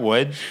cut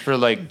wood for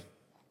like,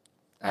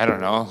 I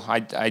don't know. I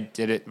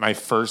did it my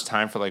first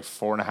time for like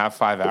 4.5,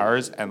 5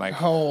 hours, and like,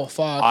 Oh,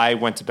 fuck. I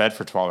went to bed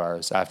for 12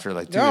 hours after.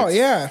 Like, dude, Oh, it's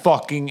yeah.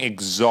 fucking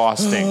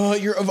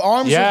exhausting. Your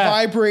arms are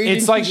vibrating.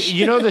 It's like,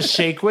 you know, the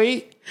shake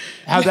weight,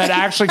 how that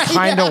actually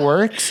kind of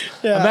works.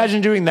 Yeah.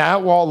 Imagine doing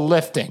that while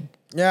lifting.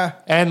 Yeah.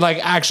 And like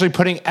actually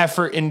putting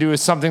effort into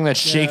something that's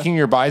shaking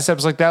your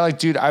biceps like that. Like,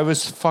 dude, I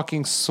was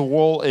fucking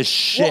swole as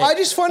shit. Well, I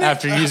just find it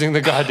after using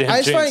the goddamn I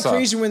just find it chainsaw.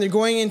 crazy when they're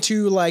going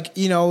into like,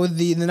 you know,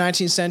 the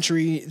 19th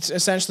century, it's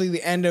essentially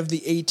the end of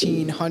the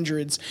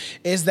 1800s,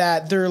 is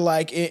that they're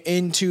like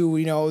into,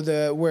 you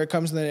know, where it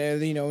comes in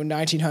the, you know,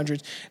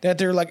 1900s, that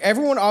they're like,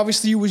 everyone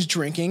obviously was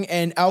drinking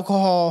and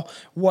alcohol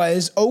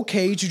was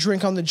okay to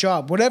drink on the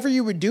job. Whatever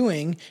you were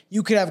doing,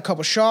 you could have a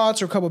couple shots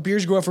or a couple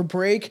beers, go out for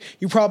break.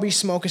 You probably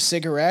smoke a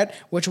cigarette,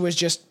 which was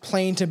just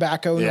plain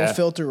tobacco, no Yeah.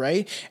 filter,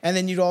 right? And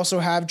then you'd also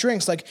have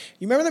drinks. Like,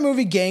 you remember the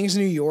movie Gangs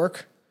of New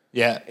York?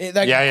 Yeah.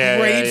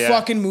 Great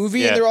fucking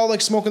movie. Yeah. And they're all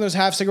like smoking those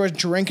half cigarettes,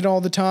 drinking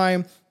all the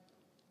time.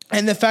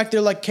 And the fact they're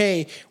like,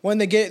 okay, when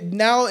they get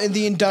now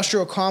the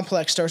industrial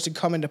complex starts to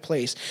come into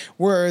place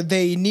where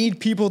they need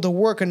people to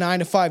work a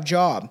 9-to-5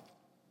 job.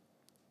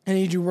 And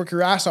you need to work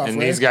your ass off. And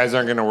right? these guys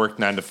aren't going to work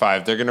 9 to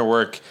 5. They're going to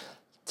work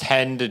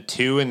 10 to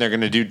 2, and they're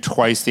going to do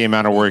twice the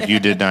amount of work you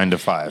did 9 to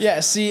 5. Yeah,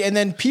 see, and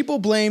then people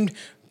blamed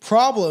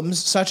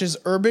problems such as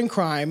urban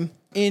crime,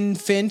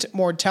 infant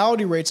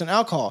mortality rates, and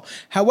alcohol.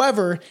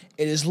 However,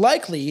 it is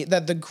likely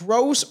that the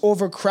gross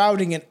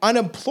overcrowding and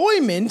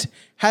unemployment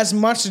has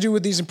much to do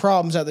with these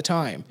problems at the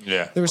time.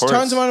 Yeah, there was of course.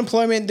 tons of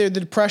unemployment. The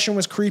depression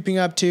was creeping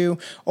up too.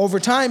 Over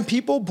time,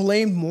 people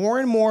blamed more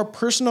and more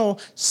personal,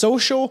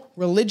 social,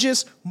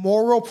 religious,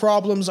 moral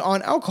problems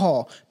on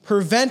alcohol.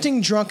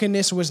 Preventing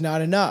drunkenness was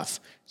not enough.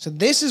 So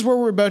this is where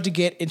we're about to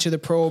get into the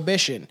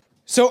prohibition.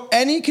 So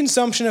any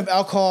consumption of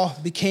alcohol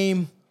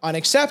became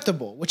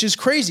unacceptable, which is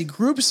crazy.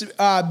 Groups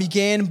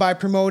began by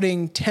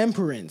promoting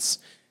temperance,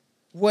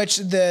 which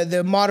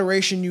the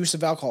moderation use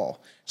of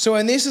alcohol. So,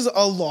 and this is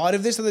a lot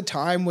of this at the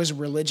time was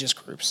religious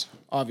groups,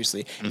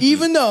 obviously.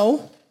 Even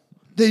though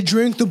they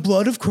drink the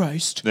blood of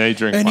Christ, They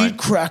drink and wine. eat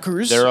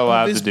crackers. They're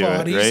allowed of his to do it,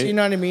 bodies, right? You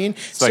know what I mean?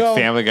 It's like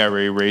Family Guy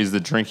where he raised the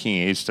drinking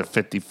age to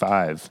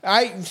 55.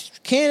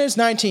 Canada's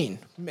 19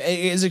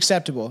 is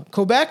acceptable.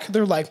 Quebec,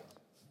 they're like,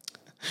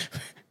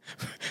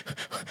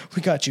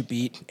 we got you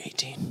beat.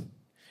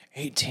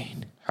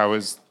 18. How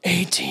is...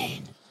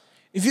 18.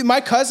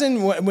 My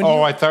cousin, when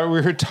I thought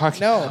we were talking...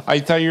 No. I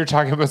thought you were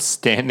talking about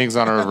standings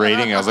on our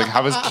rating. I was like,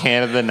 how is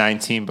Canada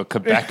 19, but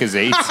Quebec is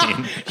 18?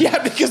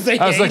 yeah, because they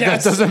hate us. I was like,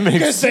 that doesn't make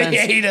because sense.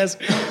 they hate us.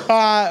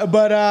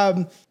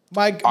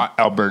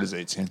 Alberta's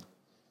 18.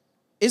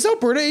 Is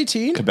Alberta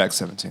 18? Quebec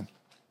 17.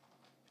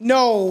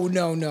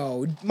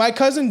 No. My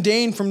cousin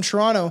Dane from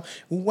Toronto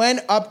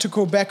went up to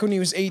Quebec when he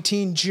was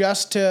 18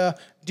 just to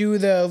do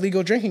the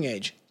legal drinking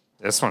age.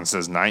 This one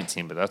says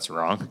 19, but that's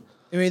wrong.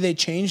 I mean, they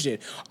changed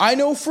it. I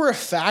know for a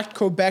fact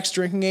Quebec's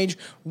drinking age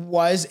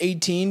was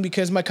 18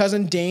 because my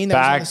cousin Dane...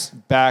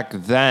 Back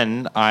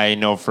then, I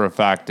know for a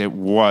fact it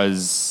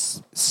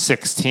was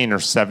 16 or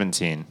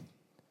 17.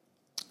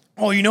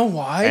 Oh, you know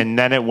why? And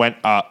then it went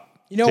up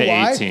to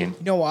why? 18. You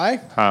know why?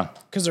 Huh.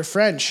 Because they're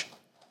French.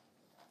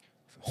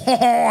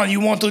 Oh,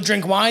 you want to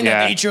drink wine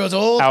at 8 years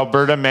old?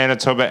 Alberta,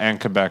 Manitoba, and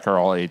Quebec are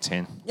all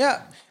 18.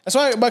 Yeah. That's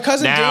why my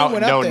cousin Dane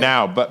went up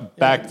there. But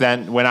back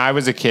then, when I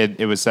was a kid,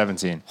 it was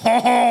 17.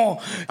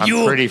 Oh,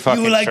 I'm pretty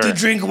fucking you like sure. to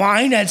drink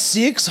wine at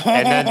 6?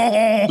 And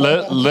then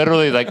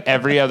literally like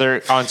every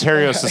other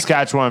Ontario,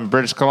 Saskatchewan,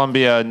 British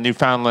Columbia,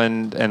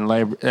 Newfoundland and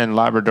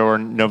Labrador,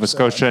 Nova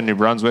Scotia, New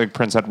Brunswick,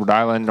 Prince Edward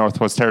Island,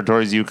 Northwest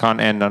Territories,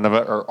 Yukon, and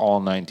Nunavut are all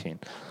 19.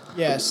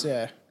 Yes,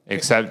 yeah.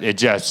 Except it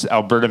just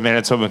Alberta,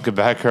 Manitoba, and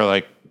Quebec are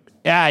like,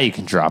 yeah, you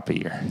can drop a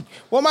year.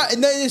 Well,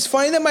 it's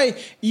funny that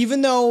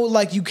even though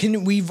like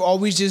we've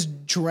always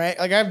just drank,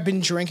 like I've been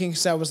drinking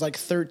since I was like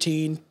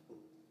 13,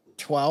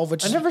 12,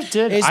 which I never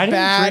did. is I didn't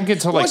bad. drink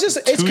until, like, it's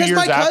 2 'cause years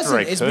my after cousin.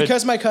 I It's could.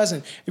 because my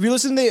cousin. If you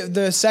listen to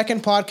the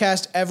second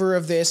podcast ever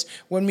of this,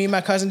 when me and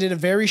my cousin did a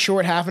very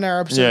short half an hour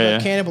episode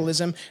about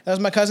cannibalism, that was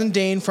my cousin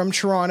Dane from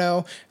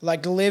Toronto,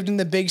 like lived in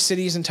the big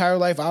city his entire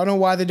life. I don't know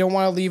why they don't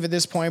want to leave at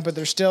this point, but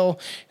they're still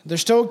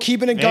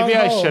keeping it going. Maybe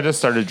I should have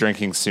started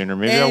drinking sooner.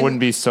 Maybe I wouldn't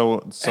be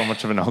so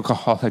much of an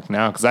alcoholic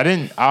now, because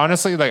I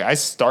honestly, like, I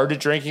started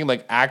drinking,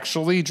 like,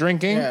 actually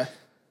drinking,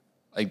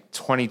 like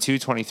 22,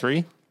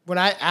 23. When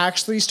I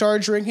actually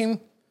started drinking,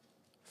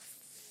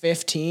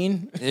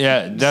 15.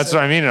 Yeah, that's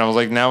what I mean. And I was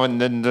like, now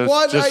and then,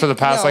 just for the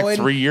past like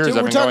 3 years, I've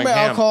been we're talking going about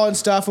ham. alcohol and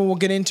stuff, and we'll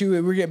get into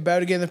it. We're about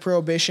to get into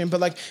prohibition, but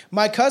like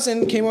my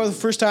cousin came over the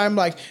first time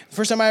I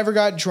ever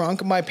got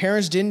drunk. My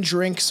parents didn't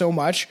drink so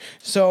much,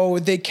 so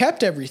they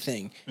kept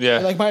everything. Yeah,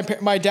 like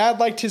my dad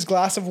liked his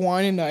glass of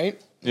wine a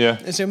night. Yeah,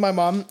 and so my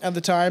mom at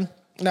the time,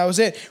 and that was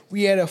it.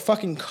 We had a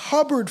fucking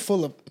cupboard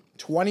full of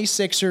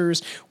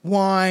 26ers,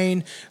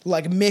 wine,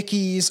 like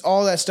Mickey's,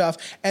 all that stuff.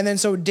 And then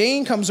so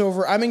Dane comes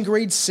over. I'm in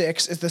grade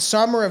 6. It's the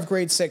summer of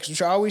grade 6,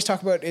 which I always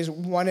talk about is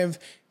one of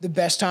the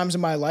best times of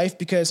my life,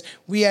 because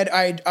I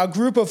had a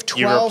group of 12.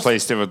 You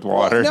replaced it with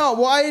water.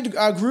 I had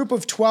a group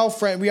of 12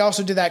 friends. We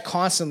also did that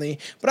constantly.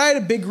 But I had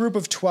a big group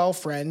of 12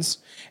 friends,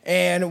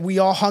 and we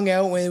all hung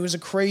out when it was a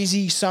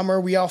crazy summer.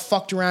 We all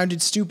fucked around,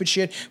 did stupid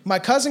shit. My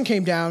cousin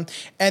came down,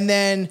 and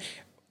then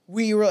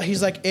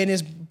he's like, and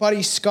his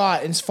buddy Scott,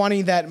 and it's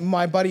funny that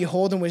my buddy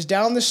Holden was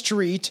down the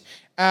street,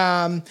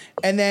 and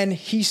then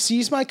he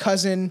sees my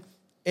cousin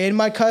and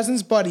my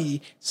cousin's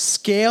buddy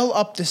scale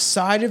up the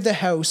side of the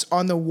house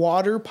on the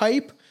water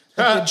pipe,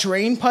 like the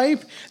drain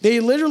pipe.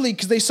 They literally,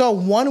 because they saw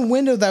one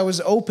window that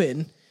was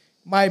open,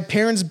 my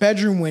parents'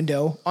 bedroom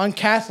window on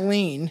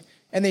Kathleen,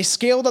 and they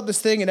scaled up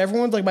this thing, and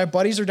everyone's like, my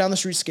buddies are down the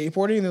street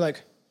skateboarding, and they're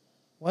like,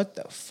 what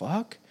the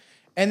fuck?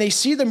 And they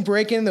see them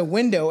break in the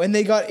window, and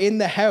they got in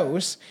the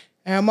house.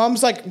 And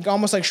mom's like,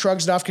 almost like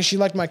shrugs it off because she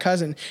liked my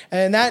cousin.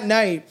 And that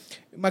night,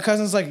 my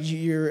cousin's like,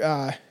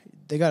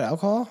 they got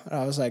alcohol? And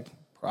I was like,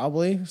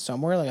 probably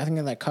somewhere, like I think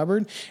in that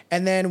cupboard.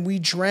 And then we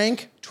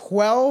drank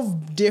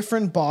 12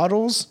 different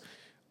bottles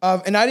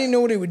of, and I didn't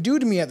know what it would do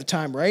to me at the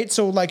time, right?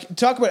 So like,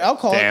 talk about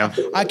alcohol. Damn.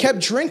 I kept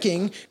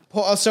drinking.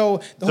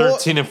 So the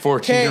 13 and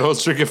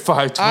 14-year-olds drinking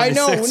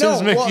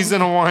 526 Mickey's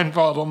in a wine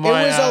bottle. It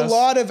was a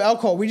lot of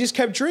alcohol. We just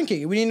kept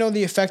drinking. We didn't know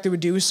the effect it would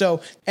do.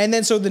 So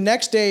the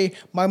next day,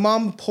 my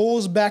mom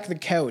pulls back the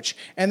couch,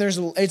 and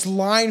it's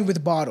lined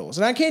with bottles.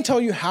 And I can't tell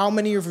you how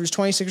many, or if it was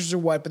 26ers or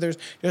what, but there's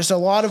just a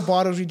lot of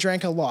bottles. We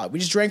drank a lot. We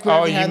just drank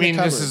whatever we had in the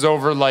cupboard. This is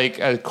over like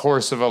a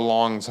course of a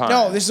long time?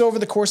 No, this is over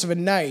the course of a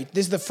night.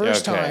 This is the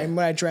first time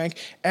when I drank,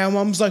 and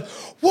mom's like,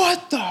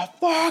 "What the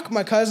fuck?"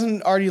 My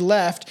cousin already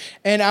left,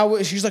 and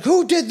she's like,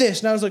 "Who did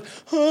this?" And I was like,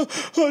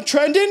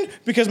 Trendon,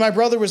 because my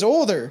brother was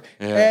older,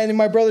 and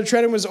my brother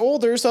Trendon was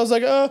older, so I was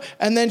like,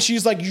 and then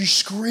she's like, you're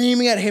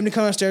screaming at him to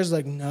come upstairs,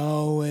 like,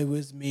 no, it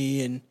was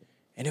me, and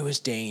it was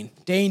Dane.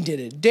 Dane did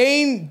it.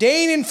 Dane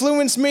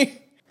influenced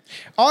me.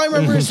 All I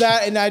remember is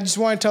that, and I just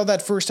want to tell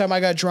that first time I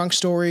got drunk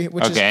story,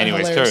 which is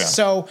hilarious. Carry on.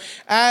 So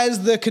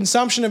as the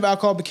consumption of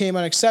alcohol became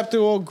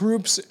unacceptable,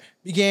 groups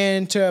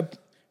began to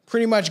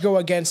pretty much go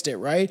against it,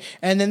 right?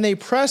 And then they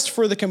pressed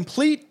for the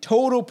complete,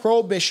 total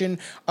prohibition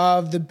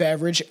of the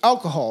beverage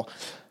alcohol.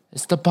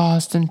 It's the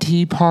Boston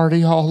Tea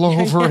Party all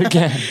over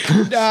again.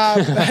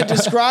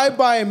 Described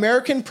by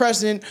American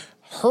President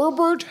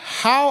Herbert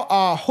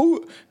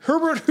Hoover.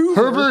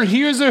 Herbert,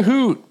 here's a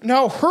hoot.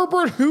 No,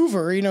 Herbert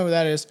Hoover. You know who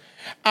that is.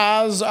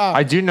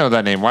 I do know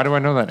that name. Why do I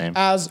know that name?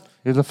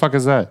 Who the fuck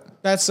is that?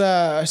 That's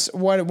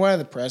one of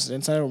the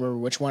presidents. I don't remember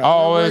which one.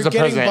 Oh, it was the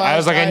president. I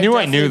was like, I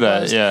knew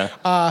that. Yeah.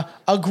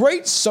 A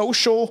great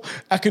social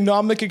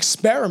economic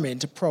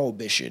experiment,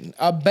 prohibition,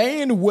 a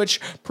ban which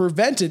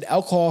prevented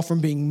alcohol from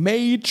being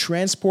made,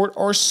 transported,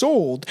 or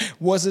sold,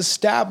 was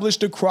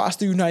established across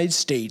the United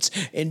States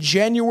in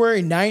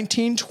January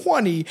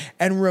 1920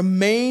 and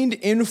remained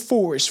in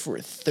force for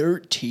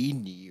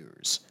 13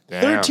 years.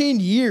 Damn. 13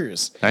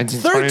 years.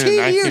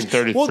 13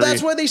 years. Well,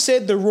 that's why they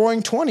said the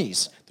Roaring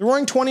 20s. The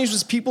Roaring 20s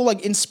was people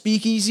like in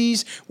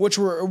speakeasies, which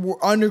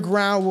were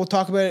underground. We'll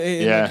talk about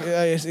it in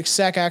a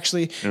sec,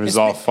 actually. It was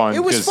all fun.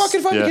 It was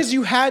fucking fun because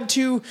you had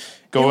to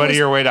go out of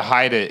your way to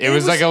hide it. It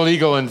was like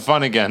illegal and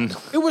fun again.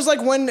 It was like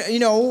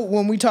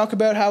when we talk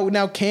about how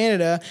now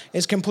Canada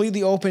is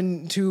completely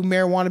open to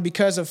marijuana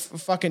because of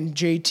fucking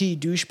JT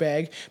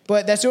douchebag.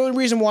 But that's the only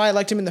reason why I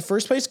liked him in the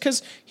first place,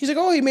 because he's like,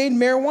 oh, he made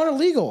marijuana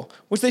legal,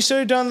 which they should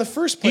have done in the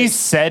first place.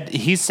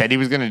 He said he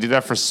was going to do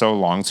that for so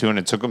long too, and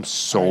it took him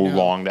so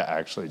long to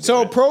actually do it.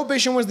 So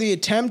prohibition was the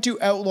attempt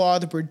to outlaw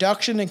the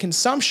production and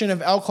consumption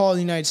of alcohol in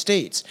the United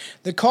States.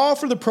 The call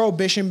for the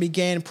prohibition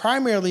began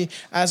primarily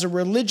as a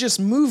religious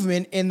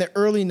movement in the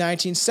early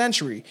 19th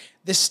century.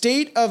 The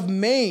state of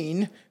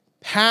Maine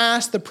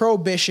passed the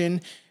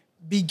prohibition,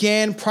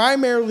 began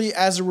primarily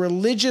as a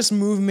religious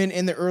movement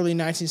in the early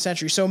 19th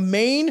century. So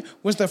Maine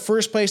was the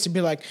first place to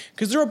be like,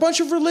 because there are a bunch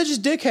of religious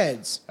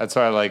dickheads. That's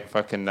why I like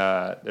fucking,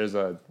 there's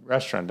a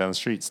restaurant down the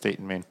street, State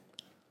in Maine.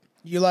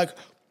 You're like,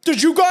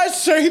 Did you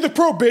guys say the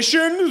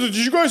prohibition? Did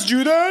you guys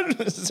do that?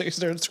 They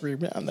started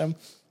screaming at them.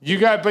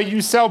 But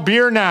you sell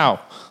beer now.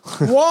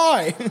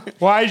 Why?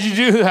 Why'd you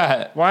do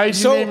that? Why did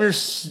you name your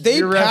they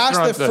your passed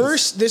restaurant the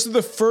first. This is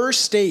the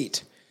first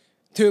state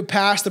to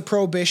pass the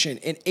prohibition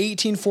in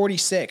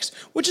 1846,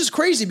 which is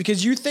crazy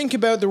because you think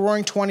about the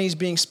Roaring Twenties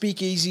being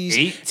speakeasies.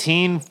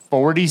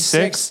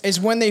 1846 is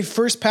when they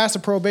first passed the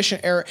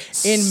prohibition era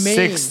in Maine.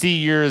 60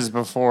 years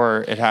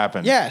before it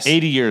happened. Yes.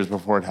 80 years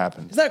before it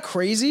happened. Isn't that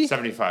crazy?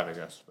 75, I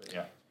guess. But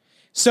yeah.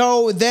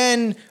 So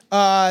then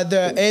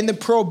the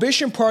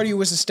Prohibition Party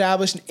was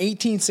established in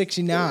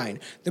 1869.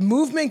 The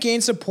movement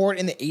gained support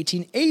in the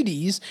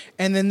 1880s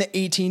and then the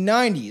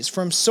 1890s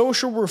from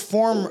social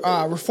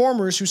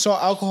reformers who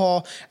saw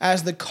alcohol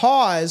as the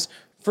cause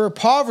for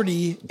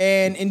poverty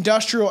and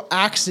industrial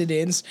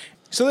accidents.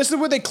 So this is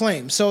what they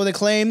claim. So they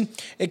claim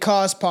it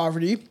caused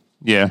poverty.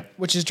 Yeah.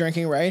 Which is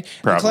drinking, right?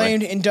 Probably. They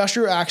claimed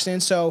industrial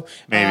accidents. So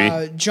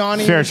Maybe.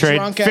 Johnny fair was trade.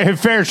 drunk at,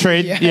 fair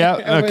trade.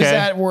 Yeah. was Okay.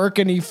 at work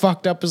and he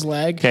fucked up his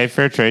leg. Okay.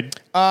 Fair trade.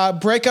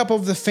 Breakup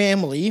of the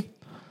family.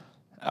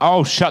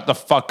 Oh, shut the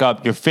fuck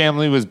up. Your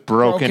family was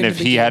broken to if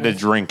he begin had to with.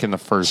 drink in the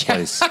first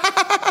place.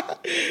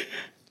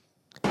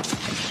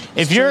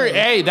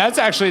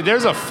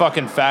 There's a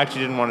fucking fact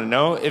you didn't want to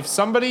know. If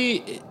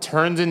somebody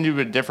turns into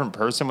a different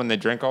person when they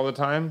drink all the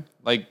time,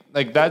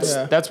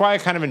 that's why I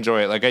kind of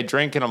enjoy it. Like I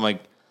drink and I'm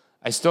like,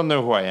 I still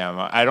know who I am.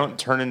 I don't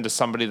turn into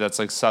somebody that's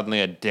like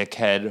suddenly a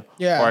dickhead,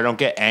 Yeah. or I don't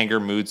get anger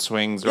mood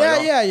swings. Or Yeah, I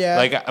don't,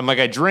 yeah. Like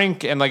I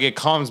drink and like it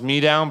calms me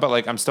down, but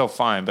like I'm still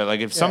fine. But like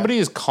if somebody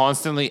is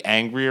constantly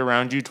angry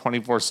around you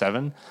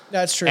 24/7,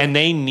 That's true. and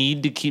they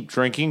need to keep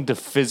drinking to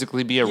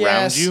physically be around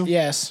Yes, you,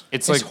 yes.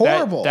 it's It's like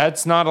horrible.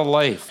 That's not a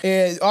life.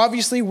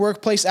 Obviously,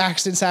 workplace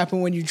accidents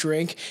happen when you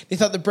drink. They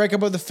thought the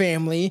breakup of the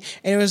family,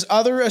 and it was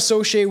other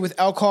associated with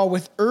alcohol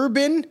with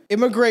urban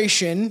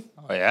immigration,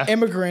 Oh yeah,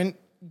 immigrant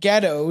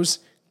ghettos,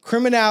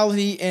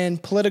 criminality,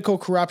 and political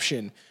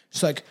corruption.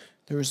 It's like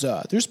there's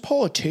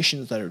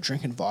politicians that are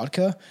drinking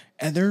vodka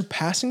and they're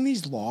passing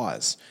these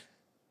laws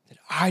that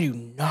I do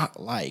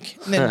not like.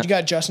 And then you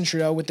got Justin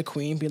Trudeau with the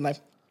Queen being like,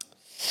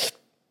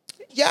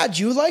 "Yeah,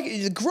 do you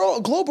like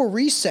global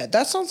reset?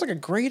 That sounds like a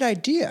great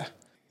idea."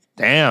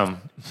 damn.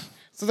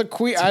 So the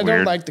Queen, I don't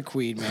weird. like the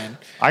Queen, man.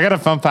 I got a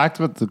fun fact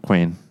with the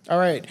Queen. All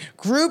right.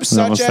 Groups Is it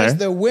such almost as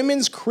there? the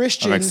Women's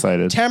Christian I'm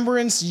excited.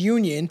 Temperance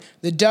Union,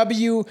 the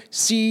WCTU,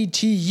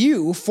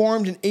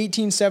 formed in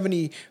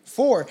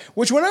 1874,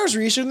 which when I was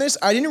researching this,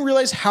 I didn't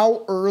realize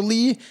how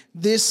early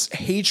this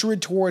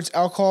hatred towards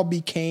alcohol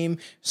became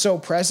so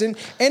present.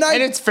 And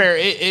it's fair.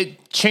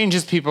 It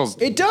changes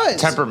people's It does.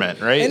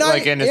 temperament, right?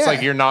 And it's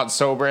like you're not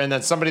sober, and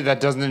then somebody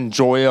that doesn't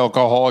enjoy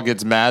alcohol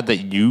gets mad that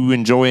you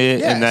enjoy it,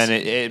 Yes. and then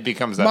it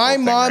becomes that my whole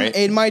thing, mom right?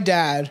 and my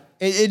dad,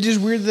 it is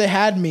weird that they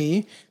had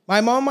me. My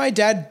mom and my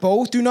dad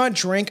both do not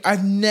drink.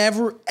 I've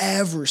never,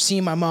 ever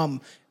seen my mom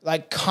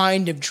like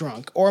kind of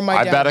drunk or my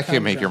I dad bet I kind could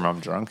of make your drunk.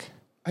 mom drunk.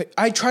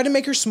 I tried to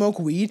make her smoke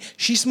weed.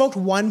 She smoked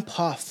one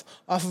puff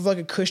off of like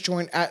a kush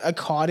joint at a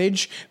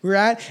cottage we were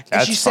at. And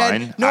That's she said,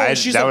 fine. no,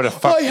 she's that like, would've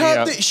fucked I me had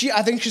up.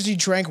 I think because she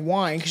drank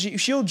wine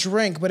because she'll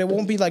drink, but it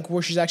won't be like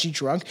where she's actually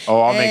drunk.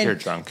 Oh, I'll make her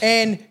drunk.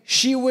 And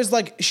she's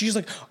like,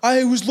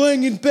 I was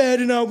laying in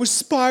bed and I was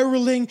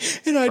spiraling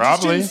and I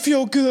just Probably. didn't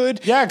feel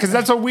good. Yeah, because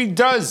that's what weed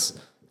does.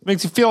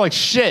 Makes you feel like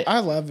shit. I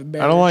love it,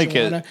 man. I don't like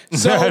it.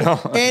 So, I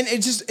don't- and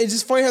it's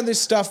just funny how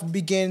this stuff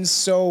begins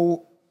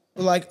so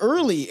like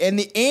early. And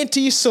the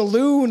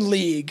Anti-Saloon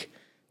League,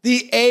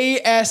 the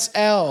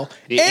ASL,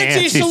 The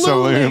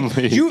Anti-Saloon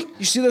League.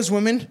 You see those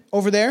women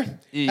over there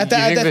You at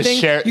that, think at that the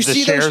thing? You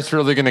see sheriff's those?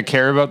 really going to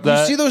care about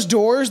that? You see those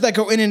doors that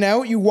go in and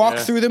out? You walk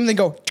Yeah. through them, and they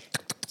go.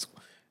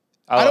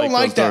 I don't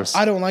like those that. doors.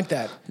 I don't like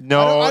that.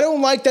 No. I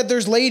don't like that.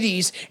 There's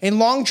ladies in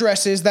long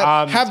dresses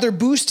that have their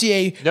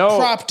bustier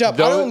propped up. I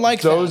don't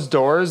like those that.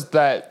 doors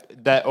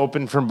that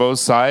open from both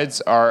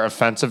sides are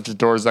offensive to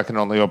doors that can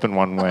only open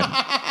one way.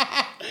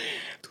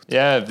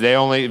 Yeah,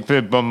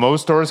 but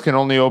most doors can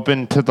only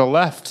open to the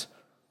left.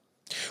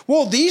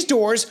 Well, these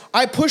doors,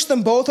 I push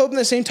them both open at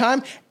the same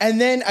time, and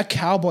then a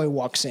cowboy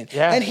walks in.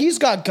 Yeah. And he's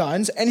got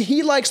guns, and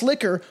he likes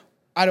liquor.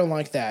 I don't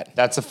like that.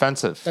 That's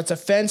offensive. That's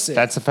offensive.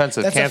 That's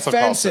offensive. That's Cancel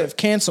offensive. culture.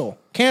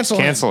 Cancel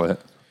him. Cancel it.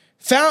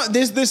 Found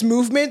this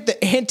movement,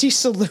 the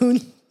Anti-Saloon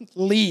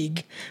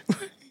League,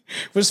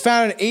 was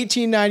founded in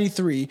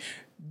 1893.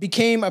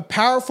 Became a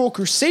powerful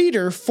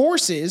crusader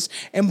forces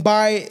and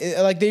by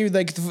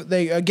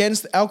they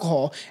against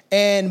alcohol,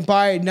 and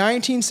by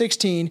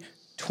 1916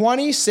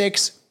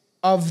 26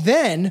 of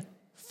then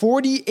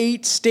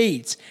 48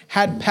 states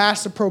had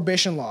passed the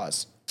prohibition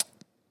laws.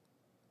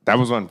 That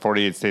was when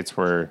 48 states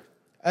were.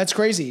 That's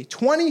crazy.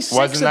 26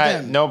 Wasn't of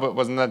that them. no? But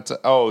wasn't that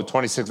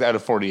 26 out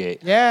of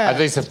 48? Yeah. I think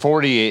they said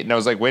 48, and I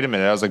was like, wait a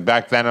minute. I was like,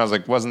 back then, I was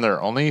like, wasn't there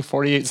only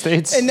 48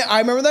 states? And I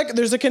remember that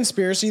there's a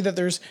conspiracy that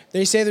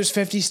they say there's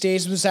 50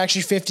 states, but there's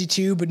actually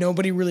 52, but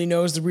nobody really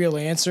knows the real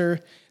answer.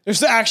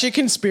 There's actually a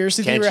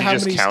conspiracy Can't theory you how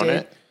just many count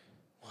states. it?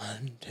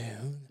 1, 2.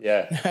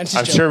 Yeah, I'm just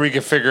I'm joking. sure we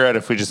could figure out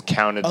if we just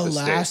counted the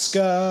states.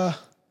 Alaska,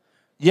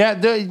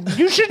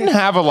 you shouldn't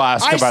have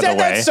Alaska, I by the said way.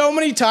 that so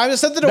many times. I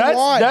said that to That's-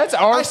 Juan. that's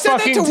our I said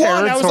fucking that to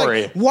Juan.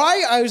 territory.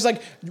 I was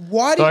like,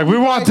 why do Like, you we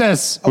want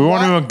this. We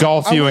want to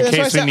engulf you in that's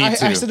what case we I need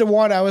said. I to. said to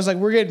Juan, I was like,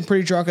 we're getting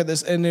pretty drunk at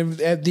this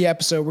and at the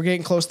episode. We're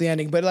getting close to the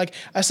ending. But like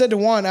I said to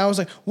Juan, I was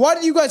like, why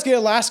did you guys get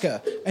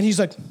Alaska? And he's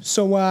like,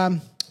 so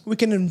we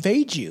can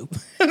invade you.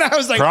 And I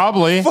was like,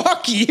 Probably.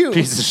 fuck you.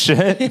 Piece of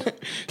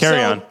shit.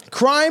 Carry on.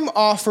 Crime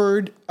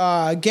offered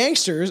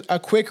gangsters a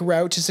quick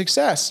route to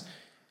success,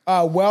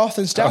 wealth,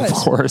 and status. Of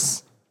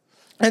course.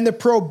 And the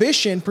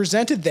prohibition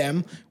presented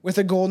them with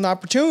a golden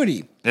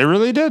opportunity. It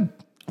really did.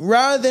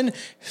 Rather than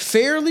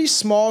fairly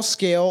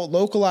small-scale,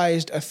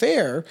 localized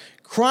affair,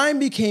 crime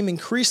became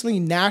increasingly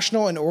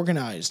national and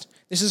organized.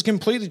 This is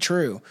completely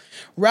true.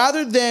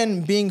 Rather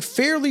than being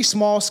fairly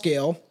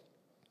small-scale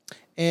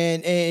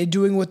and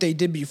doing what they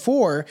did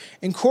before,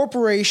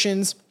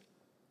 incorporating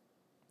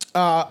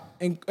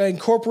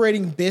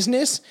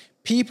business,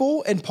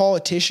 people, and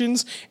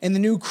politicians and the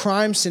new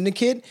crime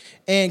syndicate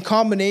and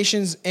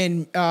combinations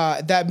and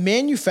that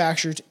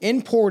manufactured,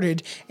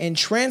 imported, and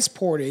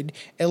transported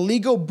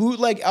illegal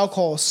bootleg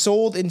alcohol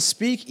sold in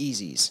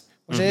speakeasies.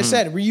 Which I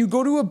said, where you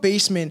go to a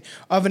basement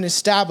of an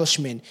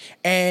establishment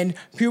and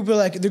people be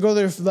like, they go to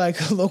their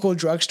like local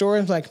drugstore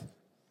and it's like,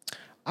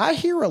 I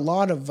hear a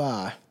lot of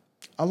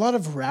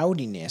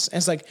rowdiness. And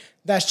it's like,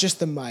 that's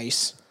just the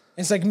mice.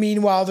 And it's like,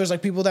 meanwhile, there's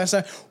like people that's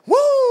like,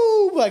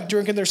 woo, like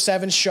drinking their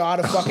 7th shot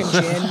of fucking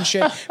gin and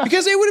shit.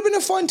 Because it would have been a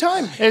fun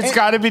time. It's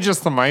got to be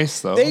just the mice,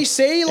 though. They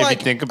say, If like,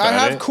 you think I about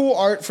have it. cool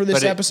art for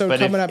this episode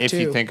coming up, if too.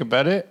 you think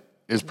about it,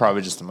 it's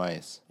probably just the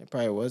mice. It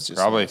probably was just.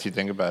 Probably if you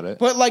think about it.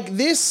 But like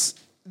this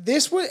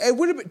would have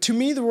been, to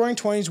me, the Roaring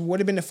 20s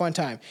would have been a fun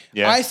time.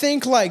 Yeah. I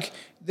think like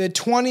the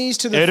 20s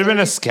to the It would have been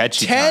a 30s,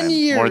 sketchy 10 time,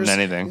 years more than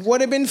anything.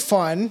 would have been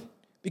fun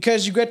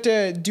because you get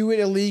to do it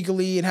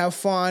illegally and have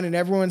fun and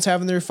everyone's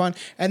having their fun.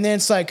 And then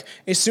it's like,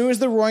 as soon as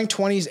the Roaring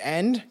 20s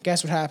end,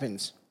 guess what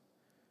happens?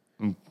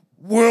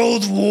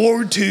 World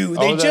War II.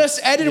 They just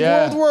ended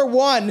World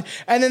War I,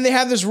 and then they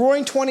have this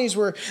Roaring 20s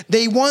where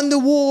they won the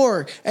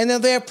war, and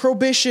then they have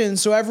prohibition.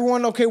 So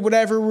everyone, okay,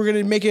 whatever, we're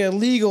gonna make it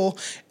illegal,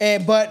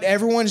 but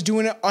everyone's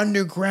doing it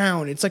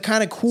underground. It's like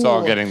kind of cool. It's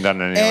all getting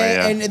done anyway,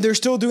 and they're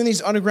still doing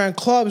these underground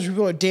clubs where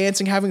people are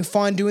dancing, having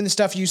fun, doing the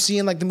stuff you see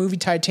in like the movie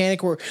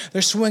Titanic, where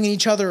they're swinging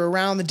each other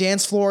around the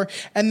dance floor.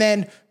 And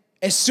then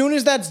as soon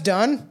as that's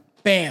done,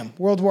 bam,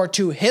 World War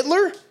II.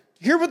 Hitler.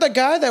 Hear about that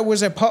guy that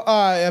was a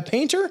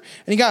painter and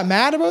he got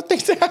mad about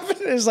things that happened?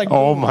 It's like,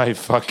 Oh my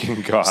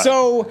fucking God.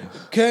 so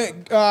he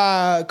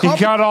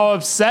got all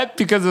upset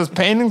because his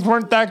paintings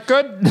weren't that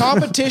good?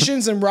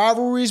 competitions and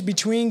rivalries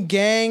between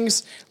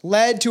gangs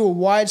led to a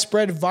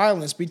widespread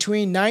violence.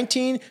 Between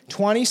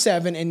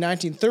 1927 and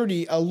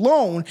 1930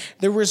 alone,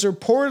 there was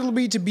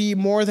reportedly to be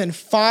more than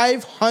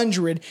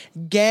 500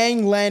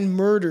 gangland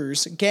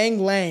murders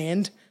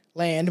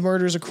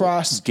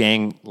across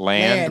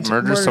Gangland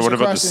murders. So what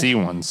about the C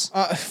ones?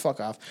 fuck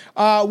off.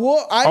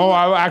 Well,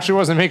 I actually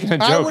wasn't making a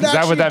joke. Is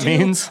that what that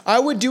means? I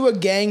would do a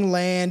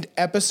gangland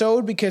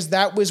episode because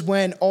that was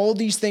when all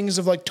these things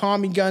of like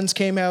Tommy guns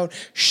came out,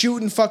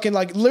 shooting fucking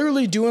like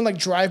literally doing like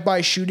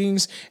drive-by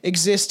shootings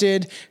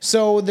existed.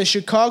 So the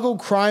Chicago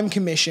Crime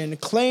Commission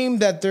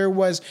claimed that there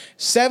was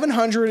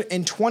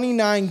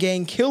 729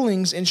 gang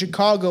killings in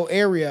Chicago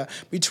area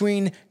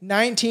between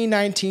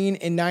 1919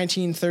 and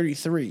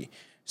 1933.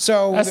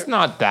 So That's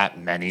not that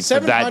many for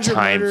that 700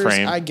 time murders,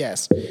 frame. I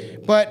guess.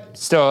 But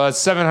Still, that's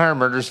 700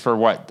 murders for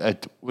what?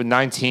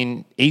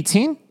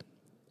 1918?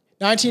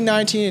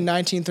 1919 and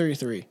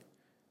 1933.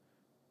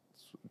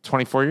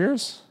 24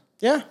 years?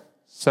 Yeah.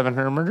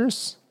 700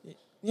 murders?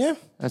 Yeah.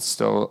 That's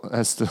still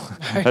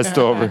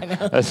over.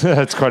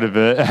 That's quite a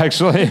bit,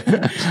 actually.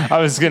 I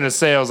was gonna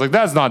say, I was like,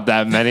 that's not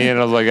that many, and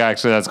I was like,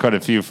 actually, that's quite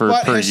a few per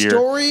year.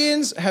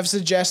 Historians have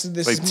suggested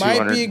this Like might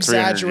 200, be 300 a year.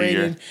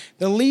 exaggerated.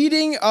 The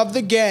leading of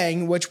the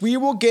gang, which we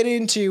will get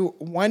into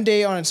one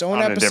day on its own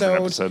On a different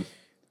episode, episode.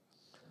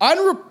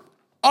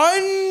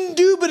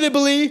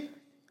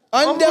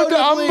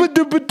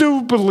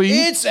 undoubtedly,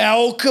 it's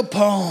Al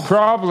Capone.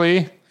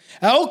 Probably.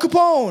 Al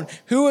Capone,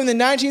 who in the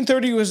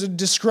 1930s was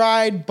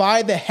described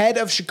by the head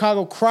of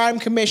Chicago Crime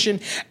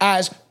Commission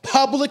as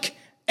public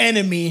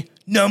enemy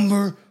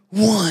number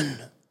 1.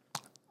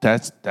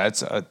 That's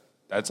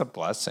a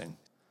blessing.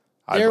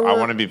 I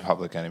want to be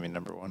public enemy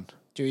number 1.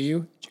 Do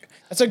you?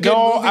 That's a good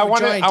No, movie. I with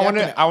want Johnny Depp in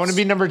it. to. I want to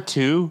be number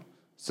 2.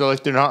 So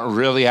like they're not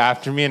really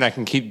after me, and I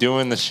can keep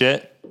doing the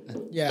shit.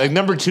 Yeah. Like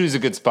number 2 is a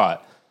good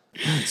spot.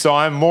 So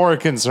I'm more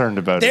concerned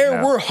about it There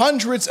now. were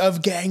hundreds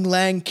of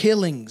gangland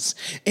killings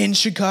in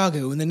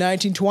Chicago in the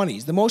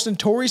 1920s. The most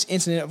notorious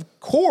incident, of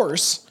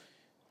course,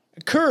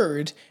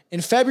 occurred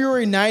in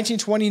February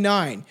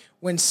 1929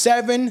 when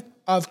 7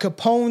 of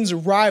Capone's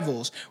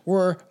rivals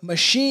were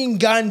machine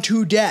gunned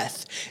to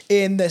death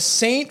in the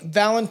St.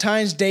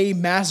 Valentine's Day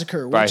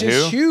Massacre, By which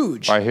is who?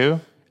 huge. By who?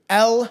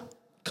 Al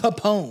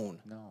Capone.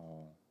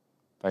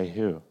 By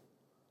who?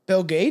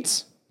 Bill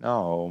Gates?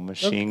 No,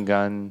 Machine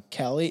Gun.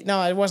 Kelly.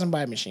 No, it wasn't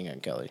by Machine Gun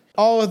Kelly.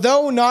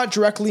 Although not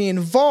directly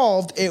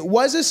involved, it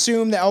was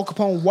assumed that Al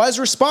Capone was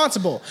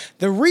responsible.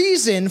 The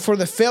reason for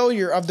the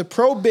failure of the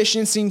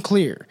prohibition seemed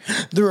clear.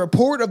 The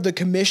report of the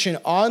Commission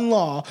on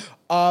Law,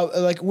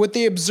 what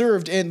they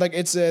observed in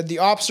the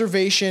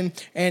observation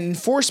and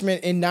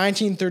enforcement in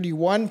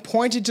 1931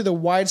 pointed to the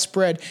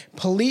widespread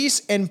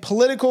police and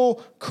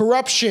political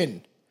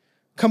corruption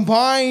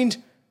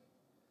combined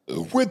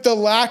with the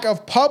lack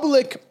of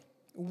public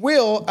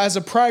will as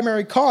a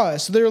primary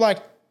cause. So they're like,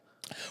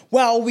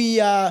 well, we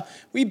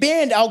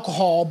banned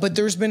alcohol, but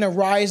there's been a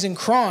rise in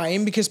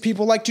crime because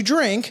people like to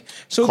drink.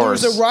 So there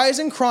was a rise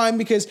in crime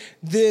because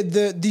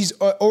these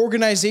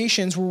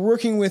organizations were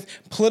working with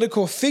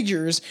political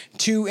figures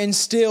to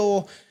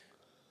instill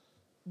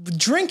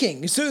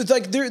drinking. So it's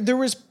like there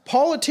was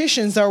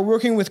politicians that were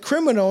working with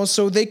criminals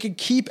so they could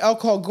keep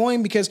alcohol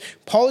going because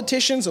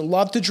politicians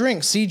love to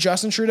drink. See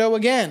Justin Trudeau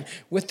again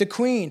with the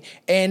Queen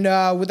and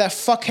with that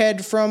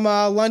fuckhead from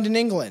London,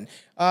 England.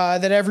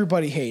 That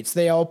everybody hates.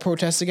 They all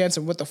protest against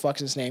him. What the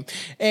fuck's his name?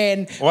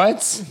 And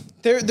what?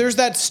 There's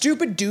that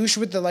stupid douche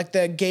with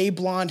the gay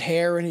blonde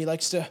hair, and he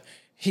likes to.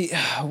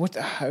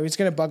 It's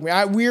gonna bug me.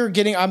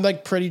 I'm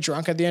like pretty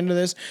drunk at the end of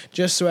this,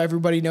 just so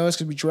everybody knows,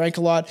 because we drank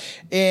a lot,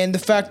 and the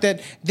fact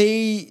that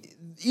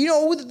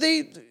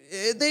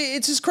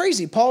it's just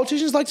crazy.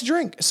 Politicians like to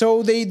drink,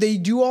 so they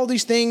do all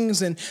these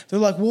things, and they're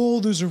like,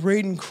 "Whoa, there's a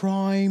rate in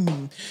crime,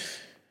 and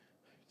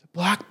the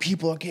black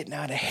people are getting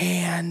out of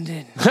hand,"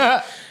 and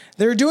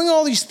they're doing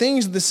all these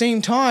things at the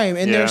same time,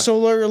 and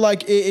they're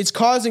like, it's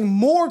causing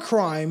more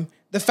crime.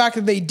 The fact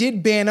that they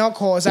did ban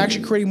alcohol is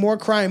actually creating more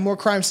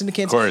crime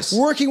syndicates,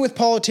 working with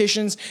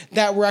politicians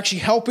that were actually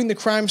helping the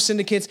crime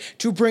syndicates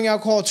to bring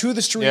alcohol to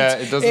the streets. Yeah,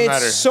 it doesn't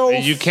matter. So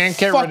you can't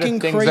get rid of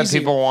things crazy that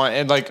people want.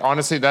 And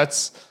honestly,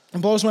 it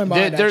blows my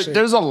mind.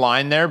 There's a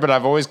line there, but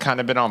I've always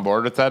kind of been on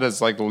board with that. It's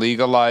like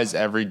legalize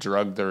every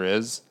drug there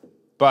is,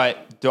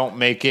 but don't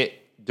make it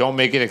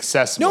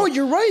accessible. No,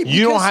 you're right.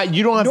 You don't have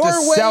Norway,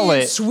 to sell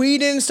it.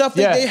 Sweden, stuff.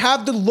 They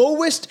have the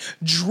lowest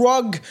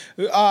drug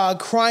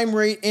crime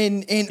rate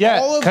in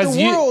all of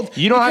the world.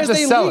 You don't have to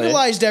sell it. They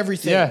legalized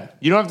everything. Yeah,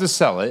 you don't have to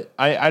sell it.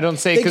 I don't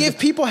say they give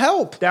people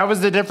help. That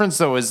was the difference,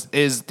 though.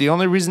 Is the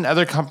only reason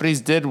other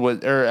countries did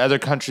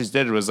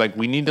was like,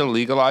 we need to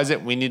legalize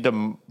it. We need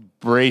to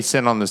brace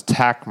in on this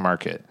tax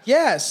market.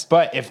 Yes.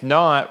 But if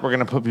not, we're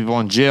going to put people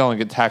in jail and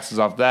get taxes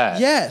off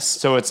that. Yes.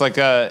 So it's like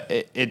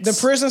the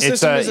prison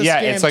system is a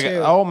scam it's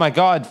too. Oh my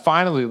God,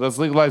 finally, let's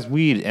legalize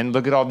weed. And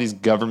look at all these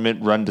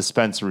government-run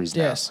dispensaries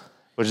now. Yes.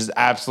 Which is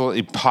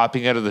absolutely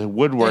popping out of the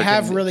woodwork. They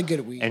have really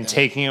good weed. And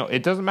taking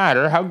it doesn't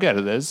matter how good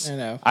it is. I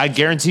know. I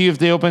guarantee you if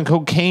they open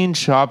cocaine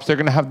shops, they're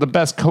going to have the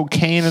best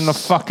cocaine in the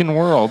fucking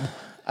world.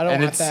 I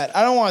don't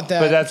want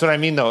that. But that's what I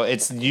mean, though.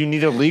 You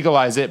need to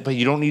legalize it, but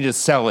you don't need to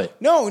sell it.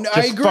 No,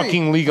 I agree.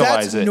 Fucking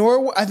legalize it.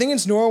 I think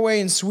it's Norway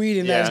and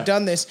Sweden that has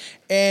done this,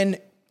 and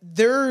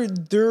their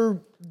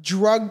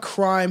drug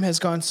crime has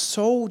gone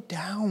so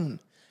down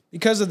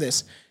because of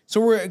this. So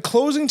we're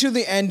closing to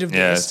the end of this.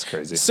 Yeah, it's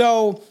crazy.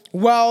 So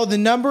while the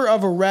number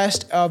of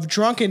arrests of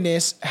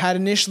drunkenness had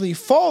initially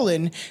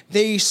fallen,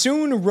 they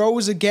soon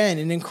rose again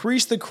and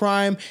increased the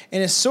crime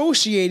and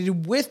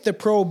associated with the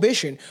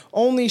prohibition,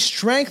 only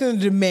strengthened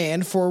the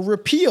demand for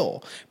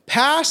repeal.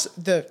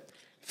 Past the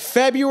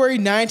February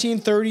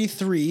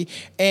 1933,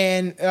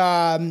 and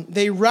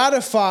they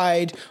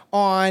ratified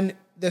on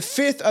the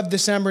 5th of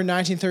December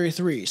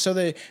 1933. So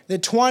the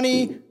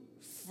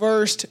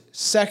 21st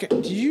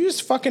second. Did you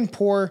just fucking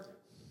pour?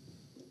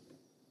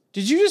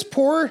 Did you just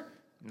pour?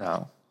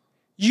 No.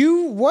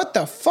 What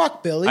the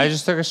fuck, Billy? I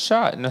just took a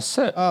shot and a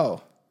sip.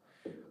 Oh.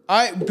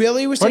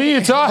 Billy was What are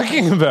you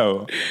talking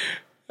about?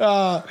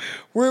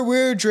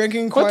 We're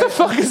drinking What the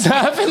fuck is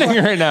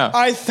happening right now?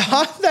 I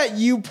thought that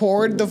you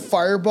poured the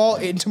Fireball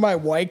into my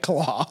White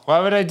Claw. Why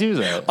would I do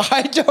that?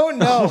 I don't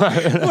know.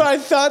 But I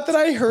thought that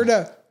I heard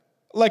a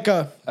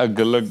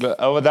glug.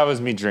 Oh, that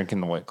was me drinking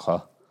the White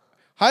Claw.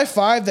 High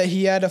five that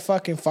he had a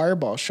fucking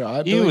Fireball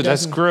shot. Ew,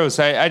 that's gross.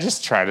 I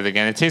just tried it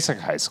again. It tastes like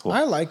high school.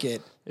 I like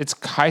it. It's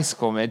high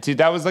school, man. Dude,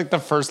 that was like the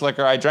first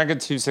liquor. I drank a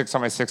 2-6 on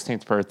my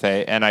 16th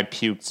birthday, and I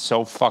puked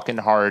so fucking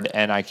hard,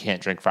 and I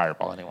can't drink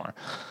Fireball anymore.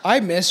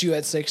 I miss you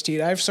at 16.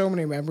 I have so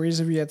many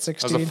memories of you at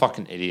 16. I was a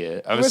fucking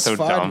idiot. I was so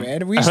fun, dumb.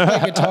 Man. We used to play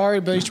guitar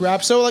and Billy used to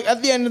rap. So like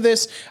at the end of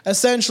this,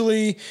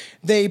 essentially,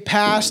 they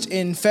passed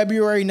in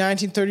February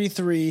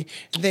 1933.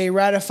 They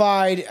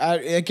ratified,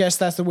 I guess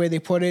that's the way they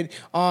put it,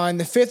 on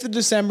the 5th of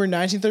December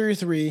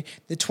 1933,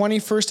 the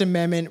 21st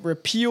Amendment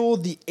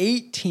repealed the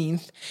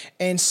 18th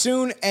and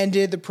soon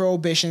ended the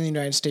prohibition in the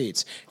United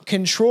States.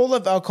 Control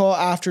of alcohol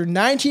after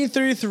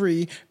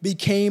 1933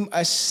 became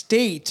a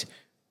state,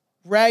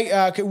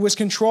 was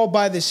controlled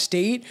by the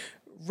state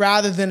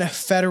rather than a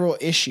federal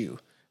issue.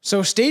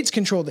 So states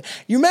controlled it.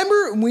 You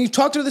remember, we've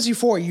talked about this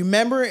before, you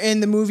remember in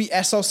the movie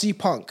SLC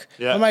Punk,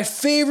 Yeah. one of my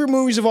favorite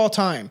movies of all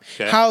time,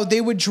 Okay. how they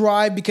would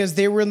drive because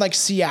they were in like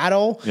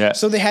Seattle, Yeah.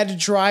 so they had to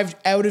drive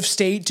out of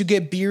state to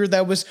get beer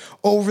that was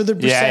over the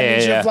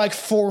percentage yeah. of like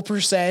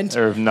 4%.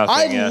 Or nothing,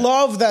 I yeah.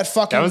 love that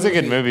fucking That was a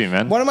good movie,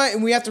 man.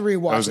 We have to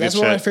rewatch That was it. That's good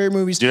one of my shit. favorite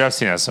movies. Dude, I've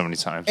seen that so many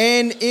times.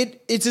 And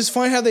it's just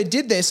funny how they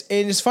did this.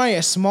 And it's funny,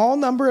 a small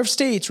number of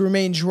states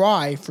remain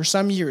dry for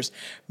some years.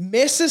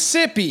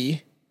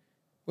 Mississippi,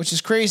 which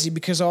is crazy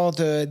because all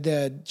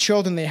the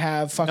children they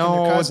have fucking their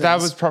No, cousins. that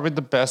was probably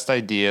the best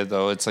idea,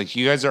 though. It's like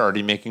you guys are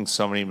already making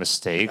so many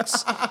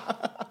mistakes.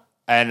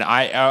 And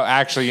I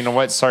actually, you know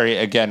what? Sorry,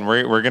 again,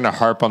 we're gonna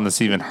harp on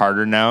this even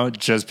harder now,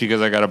 just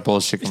because I got a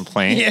bullshit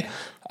complaint. Yeah.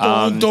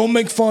 Don't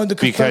make fun of the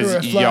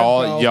Confederate Because flag,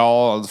 bro.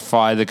 y'all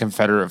fly the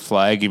Confederate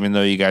flag, even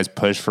though you guys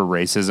push for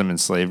racism and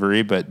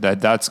slavery, but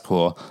that's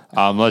cool.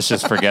 Let's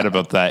just forget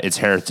about that. It's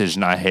heritage,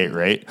 not hate,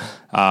 right?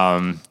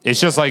 It's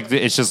just like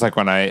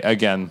when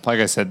like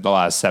I said the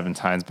last 7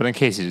 times, but in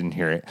case you didn't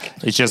hear it,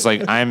 it's just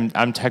like I'm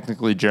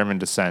technically German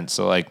descent,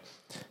 so like,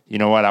 you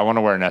know what? I want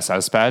to wear an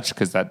SS badge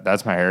because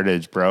that's my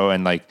heritage, bro,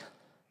 and like.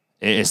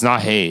 It's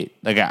not hate.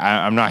 Like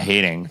I'm not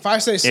hating. If I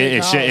say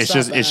sick,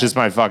 it's just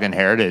my fucking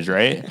heritage,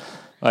 right?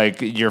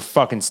 Like you're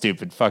fucking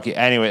stupid. Fuck you.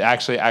 Anyway,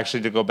 actually,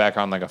 to go back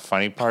on like a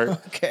funny part.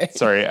 Okay.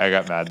 Sorry, I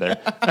got mad there.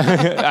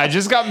 I'm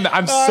so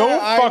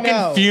I know.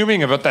 fucking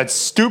fuming about that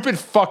stupid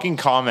fucking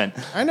comment.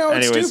 I know,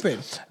 it's Anyways,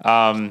 stupid.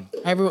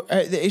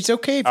 It's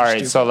okay if all you're right,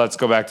 stupid. so let's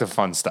go back to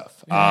fun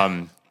stuff.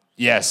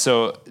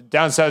 So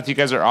down south, you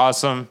guys are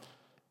awesome.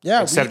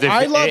 Yeah, except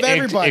I if- love ex-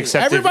 everybody.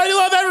 except if- Everybody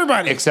love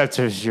everybody. Except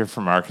if you're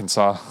from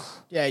Arkansas.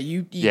 Yeah,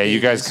 you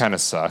guys kind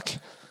of suck.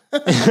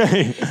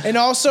 And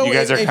also, You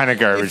guys are kinda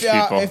garbage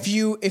people. If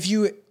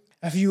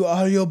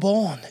you're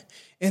born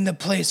in the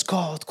place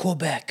called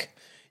Quebec,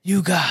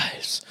 you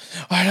guys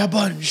are a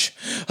bunch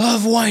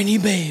of whiny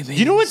babies.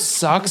 You know what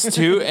sucks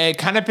too? It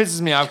kind of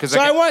pisses me off because So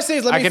I want to say,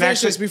 let me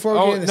finish this before we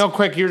get into this. No,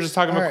 quick! You're just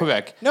talking All about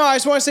right. Quebec. No, I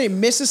just want to say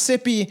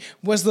Mississippi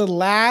was the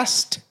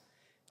last state.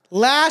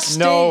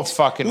 No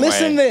fucking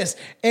Listen way. to this.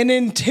 And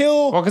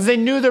until Well, because they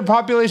knew their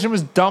population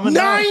was dumb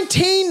enough.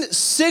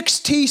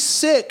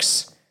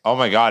 1966. Oh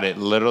my god! It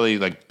literally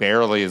like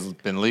barely has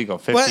been legal.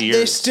 50 But years.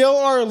 there still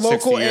are 60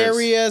 local years.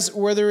 areas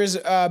where there is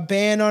a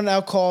ban on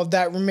alcohol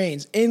that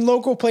remains. In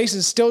local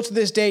places, still to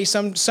this day,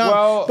 some.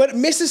 Well- But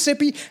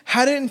Mississippi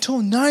had it until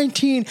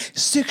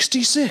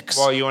 1966.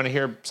 Well, you want to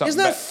hear something?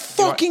 Isn't that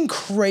fucking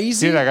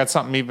crazy? Dude, I got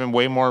something even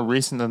way more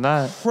recent than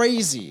that.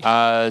 Crazy.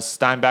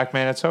 Steinbach,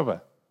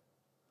 Manitoba.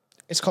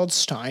 It's called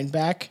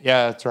Steinbach.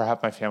 Yeah, that's where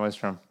half my family's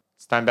from.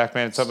 Steinbach,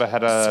 Manitoba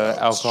had a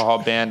alcohol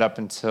ban up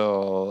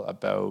until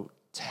about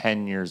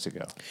 10 years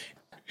ago.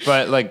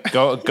 But like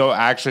go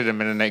actually to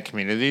Mennonite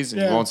communities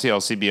and you Yeah. won't see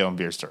LCBO in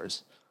beer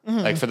stores.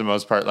 Like for the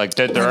most part, like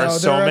there I are know,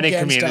 so they're many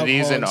against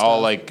communities alcohol in and all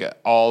stuff. like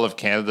all of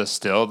Canada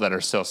still that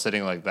are still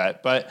sitting like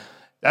that. But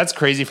that's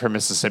crazy for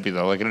Mississippi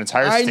though. Like an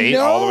entire I state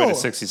all the way to know.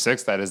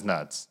 66, that is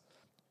nuts.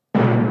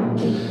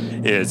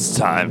 It's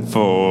time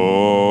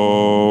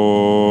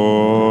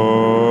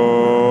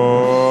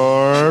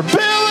for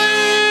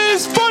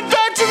Billy's Fun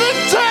Facts of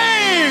the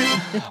Day.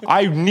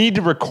 I need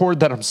to record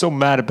that. I'm so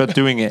mad about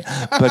doing it.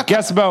 But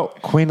guess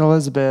about Queen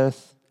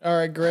Elizabeth. All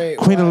right, great.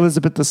 Queen Wow.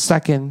 Elizabeth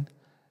II.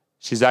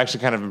 She's actually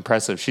kind of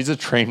impressive. She's a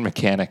trained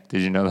mechanic.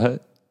 Did you know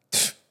that?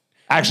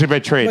 Actually, by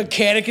trade.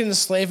 Mechanic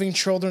enslaving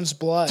children's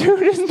blood.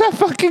 Dude, isn't that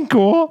fucking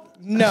cool?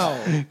 No.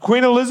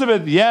 Queen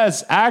Elizabeth,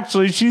 yes,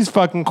 actually, she's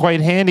fucking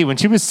quite handy. When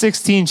she was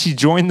 16, she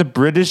joined the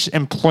British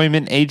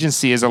Employment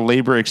Agency as a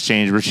labor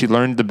exchange, where she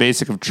learned the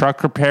basic of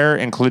truck repair,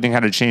 including how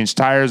to change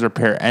tires,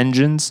 repair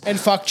engines. And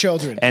fuck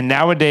children. And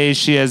nowadays,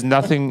 she has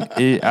nothing.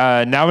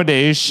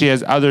 Nowadays, she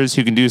has others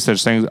who can do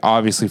such things,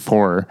 obviously,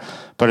 for her.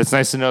 But it's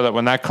nice to know that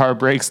when that car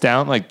breaks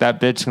down, like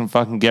that bitch can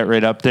fucking get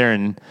right up there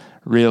and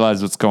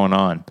realize what's going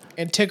on.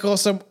 And tickle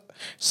some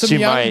She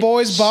young might.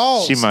 boys'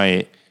 balls. She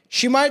might.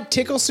 She might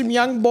tickle some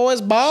young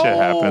boys' balls. Shit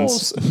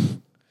happens.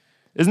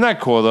 Isn't that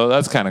cool though?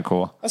 That's kind of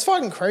cool. That's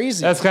fucking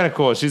crazy. That's kind of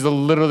cool. She's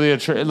literally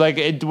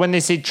when they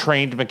say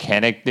trained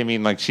mechanic, they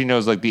mean like she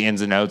knows like the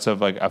ins and outs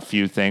of like a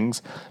few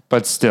things,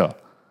 but still,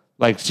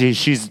 like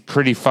she's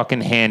pretty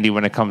fucking handy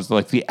when it comes to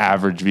like the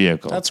average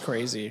vehicle. That's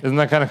crazy. Isn't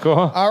that kind of cool?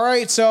 All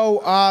right,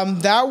 so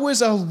that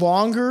was a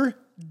longer,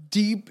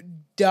 deep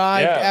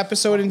dive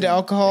episode into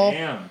alcohol.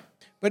 Damn.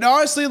 But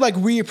honestly, like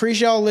we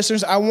appreciate all the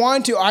listeners.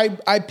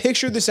 I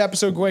pictured this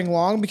episode going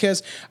long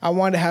because I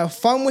wanted to have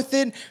fun with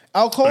it.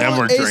 Alcohol And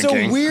we're is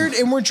drinking.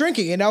 and we're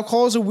drinking, and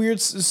alcohol is a weird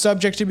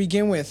subject to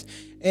begin with.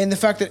 And the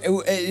fact that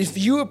if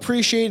you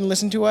appreciate and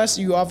listen to us,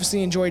 you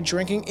obviously enjoy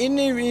drinking. And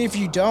if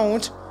you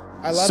don't,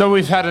 I love So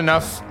we've had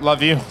enough.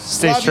 Love you.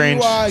 Stay love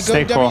strange. you.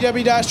 Stay Go cool.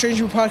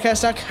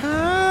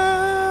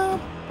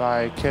 www.strangerpodcast.com.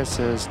 Bye.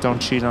 Kisses. Don't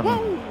cheat on me.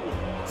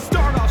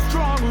 Start off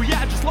strong, oh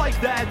yeah, just like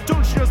that?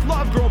 Don't you just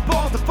love growing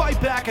balls to fight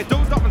back? I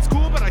dozed off in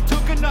school, but I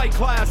took a night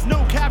class.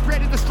 No cap,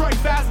 ready to strike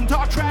fast and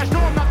talk trash. No,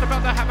 I'm not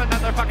about to have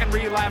another fucking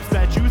relapse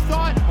that you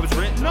thought I was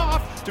written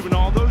off. Doing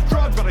all those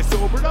drugs, but I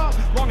sobered up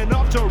long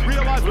enough to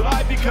realize what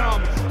I've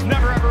become.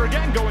 Never ever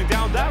again going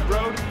down that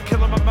road,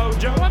 killing my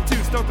mojo. I'm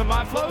too stoked on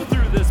my flow.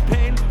 Through this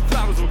pain,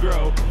 flowers will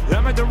grow.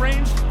 Am I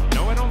deranged?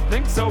 No, I don't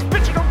think so.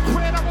 Bitch, I don't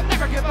quit, I will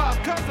never give up.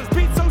 Cause this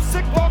beat's so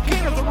sick,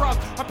 volcanoes erupt.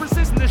 I'm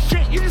persistent as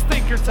shit, you just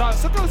think you're tough.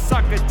 So go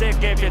suck a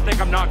dick if you think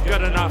I'm not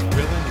good enough.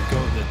 Willing to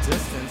go the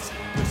distance,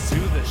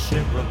 pursue this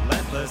shit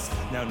relentless.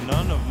 Now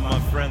none of my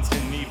friends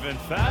can even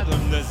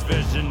fathom this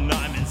vision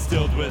I'm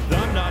instilled with.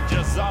 I'm not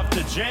just off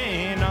the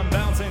chain, I'm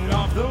bouncing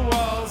off the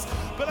walls.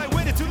 But I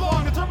waited too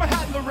long to throw my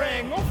hat in the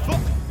ring. Oh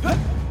fuck,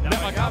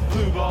 now I got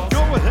blue balls.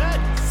 Go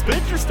ahead,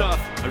 spit your stuff.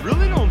 I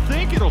really don't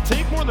think it'll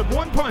take more than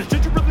one punch.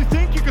 Did you really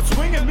think you could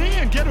swing at me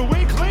and get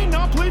away clean,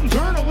 not bleed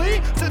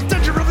internally? Said,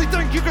 did you really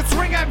think you could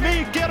swing at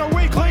me, get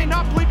away clean,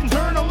 not bleed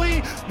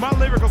internally? My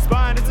lyrical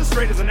spine is as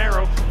straight as an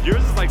arrow.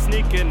 Yours is like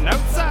sneaking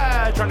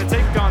outside, trying to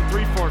take on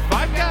 3, 4,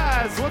 5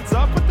 guys. What's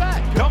up with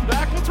that? Come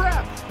back, let's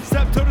rap.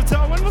 Step toe to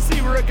toe and we'll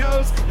see where it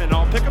goes. And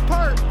I'll pick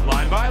apart,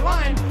 line by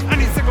line,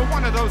 any single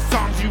one of those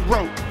songs you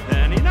wrote.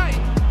 Any night,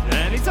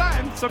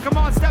 anytime. So come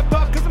on, step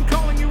up, cause I'm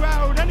calling you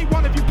out. Any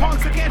one of you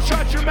punks that can't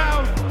shut your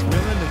mouth.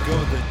 Willing to go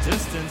the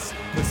distance,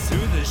 pursue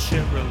this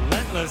shit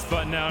relentless.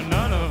 But now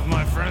none of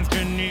my friends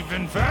can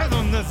even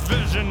fathom this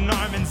vision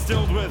I'm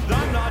instilled with.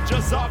 I'm not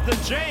just off the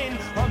chain,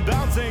 I'm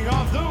bouncing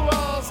off the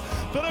walls.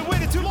 But I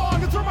waited too long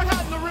to throw my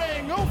hat in the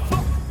ring. Oh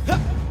fuck, ha.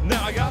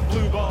 Now I got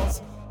blue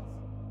balls.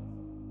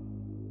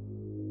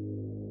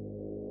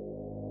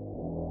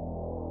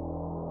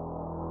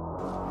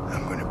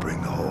 I'm gonna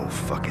bring the whole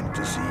fucking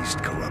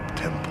diseased, corrupt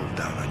temple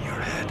down on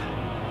your head.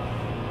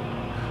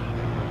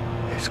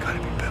 It's gotta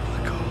be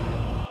biblical.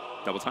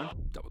 Double time.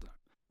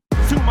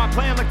 To my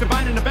plan like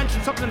divine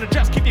intervention, something to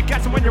just keep you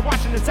guessing when you're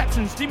watching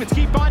Inceptions. Demons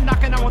keep on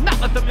knocking, I will not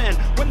let them in.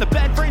 When the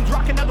bed frame's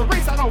rocking, now the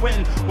race I don't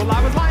win. Well,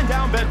 I was lying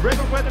down, bed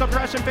riddled with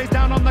depression, face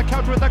down on the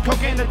couch with a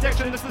cocaine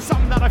addiction. This is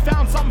something that I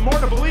found, something more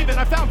to believe in.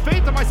 I found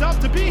faith in myself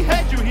to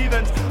behead you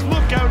heathens.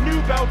 Look out,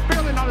 new belt,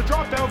 barely not a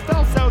dropout,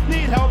 fell south,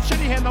 need help,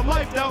 shitty hand of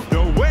life dealt.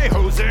 No way,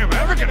 Jose, I'm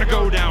ever gonna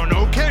go down.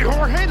 Okay,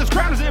 Jorge, this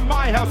crown is in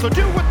my house, so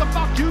do what the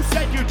fuck you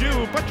said you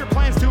do. But your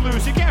plan's too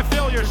loose, you can't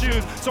fill your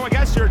shoes, so I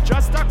guess you're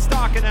just stuck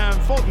stocking them,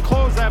 folding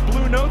clothes at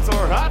Blue Notes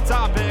or Hot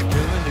Topic.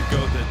 Willing to go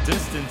the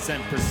distance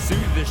and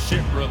pursue this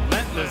shit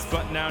relentless.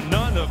 But now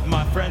none of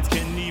my friends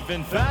can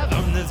even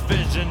fathom this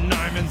vision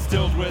I'm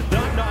instilled with.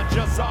 I'm not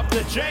just off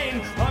the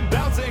chain, I'm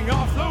bouncing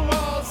off the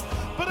walls.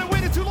 But I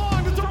waited too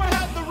long to throw my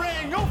hat in the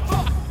ring. Oh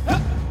fuck,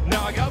 ha.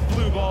 Now I got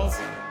blue balls.